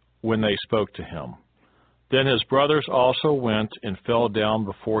wept when they spoke to him. Then his brothers also went and fell down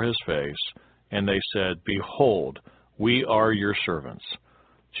before his face, and they said, 'Behold, we are your servants.'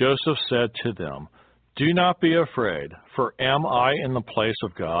 Joseph said to them, 'Do not be afraid, for am I in the place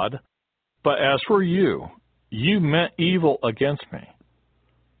of God? But as for you, you meant evil against me,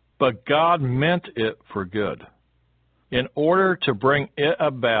 but God meant it for good, in order to bring it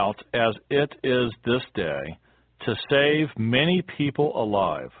about as it is this day, to save many people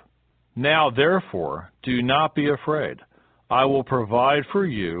alive. Now therefore, do not be afraid. I will provide for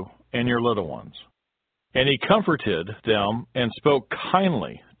you and your little ones.' And he comforted them and spoke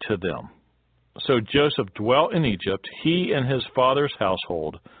kindly to them. So Joseph dwelt in Egypt, he and his father's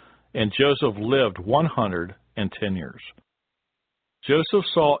household, and Joseph lived 110 years. Joseph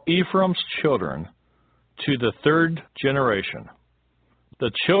saw Ephraim's children to the third generation.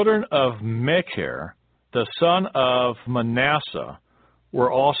 The children of Machir, the son of Manasseh,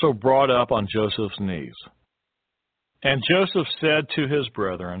 were also brought up on Joseph's knees. And Joseph said to his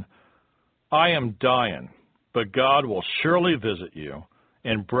brethren, 'I am dying, but God will surely visit you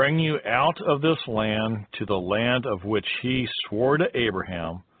and bring you out of this land to the land of which he swore to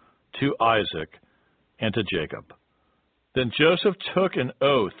Abraham, to Isaac, and to Jacob.' Then Joseph took an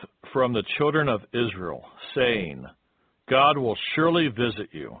oath from the children of Israel, saying, 'God will surely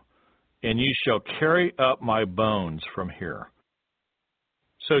visit you, and you shall carry up my bones from here.'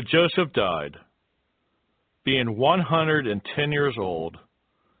 So Joseph died, being 110 years old,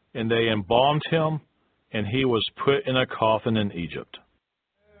 and they embalmed him, and he was put in a coffin in Egypt.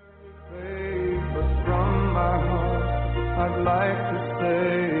 But from my heart, I'd like to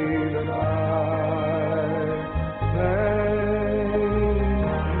say that I thank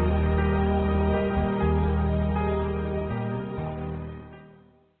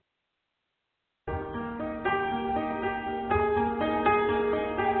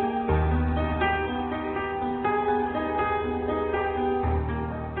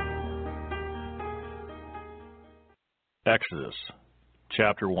Exodus,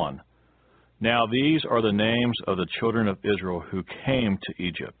 chapter 1. Now these are the names of the children of Israel who came to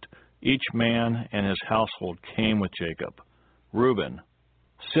Egypt. Each man and his household came with Jacob: Reuben,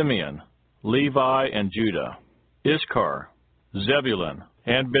 Simeon, Levi, and Judah, Issachar, Zebulun,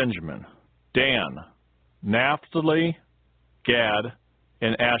 and Benjamin, Dan, Naphtali, Gad,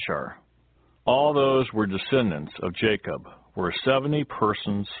 and Asher. All those were descendants of Jacob, were 70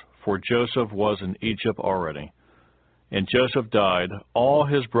 persons, for Joseph was in Egypt already. And Joseph died, all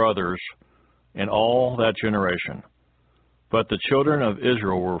his brothers, and all that generation. But the children of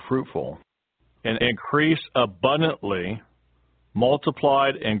Israel were fruitful, and increased abundantly,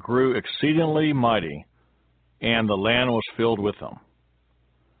 multiplied and grew exceedingly mighty, and the land was filled with them.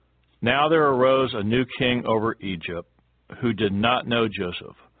 Now there arose a new king over Egypt, who did not know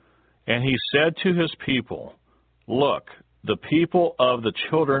Joseph. And he said to his people, 'Look, the people of the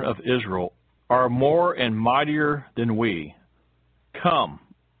children of Israel are more and mightier than we. Come,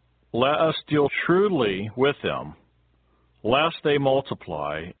 let us deal shrewdly with them, lest they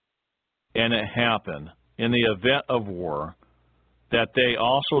multiply, and it happen, in the event of war, that they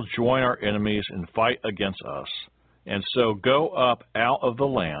also join our enemies and fight against us, and so go up out of the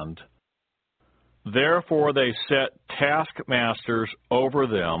land.' Therefore they set taskmasters over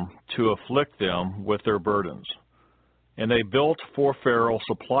them to afflict them with their burdens. And they built for Pharaoh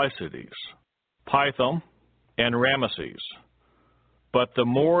supply cities, Pithom and Ramesses. But the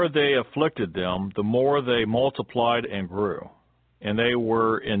more they afflicted them, the more they multiplied and grew. and they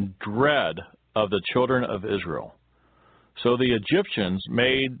were in dread of the children of Israel. So the Egyptians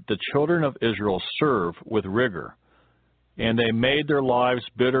made the children of Israel serve with rigor, and they made their lives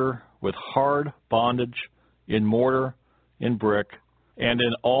bitter with hard bondage in mortar, in brick, and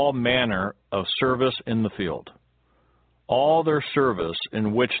in all manner of service in the field. All their service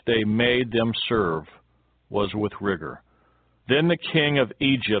in which they made them serve was with rigor. Then the king of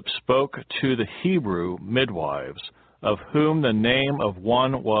Egypt spoke to the Hebrew midwives, of whom the name of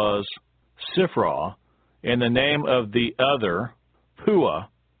one was Shiphrah, and the name of the other Puah,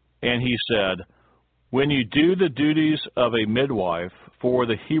 and he said, when you do the duties of a midwife for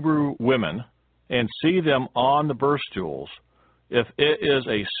the Hebrew women, and see them on the birth stools, if it is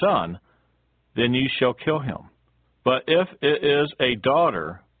a son, then ye shall kill him. But if it is a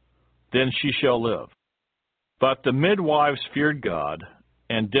daughter, then she shall live. But the midwives feared God,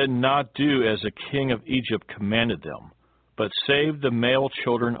 and did not do as the king of Egypt commanded them, but saved the male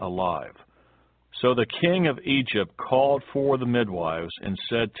children alive. So the king of Egypt called for the midwives and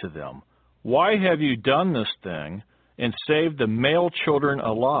said to them, why have you done this thing, and saved the male children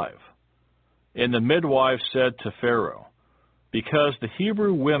alive? And the midwives said to Pharaoh, because the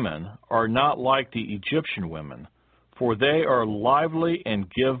Hebrew women are not like the Egyptian women, for they are lively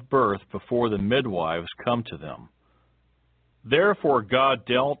and give birth before the midwives come to them. Therefore God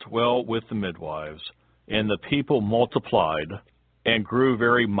dealt well with the midwives, and the people multiplied and grew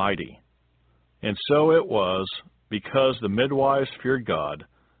very mighty. And so it was, because the midwives feared God,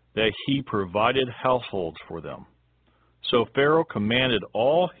 that he provided households for them. So Pharaoh commanded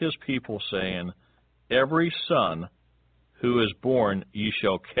all his people, saying, every son who is born ye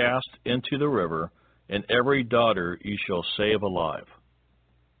shall cast into the river, and every daughter ye shall save alive.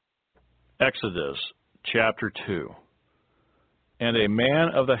 Exodus chapter 2. And a man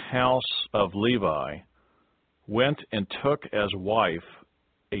of the house of Levi went and took as wife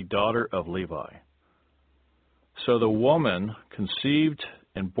a daughter of Levi. So the woman conceived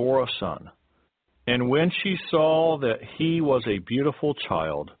and bore a son. And when she saw that he was a beautiful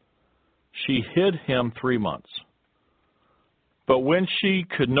child, she hid him 3 months. But when she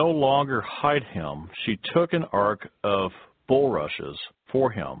could no longer hide him, she took an ark of bulrushes for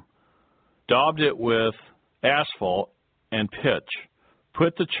him, daubed it with asphalt and pitch,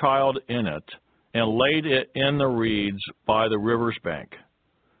 put the child in it, and laid it in the reeds by the river's bank.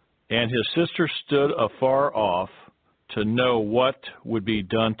 And his sister stood afar off to know what would be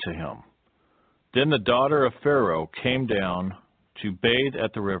done to him. Then the daughter of Pharaoh came down to bathe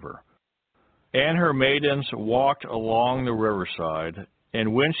at the river. And her maidens walked along the riverside,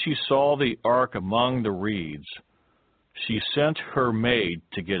 and when she saw the ark among the reeds, she sent her maid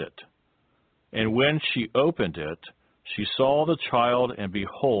to get it. And when she opened it, she saw the child, and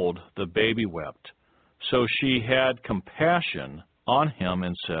behold, the baby wept. So she had compassion on him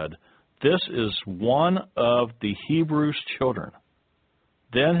and said, this is one of the Hebrews' children.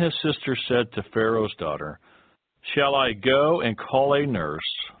 Then his sister said to Pharaoh's daughter, shall I go and call a nurse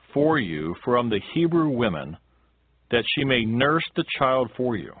for you from the Hebrew women, that she may nurse the child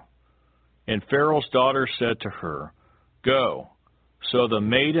for you? And Pharaoh's daughter said to her, go. So the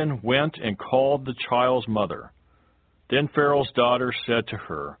maiden went and called the child's mother. Then Pharaoh's daughter said to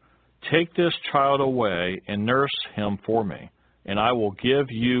her, take this child away and nurse him for me, and I will give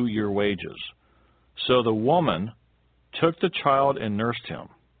you your wages. So the woman took the child and nursed him.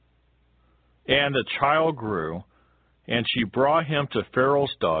 And the child grew, and she brought him to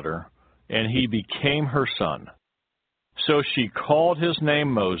Pharaoh's daughter, and he became her son. So she called his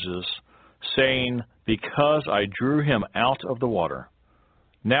name Moses, saying, because I drew him out of the water.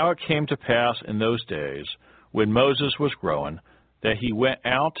 Now it came to pass in those days, when Moses was growing, that he went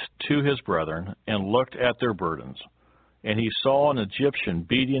out to his brethren and looked at their burdens. And he saw an Egyptian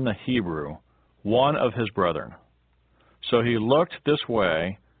beating a Hebrew, one of his brethren. So he looked this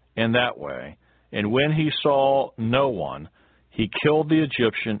way and that way, and when he saw no one, he killed the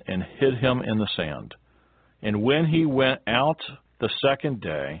Egyptian and hid him in the sand. And when he went out the second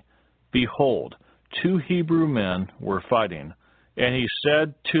day, behold, 2 Hebrew men were fighting. And he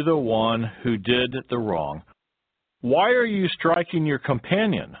said to the one who did the wrong, why are you striking your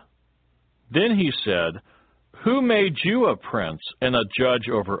companion? Then he said, who made you a prince and a judge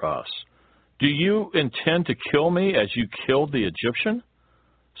over us? Do you intend to kill me as you killed the Egyptian?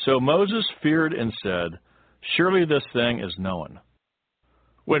 So Moses feared and said, surely this thing is known.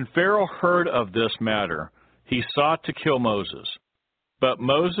 When Pharaoh heard of this matter, he sought to kill Moses. But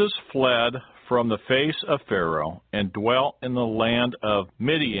Moses fled from the face of Pharaoh and dwelt in the land of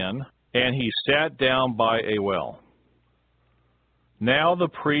Midian, and he sat down by a well. Now the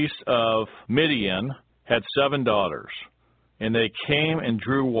priest of Midian had 7 daughters, and they came and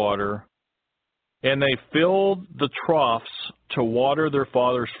drew water, and they filled the troughs to water their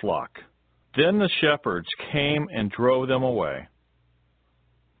father's flock. Then the shepherds came and drove them away.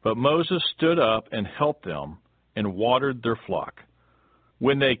 But Moses stood up and helped them and watered their flock.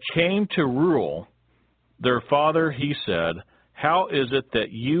 When they came to Reuel, their father, he said, "How is it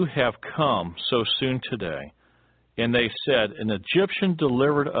that you have come so soon today?" And they said, "An Egyptian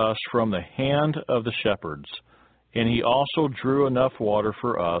delivered us from the hand of the shepherds, and he also drew enough water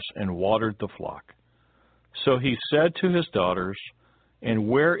for us and watered the flock." So he said to his daughters, "And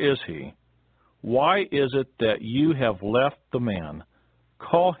where is he? Why is it that you have left the man?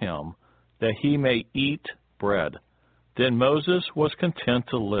 Call him, that he may eat bread." Then Moses was content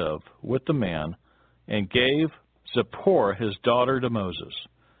to live with the man, and gave Zipporah his daughter to Moses.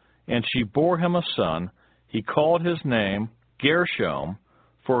 And she bore him a son. He called his name Gershom,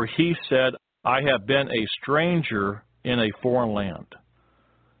 for he said, "I have been a stranger in a foreign land."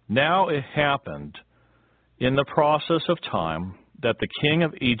 Now it happened in the process of time that the king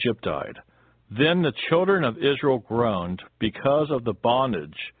of Egypt died. Then the children of Israel groaned because of the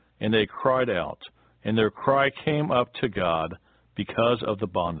bondage, and they cried out, and their cry came up to God because of the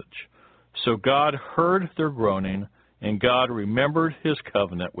bondage. So God heard their groaning, and God remembered his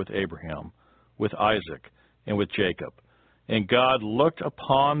covenant with Abraham, with Isaac, and with Jacob. And God looked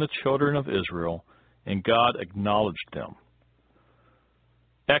upon the children of Israel, and God acknowledged them.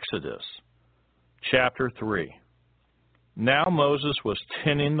 Exodus chapter 3. Now Moses was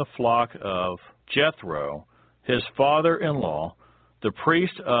tending the flock of Jethro, his father-in-law, the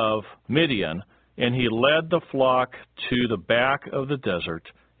priest of Midian, and he led the flock to the back of the desert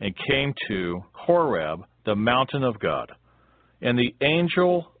and came to Horeb, the mountain of God. And the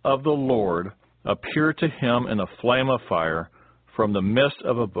angel of the Lord appeared to him in a flame of fire from the midst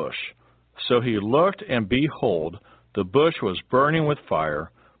of a bush. So he looked, and behold, the bush was burning with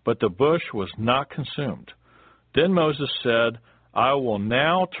fire, but the bush was not consumed. Then Moses said, "I will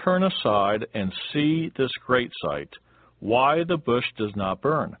now turn aside and see this great sight, why the bush does not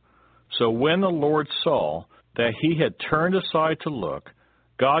burn." So when the Lord saw that he had turned aside to look,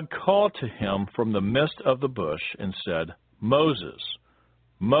 God called to him from the midst of the bush and said, "Moses,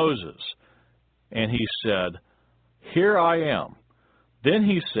 Moses." And he said, "Here I am." Then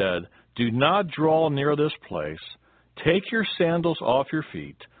he said, "Do not draw near this place. Take your sandals off your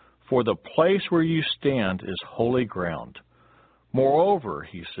feet, for the place where you stand is holy ground. Moreover,"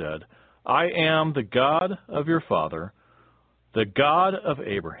 he said, "I am the God of your father, the God of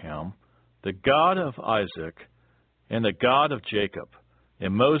Abraham, the God of Isaac, and the God of Jacob."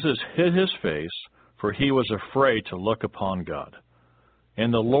 And Moses hid his face, for he was afraid to look upon God.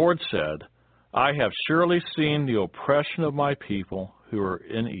 And the Lord said, "I have surely seen the oppression of my people who are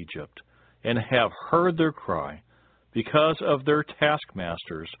in Egypt, and have heard their cry because of their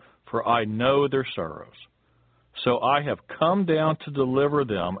taskmasters, for I know their sorrows. So I have come down to deliver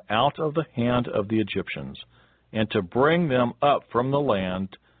them out of the hand of the Egyptians, and to bring them up from the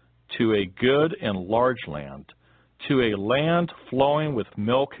land to a good and large land, to a land flowing with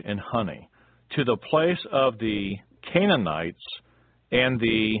milk and honey, to the place of the Canaanites, and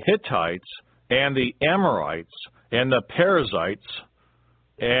the Hittites, and the Amorites, and the Perizzites,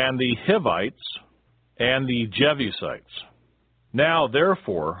 and the Hivites, and the Jebusites. Now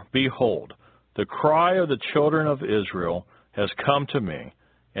therefore, behold, the cry of the children of Israel has come to me,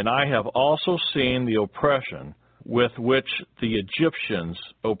 and I have also seen the oppression with which the Egyptians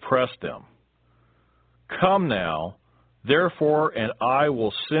oppressed them. Come now, therefore, and I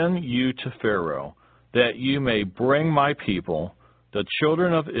will send you to Pharaoh, that you may bring my people, the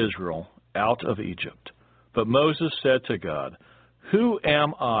children of Israel, out of Egypt." But Moses said to God, "Who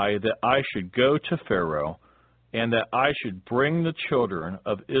am I that I should go to Pharaoh, and that I should bring the children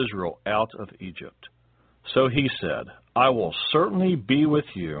of Israel out of Egypt?" So he said, "I will certainly be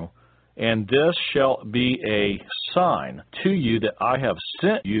with you, and this shall be a sign to you that I have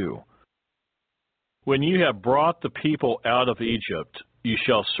sent you. When you have brought the people out of Egypt, you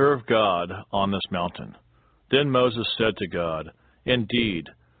shall serve God on this mountain." Then Moses said to God, "Indeed,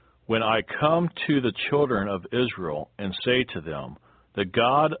 when I come to the children of Israel and say to them, 'The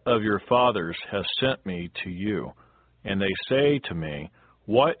God of your fathers has sent me to you,' and they say to me,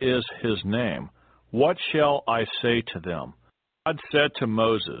 'What is his name?' what shall I say to them?" God said to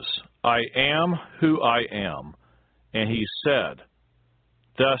Moses, "I am who I am." And he said,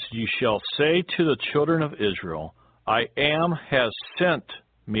 "Thus you shall say to the children of Israel, 'I am has sent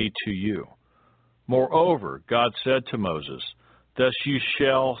me to you.'" Moreover, God said to Moses, "Thus you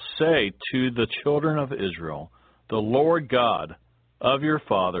shall say to the children of Israel, 'The Lord God of your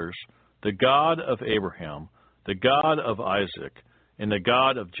fathers, the God of Abraham, the God of Isaac, and the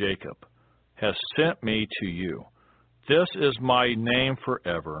God of Jacob, has sent me to you. This is my name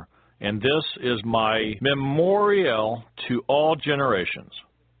forever, and this is my memorial to all generations.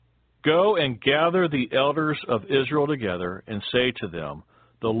 Go and gather the elders of Israel together, and say to them,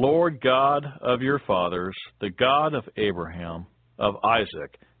 the Lord God of your fathers, the God of Abraham, of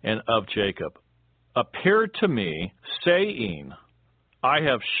Isaac, and of Jacob, appeared to me, saying, I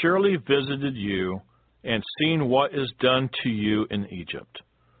have surely visited you and seen what is done to you in Egypt.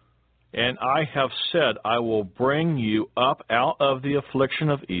 And I have said, I will bring you up out of the affliction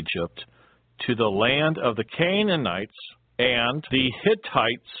of Egypt to the land of the Canaanites and the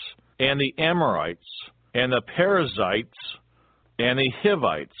Hittites and the Amorites and the Perizzites and the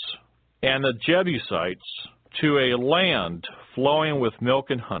Hivites and the Jebusites, to a land flowing with milk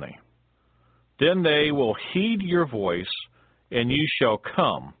and honey. Then they will heed your voice, and you shall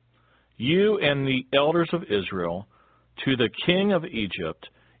come, you and the elders of Israel, to the king of Egypt,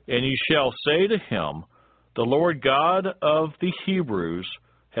 and you shall say to him, the Lord God of the Hebrews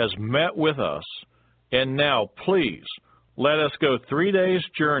has met with us, and now please let us go 3 days'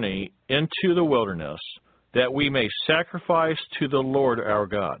 journey into the wilderness, that we may sacrifice to the Lord our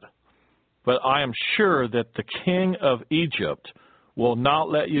God. But I am sure that the king of Egypt will not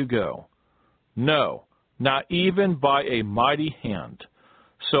let you go. No, not even by a mighty hand.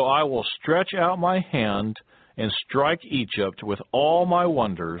 So I will stretch out my hand and strike Egypt with all my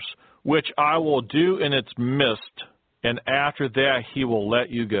wonders, which I will do in its midst, and after that he will let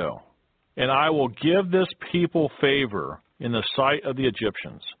you go. And I will give this people favor in the sight of the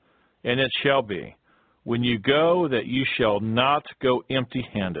Egyptians. And it shall be, when you go, that you shall not go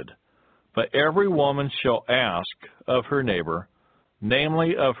empty-handed, but every woman shall ask of her neighbor,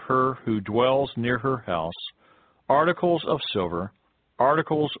 namely of her who dwells near her house, articles of silver,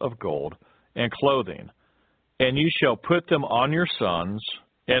 articles of gold, and clothing, and you shall put them on your sons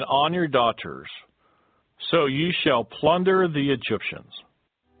and on your daughters, so you shall plunder the Egyptians.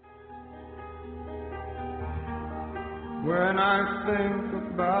 When I think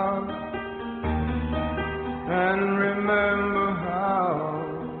about and remember how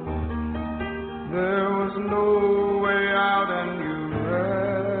there was no way out and you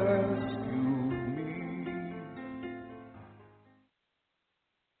rescued me.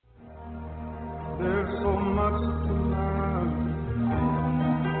 There's so much to learn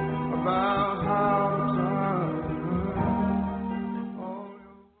about how to turn.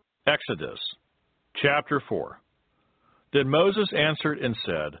 Exodus chapter 4. Then Moses answered and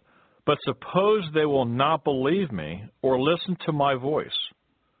said, but suppose they will not believe me or listen to my voice.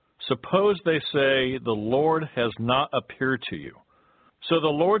 Suppose they say, the Lord has not appeared to you. So the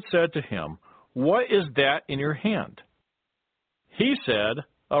Lord said to him, what is that in your hand? He said,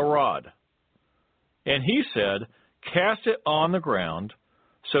 a rod. And he said, cast it on the ground.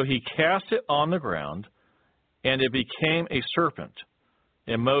 So he cast it on the ground, and it became a serpent,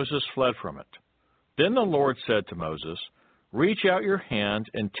 and Moses fled from it. Then the Lord said to Moses, reach out your hand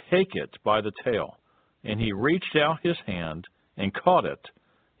and take it by the tail. And he reached out his hand and caught it,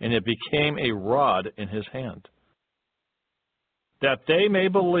 and it became a rod in his hand. That they may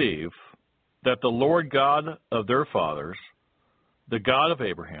believe that the Lord God of their fathers, the God of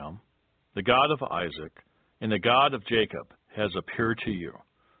Abraham, the God of Isaac, and the God of Jacob, has appeared to you.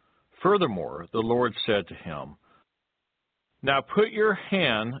 Furthermore, the Lord said to him, now put your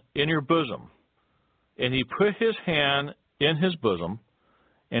hand in your bosom. And he put his hand in his bosom,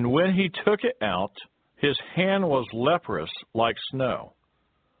 and when he took it out, his hand was leprous like snow.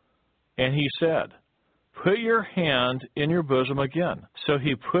 And he said, put your hand in your bosom again. So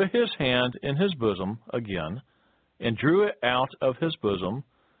he put his hand in his bosom again, and drew it out of his bosom,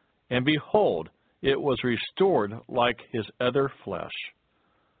 and behold, it was restored like his other flesh.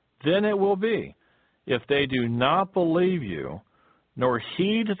 Then it will be, if they do not believe you, nor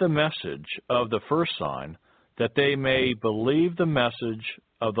heed the message of the first sign, that they may believe the message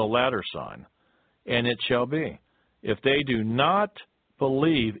of the latter sign. And it shall be, if they do not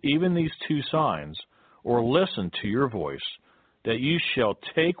believe even these 2 signs, or listen to your voice, that you shall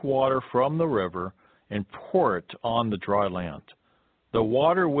take water from the river and pour it on the dry land. The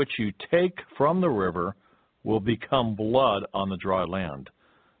water which you take from the river will become blood on the dry land.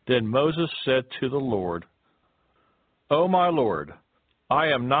 Then Moses said to the Lord, O my Lord, I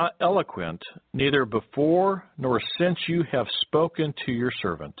am not eloquent, neither before nor since you have spoken to your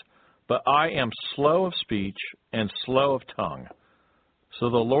servant, but I am slow of speech and slow of tongue. So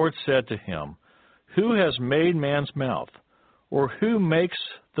the Lord said to him, who has made man's mouth? Or who makes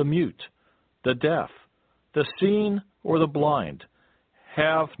the mute, the deaf, the seeing, or the blind?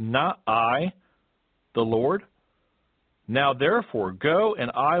 Have not I? the Lord? Now therefore go,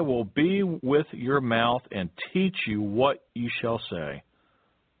 and I will be with your mouth and teach you what you shall say.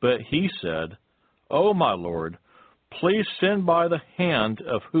 But he said, O my Lord, please send by the hand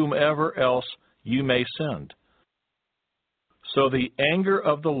of whomever else you may send. So the anger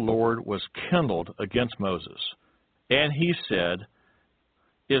of the Lord was kindled against Moses. And he said,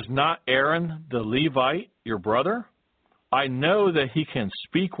 Is not Aaron the Levite your brother? I know that he can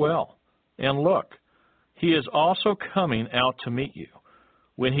speak well. And look, he is also coming out to meet you.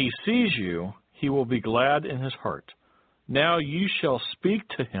 When he sees you, he will be glad in his heart. Now you shall speak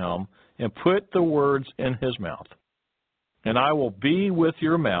to him and put the words in his mouth. And I will be with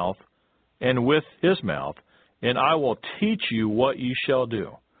your mouth and with his mouth, and I will teach you what you shall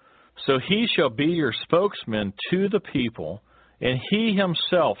do. So he shall be your spokesman to the people, and he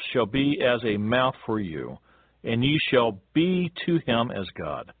himself shall be as a mouth for you, and you shall be to him as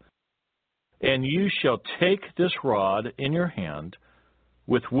God. And you shall take this rod in your hand,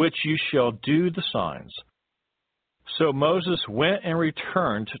 with which you shall do the signs. So Moses went and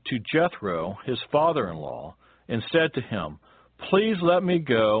returned to Jethro, his father-in-law, and said to him, Please let me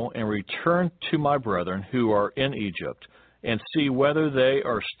go and return to my brethren who are in Egypt, and see whether they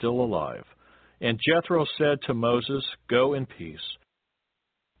are still alive. And Jethro said to Moses, Go in peace.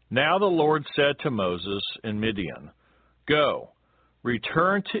 Now the Lord said to Moses in Midian, Go,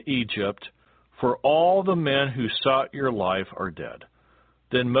 return to Egypt, for all the men who sought your life are dead.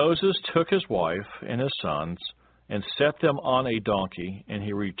 Then Moses took his wife and his sons, and set them on a donkey, and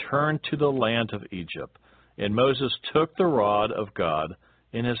he returned to the land of Egypt. And Moses took the rod of God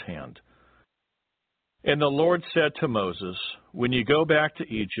in his hand. And the Lord said to Moses, When you go back to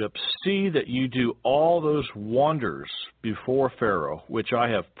Egypt, see that you do all those wonders before Pharaoh, which I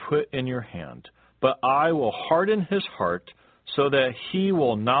have put in your hand. But I will harden his heart, so that he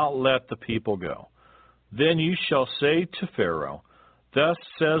will not let the people go. Then you shall say to Pharaoh, Thus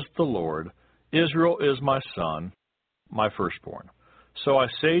says the Lord, Israel is my son, my firstborn. So I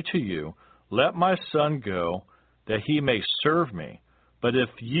say to you, Let my son go, that he may serve me. But if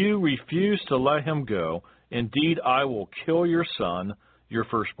you refuse to let him go, indeed I will kill your son, your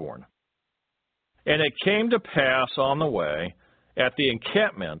firstborn. And it came to pass on the way, at the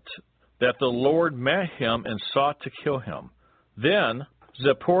encampment, that the Lord met him and sought to kill him. Then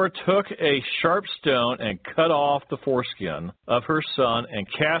Zipporah took a sharp stone and cut off the foreskin of her son and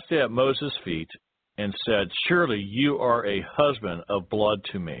cast it at Moses' feet and said, Surely you are a husband of blood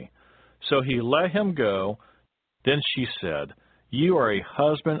to me. So he let him go. Then she said, You are a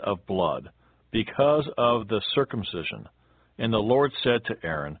husband of blood because of the circumcision. And the Lord said to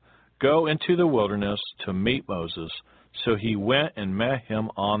Aaron, Go into the wilderness to meet Moses. So he went and met him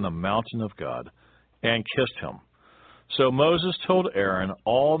on the mountain of God and kissed him. So Moses told Aaron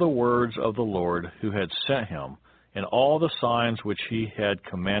all the words of the Lord who had sent him, and all the signs which he had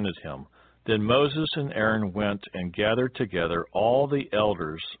commanded him. Then Moses and Aaron went and gathered together all the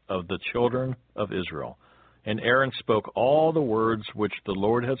elders of the children of Israel. And Aaron spoke all the words which the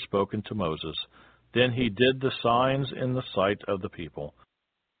Lord had spoken to Moses. Then he did the signs in the sight of the people.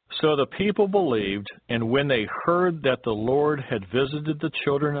 So the people believed, and when they heard that the Lord had visited the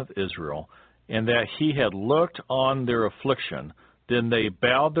children of Israel, and that he had looked on their affliction, then they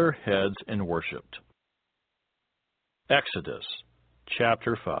bowed their heads and worshipped. Exodus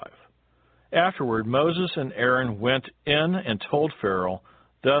chapter 5. Afterward Moses and Aaron went in and told Pharaoh,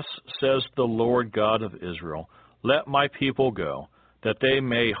 Thus says the Lord God of Israel, Let my people go, that they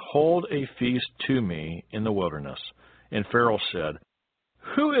may hold a feast to me in the wilderness. And Pharaoh said,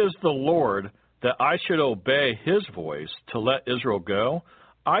 Who is the Lord that I should obey his voice to let Israel go?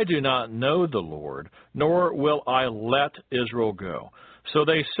 I do not know the Lord, nor will I let Israel go. So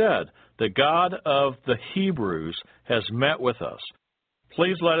they said, The God of the Hebrews has met with us.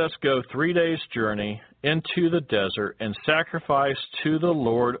 Please let us go 3 days' journey into the desert and sacrifice to the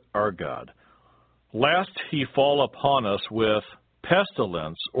Lord our God, lest he fall upon us with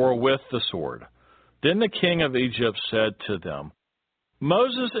pestilence or with the sword. Then the king of Egypt said to them,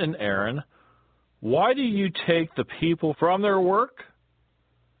 Moses and Aaron, why do you take the people from their work?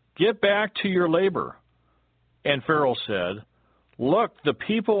 Get back to your labor. And Pharaoh said, Look, the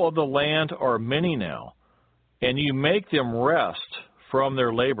people of the land are many now, and you make them rest from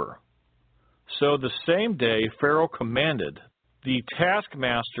their labor. So the same day Pharaoh commanded the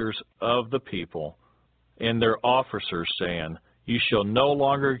taskmasters of the people and their officers, saying, You shall no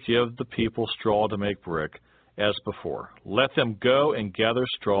longer give the people straw to make brick as before. Let them go and gather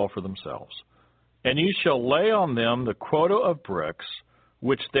straw for themselves. And you shall lay on them the quota of bricks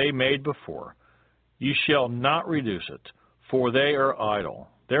which they made before. You shall not reduce it, for they are idle.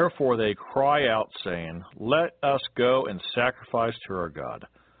 Therefore they cry out, saying, Let us go and sacrifice to our God.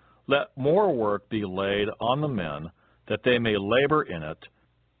 Let more work be laid on the men, that they may labor in it,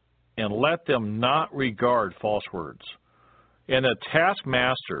 and let them not regard false words. And the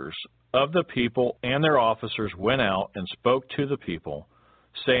taskmasters of the people and their officers went out and spoke to the people,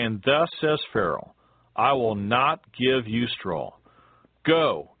 saying, Thus says Pharaoh, I will not give you straw.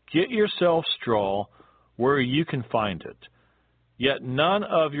 Go, get yourself straw where you can find it. Yet none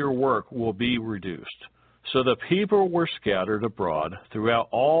of your work will be reduced. So the people were scattered abroad throughout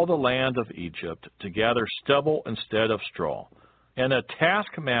all the land of Egypt to gather stubble instead of straw. And the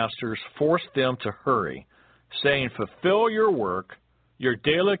taskmasters forced them to hurry, saying, Fulfill your work, your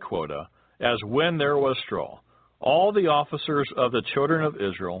daily quota, as when there was straw. All the officers of the children of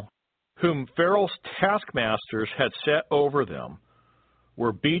Israel, whom Pharaoh's taskmasters had set over them,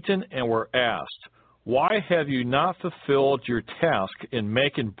 were beaten and were asked, Why have you not fulfilled your task in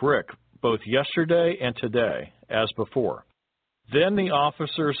making brick both yesterday and today, as before? Then the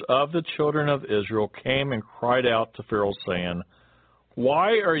officers of the children of Israel came and cried out to Pharaoh, saying,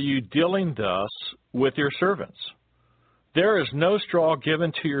 Why are you dealing thus with your servants? There is no straw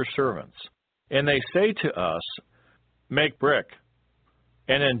given to your servants. And they say to us, Make brick.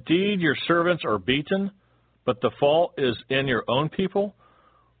 And indeed your servants are beaten, but the fault is in your own people.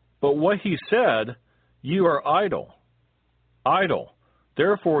 But what he said, You are idle. Idle.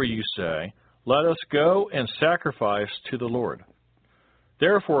 Therefore you say, Let us go and sacrifice to the Lord.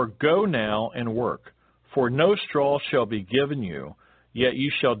 Therefore go now and work, for no straw shall be given you, yet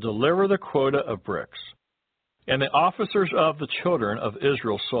you shall deliver the quota of bricks. And the officers of the children of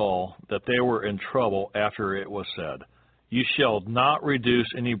Israel saw that they were in trouble after it was said, You shall not reduce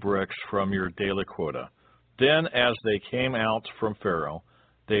any bricks from your daily quota. Then as they came out from Pharaoh,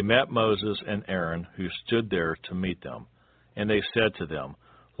 they met Moses and Aaron, who stood there to meet them. And they said to them,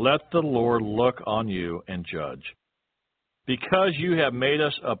 Let the Lord look on you and judge. Because you have made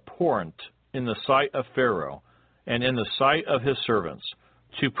us abhorrent in the sight of Pharaoh and in the sight of his servants,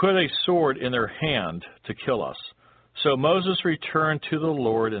 to put a sword in their hand to kill us. So Moses returned to the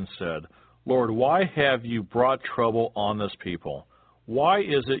Lord and said, Lord, why have you brought trouble on this people? Why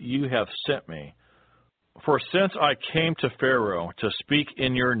is it you have sent me? For since I came to Pharaoh to speak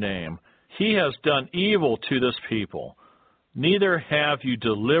in your name, he has done evil to this people. Neither have you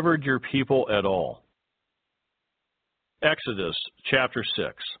delivered your people at all. Exodus chapter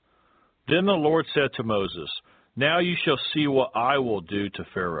 6. Then the Lord said to Moses, Now you shall see what I will do to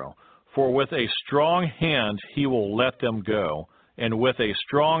Pharaoh. For with a strong hand he will let them go, and with a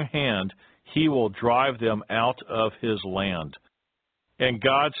strong hand he will drive them out of his land. And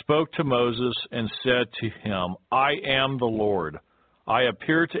God spoke to Moses and said to him, I am the Lord. I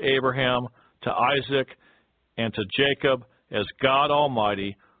appeared to Abraham, to Isaac, and to Jacob as God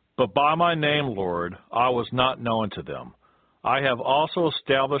Almighty, but by my name, Lord, I was not known to them. I have also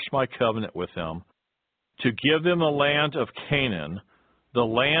established my covenant with them, to give them the land of Canaan, the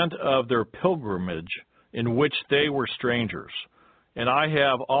land of their pilgrimage, in which they were strangers. And I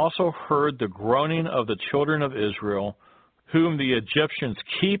have also heard the groaning of the children of Israel, whom the Egyptians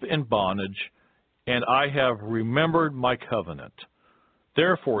keep in bondage, and I have remembered my covenant.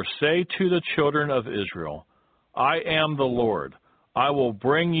 Therefore say to the children of Israel, I am the Lord. I will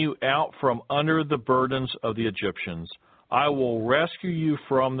bring you out from under the burdens of the Egyptians. I will rescue you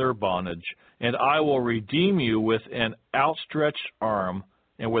from their bondage, and I will redeem you with an outstretched arm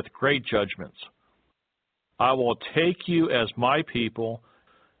and with great judgments. I will take you as my people,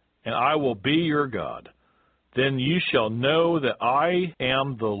 and I will be your God. Then you shall know that I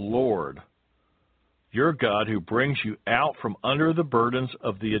am the Lord, your God, who brings you out from under the burdens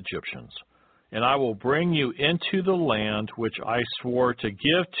of the Egyptians. And I will bring you into the land which I swore to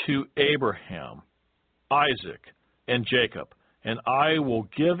give to Abraham, Isaac, and Jacob, and I will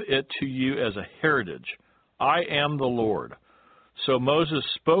give it to you as a heritage. I am the Lord. So Moses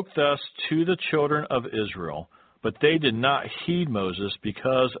spoke thus to the children of Israel, but they did not heed Moses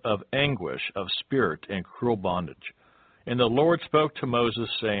because of anguish of spirit and cruel bondage. And the Lord spoke to Moses,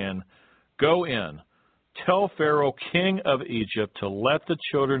 saying, Go in, tell Pharaoh, king of Egypt, to let the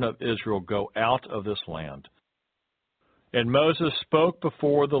children of Israel go out of this land. And Moses spoke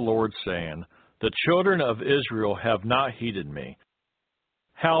before the Lord, saying, The children of Israel have not heeded me.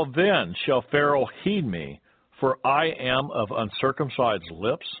 How then shall Pharaoh heed me, for I am of uncircumcised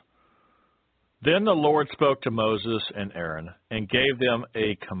lips? Then the Lord spoke to Moses and Aaron, and gave them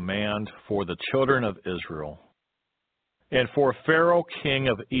a command for the children of Israel, and for Pharaoh king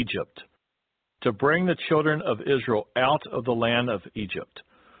of Egypt, to bring the children of Israel out of the land of Egypt.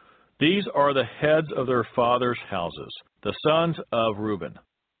 These are the heads of their fathers' houses, the sons of Reuben,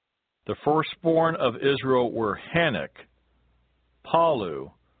 The firstborn of Israel were Hanok,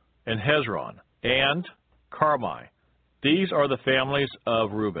 Palu, and Hezron, and Carmi. These are the families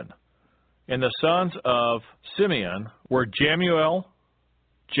of Reuben. And the sons of Simeon were Jemuel,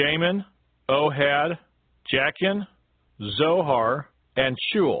 Jamin, Ohad, Jachin, Zohar, and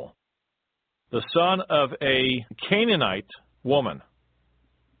Shuel, the son of a Canaanite woman.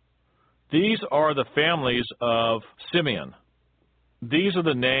 These are the families of Simeon. These are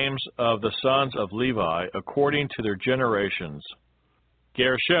the names of the sons of Levi according to their generations: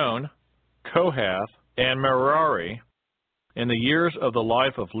 Gershon, Kohath, and Merari. In the years of the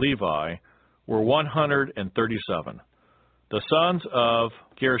life of Levi were 137. The sons of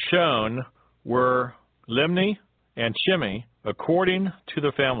Gershon were Limni and Shimei according to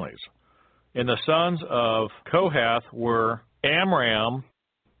their families. And the sons of Kohath were Amram,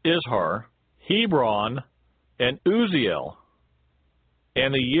 Izhar, Hebron, and Uziel.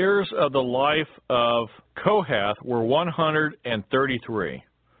 And the years of the life of Kohath were 133.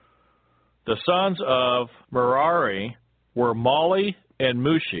 The sons of Merari were Mali and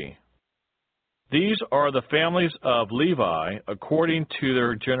Mushi. These are the families of Levi according to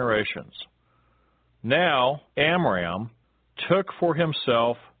their generations. Now Amram took for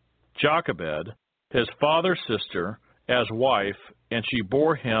himself Jochebed, his father's sister, as wife, and she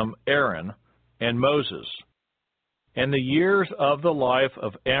bore him Aaron and Moses. And the years of the life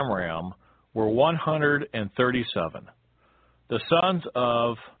of Amram were 137. The sons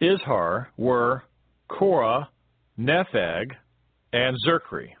of Izhar were Korah, Nepheg, and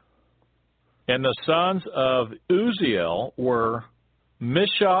Zerchri. And the sons of Uziel were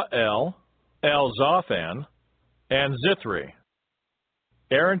Mishael, Elzaphan, and Zithri.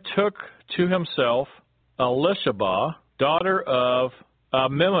 Aaron took to himself Elisheba, daughter of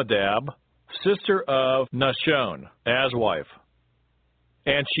Amminadab, sister of Nashon, as wife.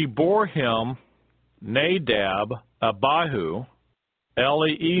 And she bore him Nadab, Abihu,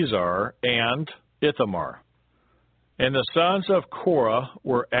 Eleazar, and Ithamar. And the sons of Korah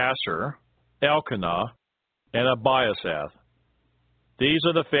were Asher, Elkanah, and Abiasath. These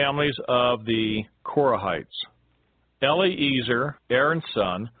are the families of the Korahites. Eleazar, Aaron's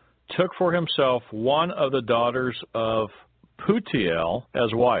son, took for himself one of the daughters of Putiel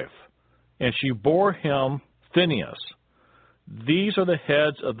as wife, and she bore him Phinehas. These are the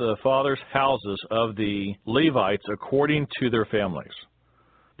heads of the fathers' houses of the Levites according to their families.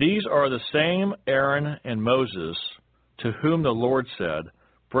 These are the same Aaron and Moses to whom the Lord said,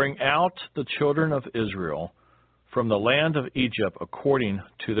 "Bring out the children of Israel from the land of Egypt according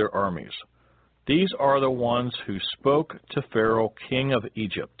to their armies." These are the ones who spoke to Pharaoh, king of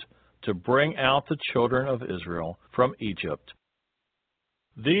Egypt, to bring out the children of Israel from Egypt.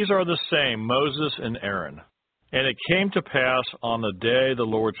 These are the same Moses and Aaron. And it came to pass on the day the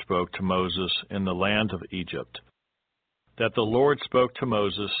Lord spoke to Moses in the land of Egypt, that the Lord spoke to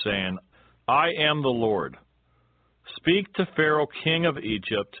Moses, saying, "I am the Lord. Speak to Pharaoh, king of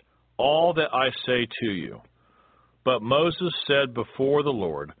Egypt, all that I say to you." But Moses said before the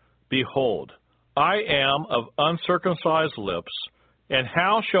Lord, "Behold, I am of uncircumcised lips, and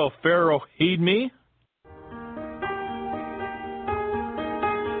how shall Pharaoh heed me?"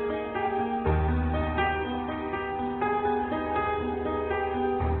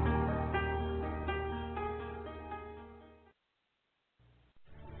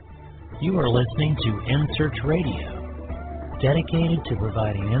 You are listening to InSearch Radio, dedicated to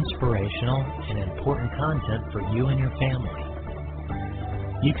providing inspirational and important content for you and your family.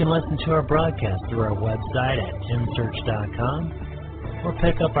 You can listen to our broadcast through our website at insearch.com or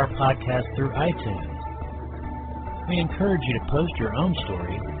pick up our podcast through iTunes. We encourage you to post your own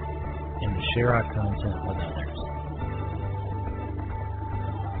stories and to share our content with others.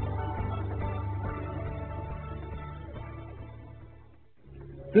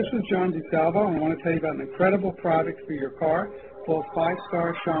 This is John DeSalvo, and I want to tell you about an incredible product for your car called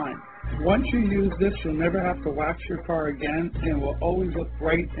 5-Star Shine. Once you use this, you'll never have to wax your car again, and it will always look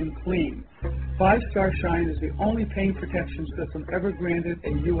bright and clean. 5-Star Shine is the only paint protection system ever granted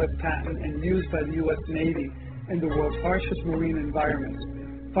a U.S. patent and used by the U.S. Navy in the world's harshest marine environments.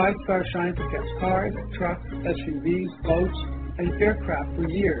 5-Star Shine protects cars, trucks, SUVs, boats, and aircraft for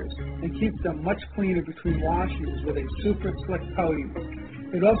years and keeps them much cleaner between washes with a super slick coating.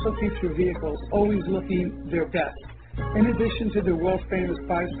 It also keeps your vehicles always looking their best. In addition to the world-famous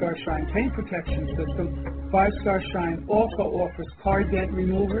 5-Star Shine paint protection system, 5-Star Shine also offers car dent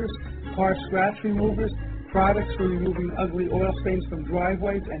removers, car scratch removers, products for removing ugly oil stains from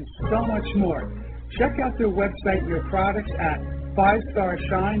driveways, and so much more. Check out their website and their products at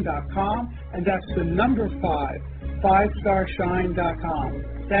 5starshine.com, and that's the number 5, 5starshine.com.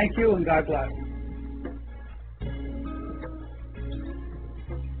 Thank you and God bless.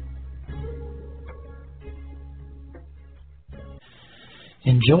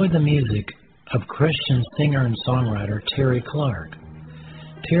 Enjoy the music of Christian singer and songwriter Terry Clark.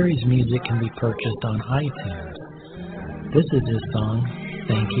 Terry's music can be purchased on iTunes. This is his song,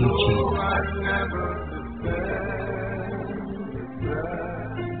 Thank You, Jesus.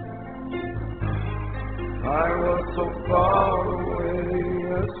 I was so far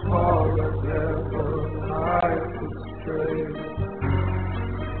away, as far as ever I could stray,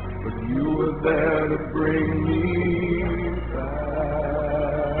 but you were there to bring me back.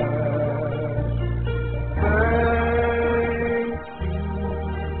 Thank you,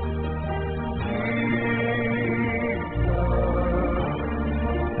 Jesus,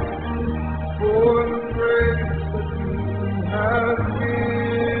 for the grace that you have given.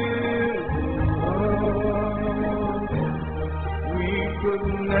 Could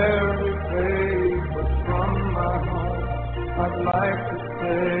never repay, but from my heart I'd like to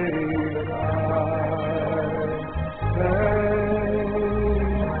say that I thank you.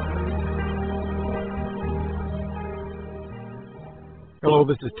 Hello,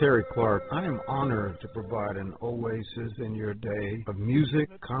 this is Terry Clark. I am honored to provide an oasis in your day of music,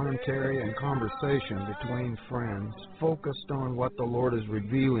 commentary, and conversation between friends, focused on what the Lord is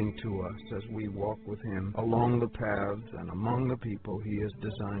revealing to us as we walk with Him along the paths and among the people He has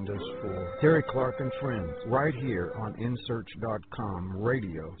designed us for. Terry Clark and Friends, right here on InSearch.com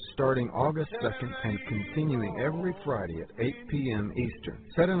radio, starting August 2nd and continuing every Friday at 8 p.m. Eastern.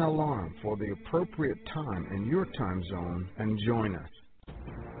 Set an alarm for the appropriate time in your time zone and join us.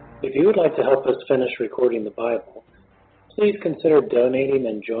 If you would like to help us finish recording the Bible, please consider donating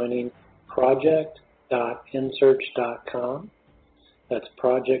and joining project.insearch.com. That's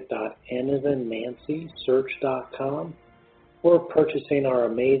project.n-as-in-Nancy-search.com, or purchasing our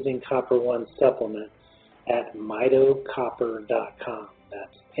amazing Copper One supplement at mitocopper.com.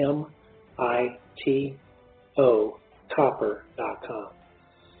 That's M-I-T-O copper.com.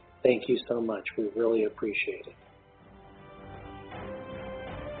 Thank you so much. We really appreciate it.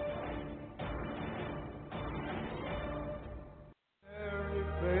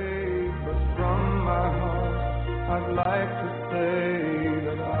 I'd like to say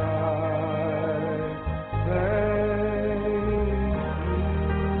that I thank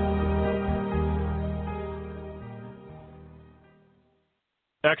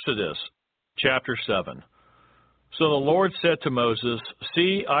you. Exodus chapter 7. So the Lord said to Moses,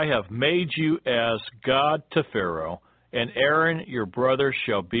 See, I have made you as God to Pharaoh, and Aaron your brother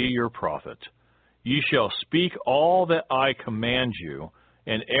shall be your prophet. You shall speak all that I command you,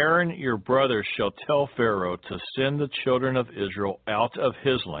 and Aaron your brother shall tell Pharaoh to send the children of Israel out of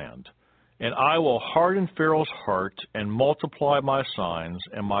his land. And I will harden Pharaoh's heart and multiply my signs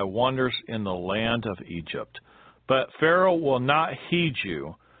and my wonders in the land of Egypt. But Pharaoh will not heed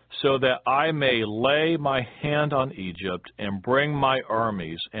you, so that I may lay my hand on Egypt and bring my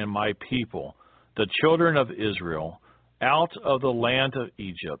armies and my people, the children of Israel, out of the land of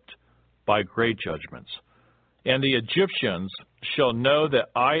Egypt by great judgments. And the Egyptians shall know that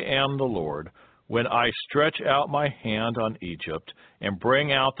I am the Lord, when I stretch out my hand on Egypt and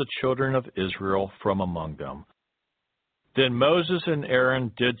bring out the children of Israel from among them. Then Moses and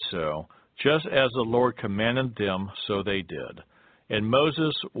Aaron did so, just as the Lord commanded them, so they did. And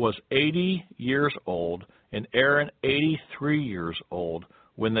Moses was 80 years old, and Aaron 83 years old,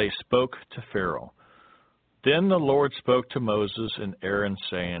 when they spoke to Pharaoh. Then the Lord spoke to Moses and Aaron,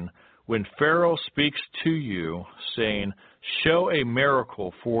 saying, When Pharaoh speaks to you, saying, Show a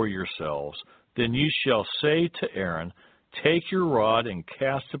miracle for yourselves, then you shall say to Aaron, Take your rod and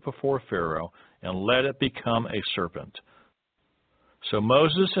cast it before Pharaoh, and let it become a serpent. So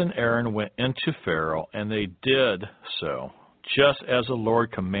Moses and Aaron went into Pharaoh, and they did so, just as the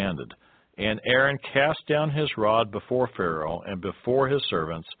Lord commanded. And Aaron cast down his rod before Pharaoh and before his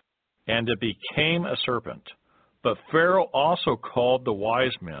servants, and it became a serpent. But Pharaoh also called the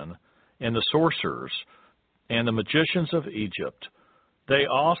wise men, and the sorcerers, and the magicians of Egypt. They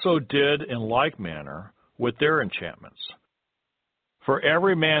also did in like manner with their enchantments. For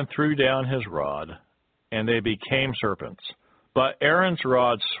every man threw down his rod, and they became serpents. But Aaron's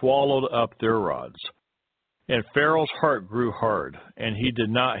rod swallowed up their rods. And Pharaoh's heart grew hard, and he did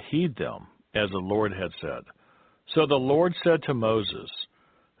not heed them, as the Lord had said. So the Lord said to Moses,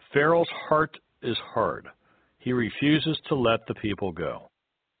 Pharaoh's heart is hard. He refuses to let the people go.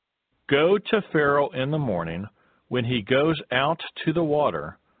 Go to Pharaoh in the morning, when he goes out to the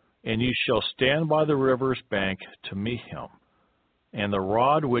water, and you shall stand by the river's bank to meet him. and the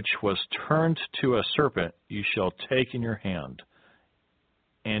rod which was turned to a serpent you shall take in your hand.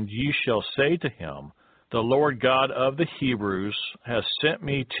 And you shall say to him, The Lord God of the Hebrews has sent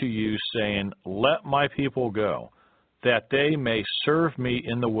me to you, saying, Let my people go, that they may serve me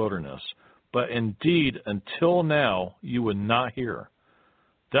in the wilderness. But indeed, until now you would not hear.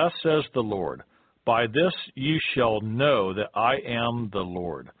 Thus says the Lord, By this you shall know that I am the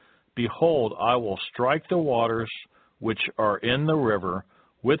Lord. Behold, I will strike the waters which are in the river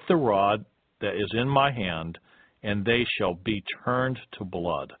with the rod that is in my hand, and they shall be turned to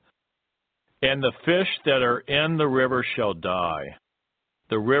blood. And the fish that are in the river shall die.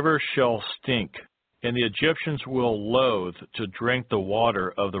 The river shall stink, and the Egyptians will loathe to drink the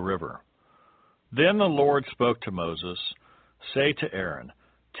water of the river. Then the Lord spoke to Moses, Say to Aaron,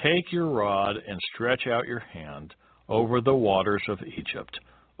 Take your rod and stretch out your hand over the waters of Egypt,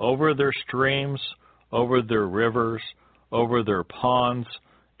 over their streams, over their rivers, over their ponds,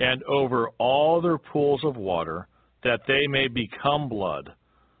 and over all their pools of water, that they may become blood.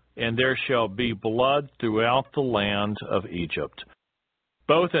 And there shall be blood throughout the land of Egypt,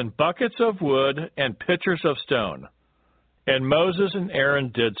 both in buckets of wood and pitchers of stone. And Moses and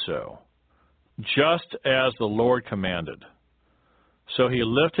Aaron did so, just as the Lord commanded. So he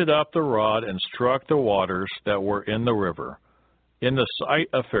lifted up the rod and struck the waters that were in the river, in the sight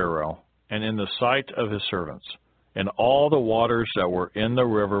of Pharaoh and in the sight of his servants. And all the waters that were in the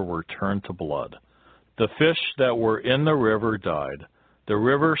river were turned to blood. The fish that were in the river died. The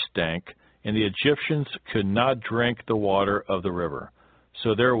river stank, and the Egyptians could not drink the water of the river.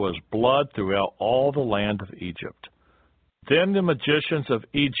 So there was blood throughout all the land of Egypt. Then the magicians of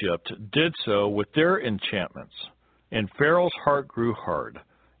Egypt did so with their enchantments. And Pharaoh's heart grew hard,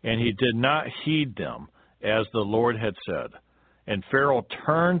 and he did not heed them, as the Lord had said. And Pharaoh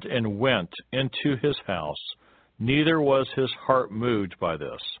turned and went into his house, neither was his heart moved by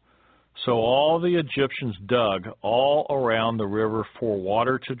this. So all the Egyptians dug all around the river for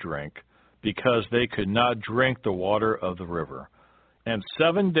water to drink, because they could not drink the water of the river. And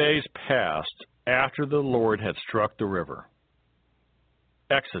 7 days passed after the Lord had struck the river.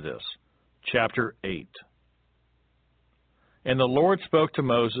 Exodus chapter 8. And the Lord spoke to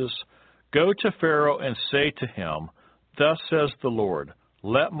Moses, Go to Pharaoh and say to him, Thus says the Lord,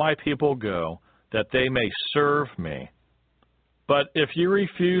 Let my people go, that they may serve me. But if you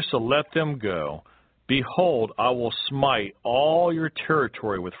refuse to let them go, behold, I will smite all your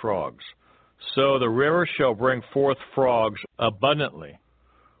territory with frogs. So the river shall bring forth frogs abundantly,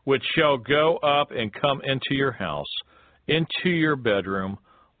 which shall go up and come into your house, into your bedroom,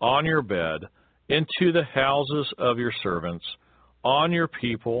 on your bed, into the houses of your servants, on your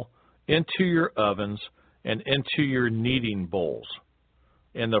people, into your ovens, and into your kneading bowls.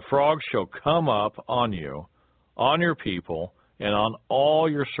 And the frogs shall come up on you, on your people, and on all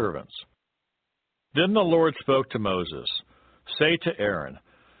your servants. Then the Lord spoke to Moses, Say to Aaron,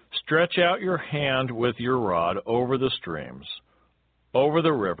 Stretch out your hand with your rod over the streams, over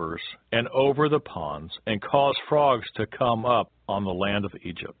the rivers, and over the ponds, and cause frogs to come up on the land of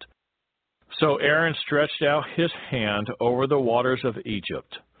Egypt. So Aaron stretched out his hand over the waters of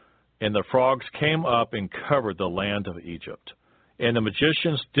Egypt, and the frogs came up and covered the land of Egypt. And the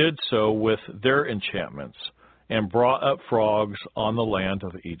magicians did so with their enchantments, and brought up frogs on the land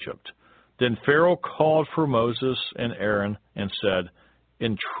of Egypt. Then Pharaoh called for Moses and Aaron and said,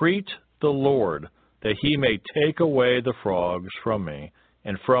 Entreat the Lord that he may take away the frogs from me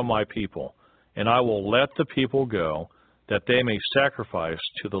and from my people, and I will let the people go, that they may sacrifice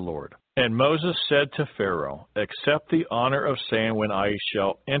to the Lord. And Moses said to Pharaoh, Accept the honor of saying when I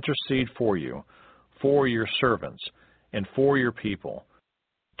shall intercede for you, for your servants, and for your people,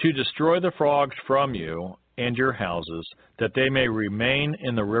 to destroy the frogs from you and your houses, that they may remain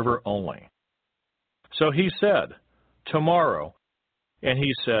in the river only. So he said, Tomorrow. And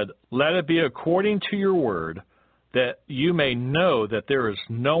he said, Let it be according to your word, that you may know that there is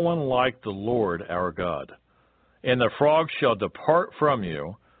no one like the Lord our God. And the frogs shall depart from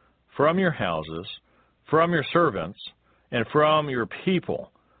you, from your houses, from your servants, and from your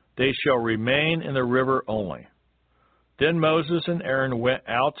people. They shall remain in the river only. Then Moses and Aaron went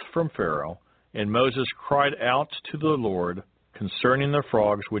out from Pharaoh, and Moses cried out to the Lord concerning the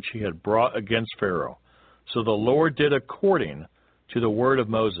frogs which he had brought against Pharaoh. So the Lord did according to the word of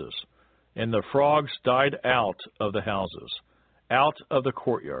Moses, and the frogs died out of the houses, out of the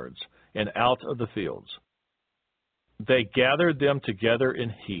courtyards, and out of the fields. They gathered them together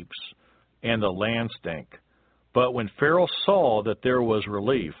in heaps, and the land stank. But when Pharaoh saw that there was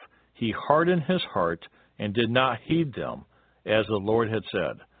relief, he hardened his heart and did not heed them, as the Lord had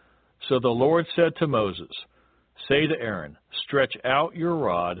said. So the Lord said to Moses, say to Aaron, stretch out your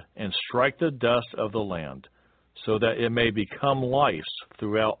rod and strike the dust of the land, so that it may become lice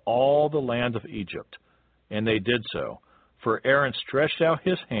throughout all the land of Egypt. And they did so. For Aaron stretched out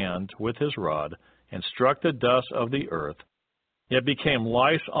his hand with his rod and struck the dust of the earth. It became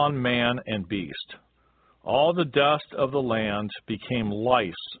lice on man and beast. All the dust of the land became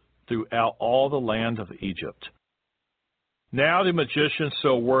lice throughout all the land of Egypt. Now the magicians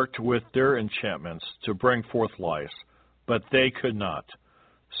so worked with their enchantments to bring forth lice, but they could not.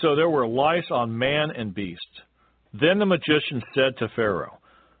 So there were lice on man and beast. Then the magician said to Pharaoh,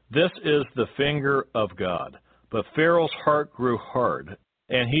 this is the finger of God. But Pharaoh's heart grew hard,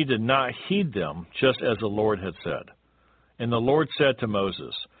 and he did not heed them, just as the Lord had said. And the Lord said to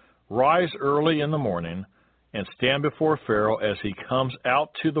Moses, rise early in the morning, and stand before Pharaoh as he comes out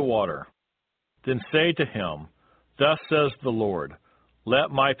to the water. Then say to him, thus says the Lord,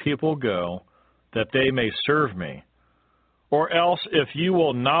 let my people go, that they may serve me. Or else, if you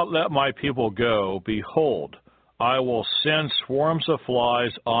will not let my people go, behold, I will send swarms of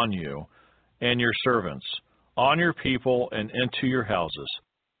flies on you and your servants, on your people and into your houses.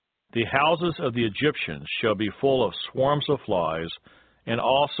 The houses of the Egyptians shall be full of swarms of flies, and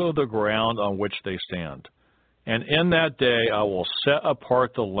also the ground on which they stand. And in that day I will set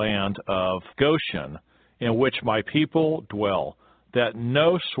apart the land of Goshen, in which my people dwell, that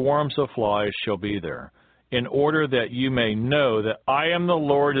no swarms of flies shall be there, in order that you may know that I am the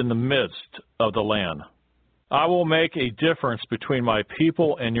Lord in the midst of the land. I will make a difference between my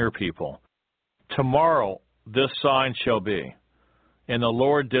people and your people. Tomorrow this sign shall be. And the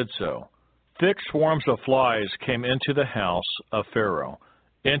Lord did so. Thick swarms of flies came into the house of Pharaoh,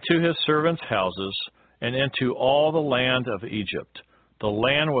 into his servants' houses, and into all the land of Egypt. The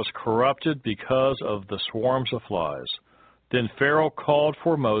land was corrupted because of the swarms of flies. Then Pharaoh called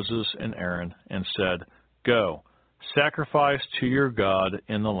for Moses and Aaron and said, go, sacrifice to your God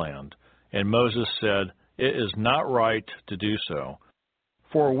in the land. And Moses said, it is not right to do so,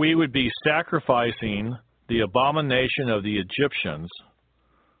 for we would be sacrificing the abomination of the Egyptians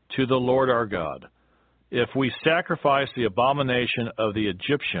to the Lord our God. If we sacrifice the abomination of the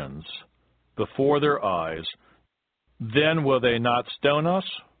Egyptians before their eyes, then will they not stone us?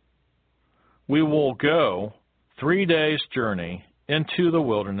 We will go 3 days' journey into the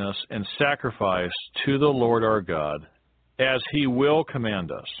wilderness and sacrifice to the Lord our God, as he will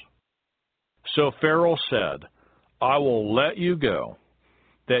command us. So Pharaoh said, I will let you go,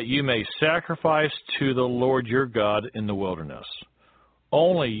 that you may sacrifice to the Lord your God in the wilderness.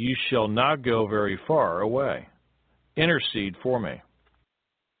 Only you shall not go very far away. Intercede for me.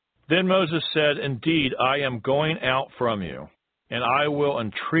 Then Moses said, indeed, I am going out from you, and I will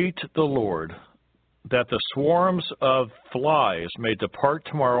entreat the Lord that the swarms of flies may depart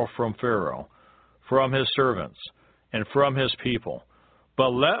tomorrow from Pharaoh, from his servants, and from his people. But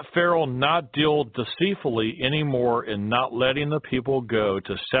let Pharaoh not deal deceitfully any more in not letting the people go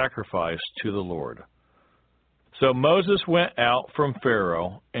to sacrifice to the Lord. So Moses went out from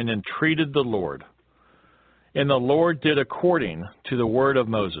Pharaoh and entreated the Lord. And the Lord did according to the word of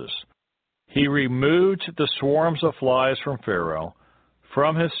Moses. He removed the swarms of flies from Pharaoh,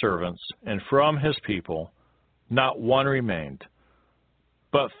 from his servants, and from his people. Not one remained.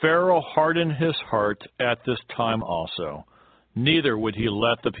 But Pharaoh hardened his heart at this time also. Neither would he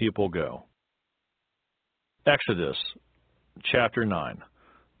let the people go. Exodus chapter 9.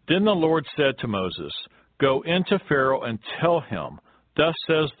 Then the Lord said to Moses, go into Pharaoh and tell him, thus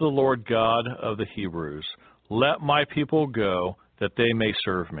says the Lord God of the Hebrews, let my people go, that they may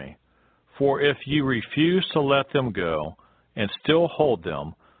serve me. For if you refuse to let them go, and still hold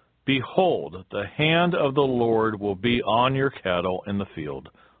them, behold, the hand of the Lord will be on your cattle in the field,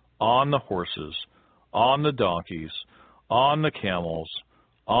 on the horses, on the donkeys, on the camels,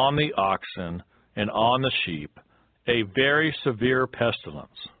 on the oxen, and on the sheep, a very severe pestilence.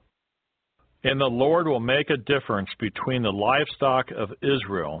 And the Lord will make a difference between the livestock of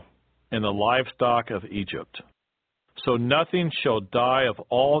Israel and the livestock of Egypt. So nothing shall die of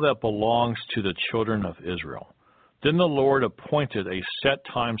all that belongs to the children of Israel. Then the Lord appointed a set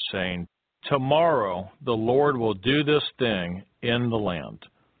time, saying, tomorrow the Lord will do this thing in the land.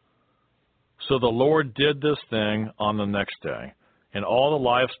 So the Lord did this thing on the next day, and all the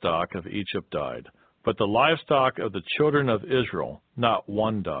livestock of Egypt died. But the livestock of the children of Israel, not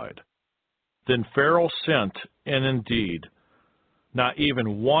one died. Then Pharaoh sent, and indeed, not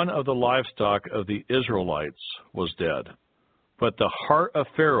even one of the livestock of the Israelites was dead. But the heart of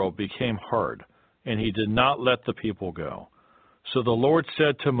Pharaoh became hard, and he did not let the people go. So the Lord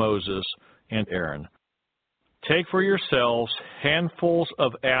said to Moses and Aaron, take for yourselves handfuls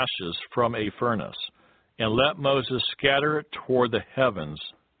of ashes from a furnace, and let Moses scatter it toward the heavens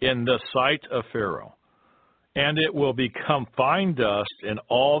in the sight of Pharaoh. And it will become fine dust in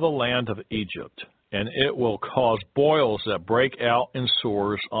all the land of Egypt, and it will cause boils that break out in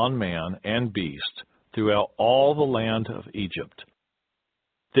sores on man and beast throughout all the land of Egypt.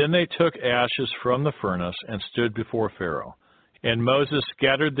 Then they took ashes from the furnace and stood before Pharaoh, and Moses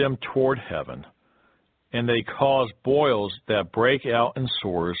scattered them toward heaven, and they caused boils that break out in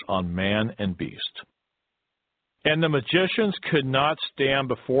sores on man and beast. And the magicians could not stand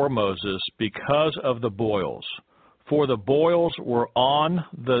before Moses because of the boils, for the boils were on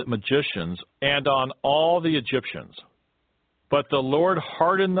the magicians and on all the Egyptians. But the Lord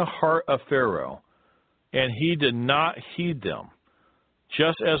hardened the heart of Pharaoh, and he did not heed them,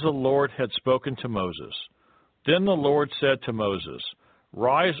 just as the Lord had spoken to Moses. Then the Lord said to Moses,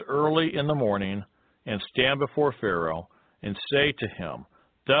 Rise early in the morning and stand before Pharaoh, and say to him,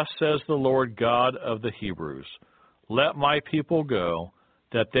 Thus says the Lord God of the Hebrews, Let my people go,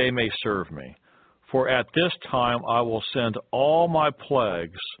 that they may serve me. For at this time I will send all my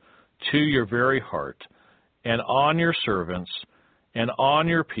plagues to your very heart, and on your servants, and on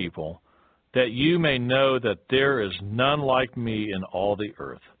your people, that you may know that there is none like me in all the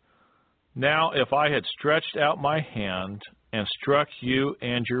earth. Now if I had stretched out my hand and struck you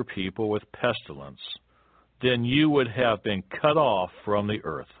and your people with pestilence, then you would have been cut off from the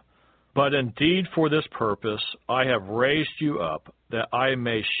earth. But indeed for this purpose I have raised you up, that I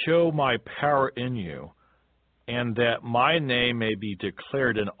may show my power in you, and that my name may be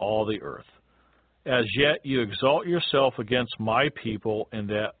declared in all the earth. As yet you exalt yourself against my people, in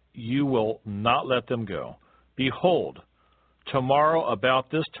that you will not let them go. Behold, tomorrow about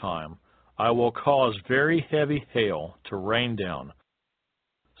this time I will cause very heavy hail to rain down,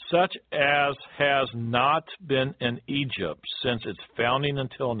 such as has not been in Egypt since its founding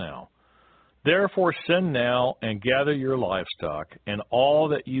until now. Therefore send now and gather your livestock and all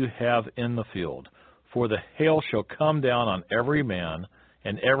that you have in the field, for the hail shall come down on every man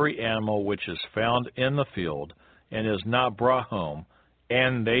and every animal which is found in the field and is not brought home,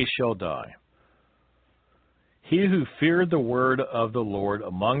 and they shall die. He who feared the word of the Lord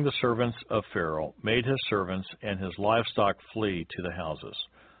among the servants of Pharaoh made his servants and his livestock flee to the houses.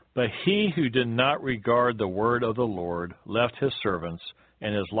 But he who did not regard the word of the Lord left his servants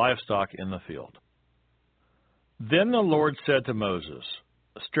and his livestock in the field. Then the Lord said to Moses,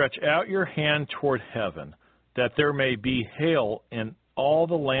 Stretch out your hand toward heaven, that there may be hail in all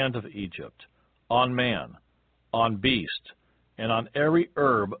the land of Egypt, on man, on beast, and on every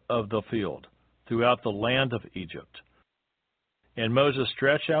herb of the field, throughout the land of Egypt. And Moses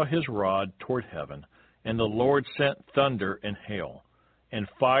stretched out his rod toward heaven, and the Lord sent thunder and hail, and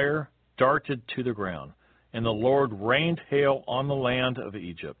fire darted to the ground, and the Lord rained hail on the land of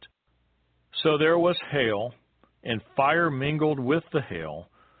Egypt. So there was hail, and fire mingled with the hail,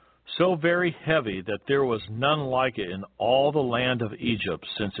 so very heavy that there was none like it in all the land of Egypt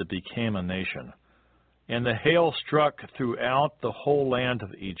since it became a nation. And the hail struck throughout the whole land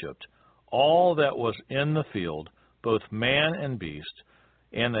of Egypt, all that was in the field, both man and beast,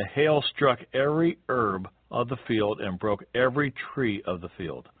 and the hail struck every herb of the field and broke every tree of the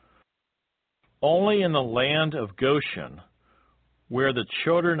field. Only in the land of Goshen, where the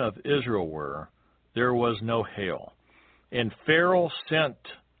children of Israel were, there was no hail. And Pharaoh sent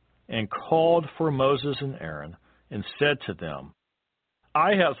and called for Moses and Aaron, and said to them,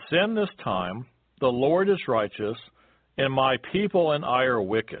 I have sinned this time, the Lord is righteous, and my people and I are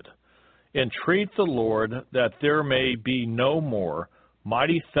wicked. Entreat the Lord that there may be no more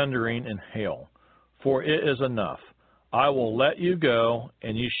mighty thundering and hail, for it is enough. I will let you go,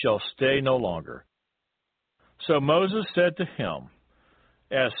 and you shall stay no longer. So Moses said to him,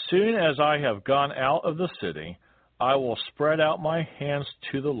 As soon as I have gone out of the city, I will spread out my hands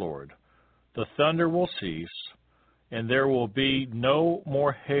to the Lord. The thunder will cease, and there will be no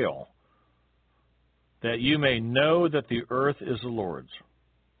more hail, that you may know that the earth is the Lord's.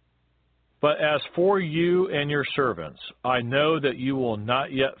 But as for you and your servants, I know that you will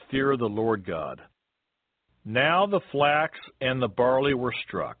not yet fear the Lord God. Now the flax and the barley were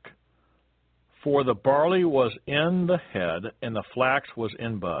struck, for the barley was in the head, and the flax was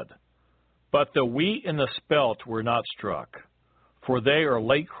in bud. But the wheat and the spelt were not struck, for they are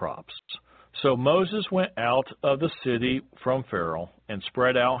late crops. So Moses went out of the city from Pharaoh, and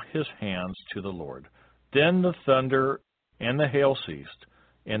spread out his hands to the Lord. Then the thunder and the hail ceased,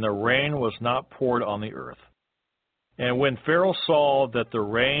 and the rain was not poured on the earth. And when Pharaoh saw that the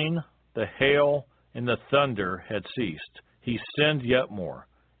rain, the hail, and the thunder had ceased, he sinned yet more,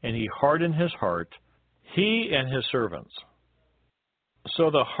 and he hardened his heart, he and his servants. So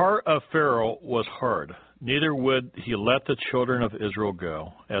the heart of Pharaoh was hard, Neither would he let the children of Israel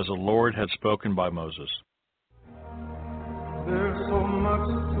go, as the Lord had spoken by Moses. There's so much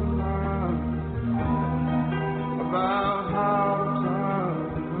to learn about how to turn.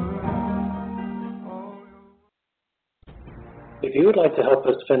 If you would like to help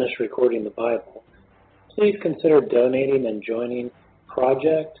us finish recording the Bible, please consider donating and joining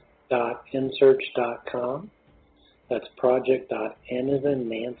project.nsearch.com. That's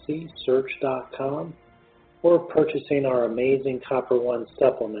project.nancysearch.com, or purchasing our amazing Copper One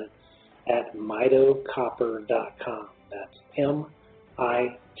supplement at mitocopper.com. That's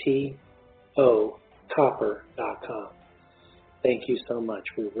MITO copper.com. Thank you so much.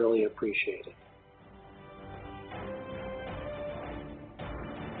 We really appreciate it.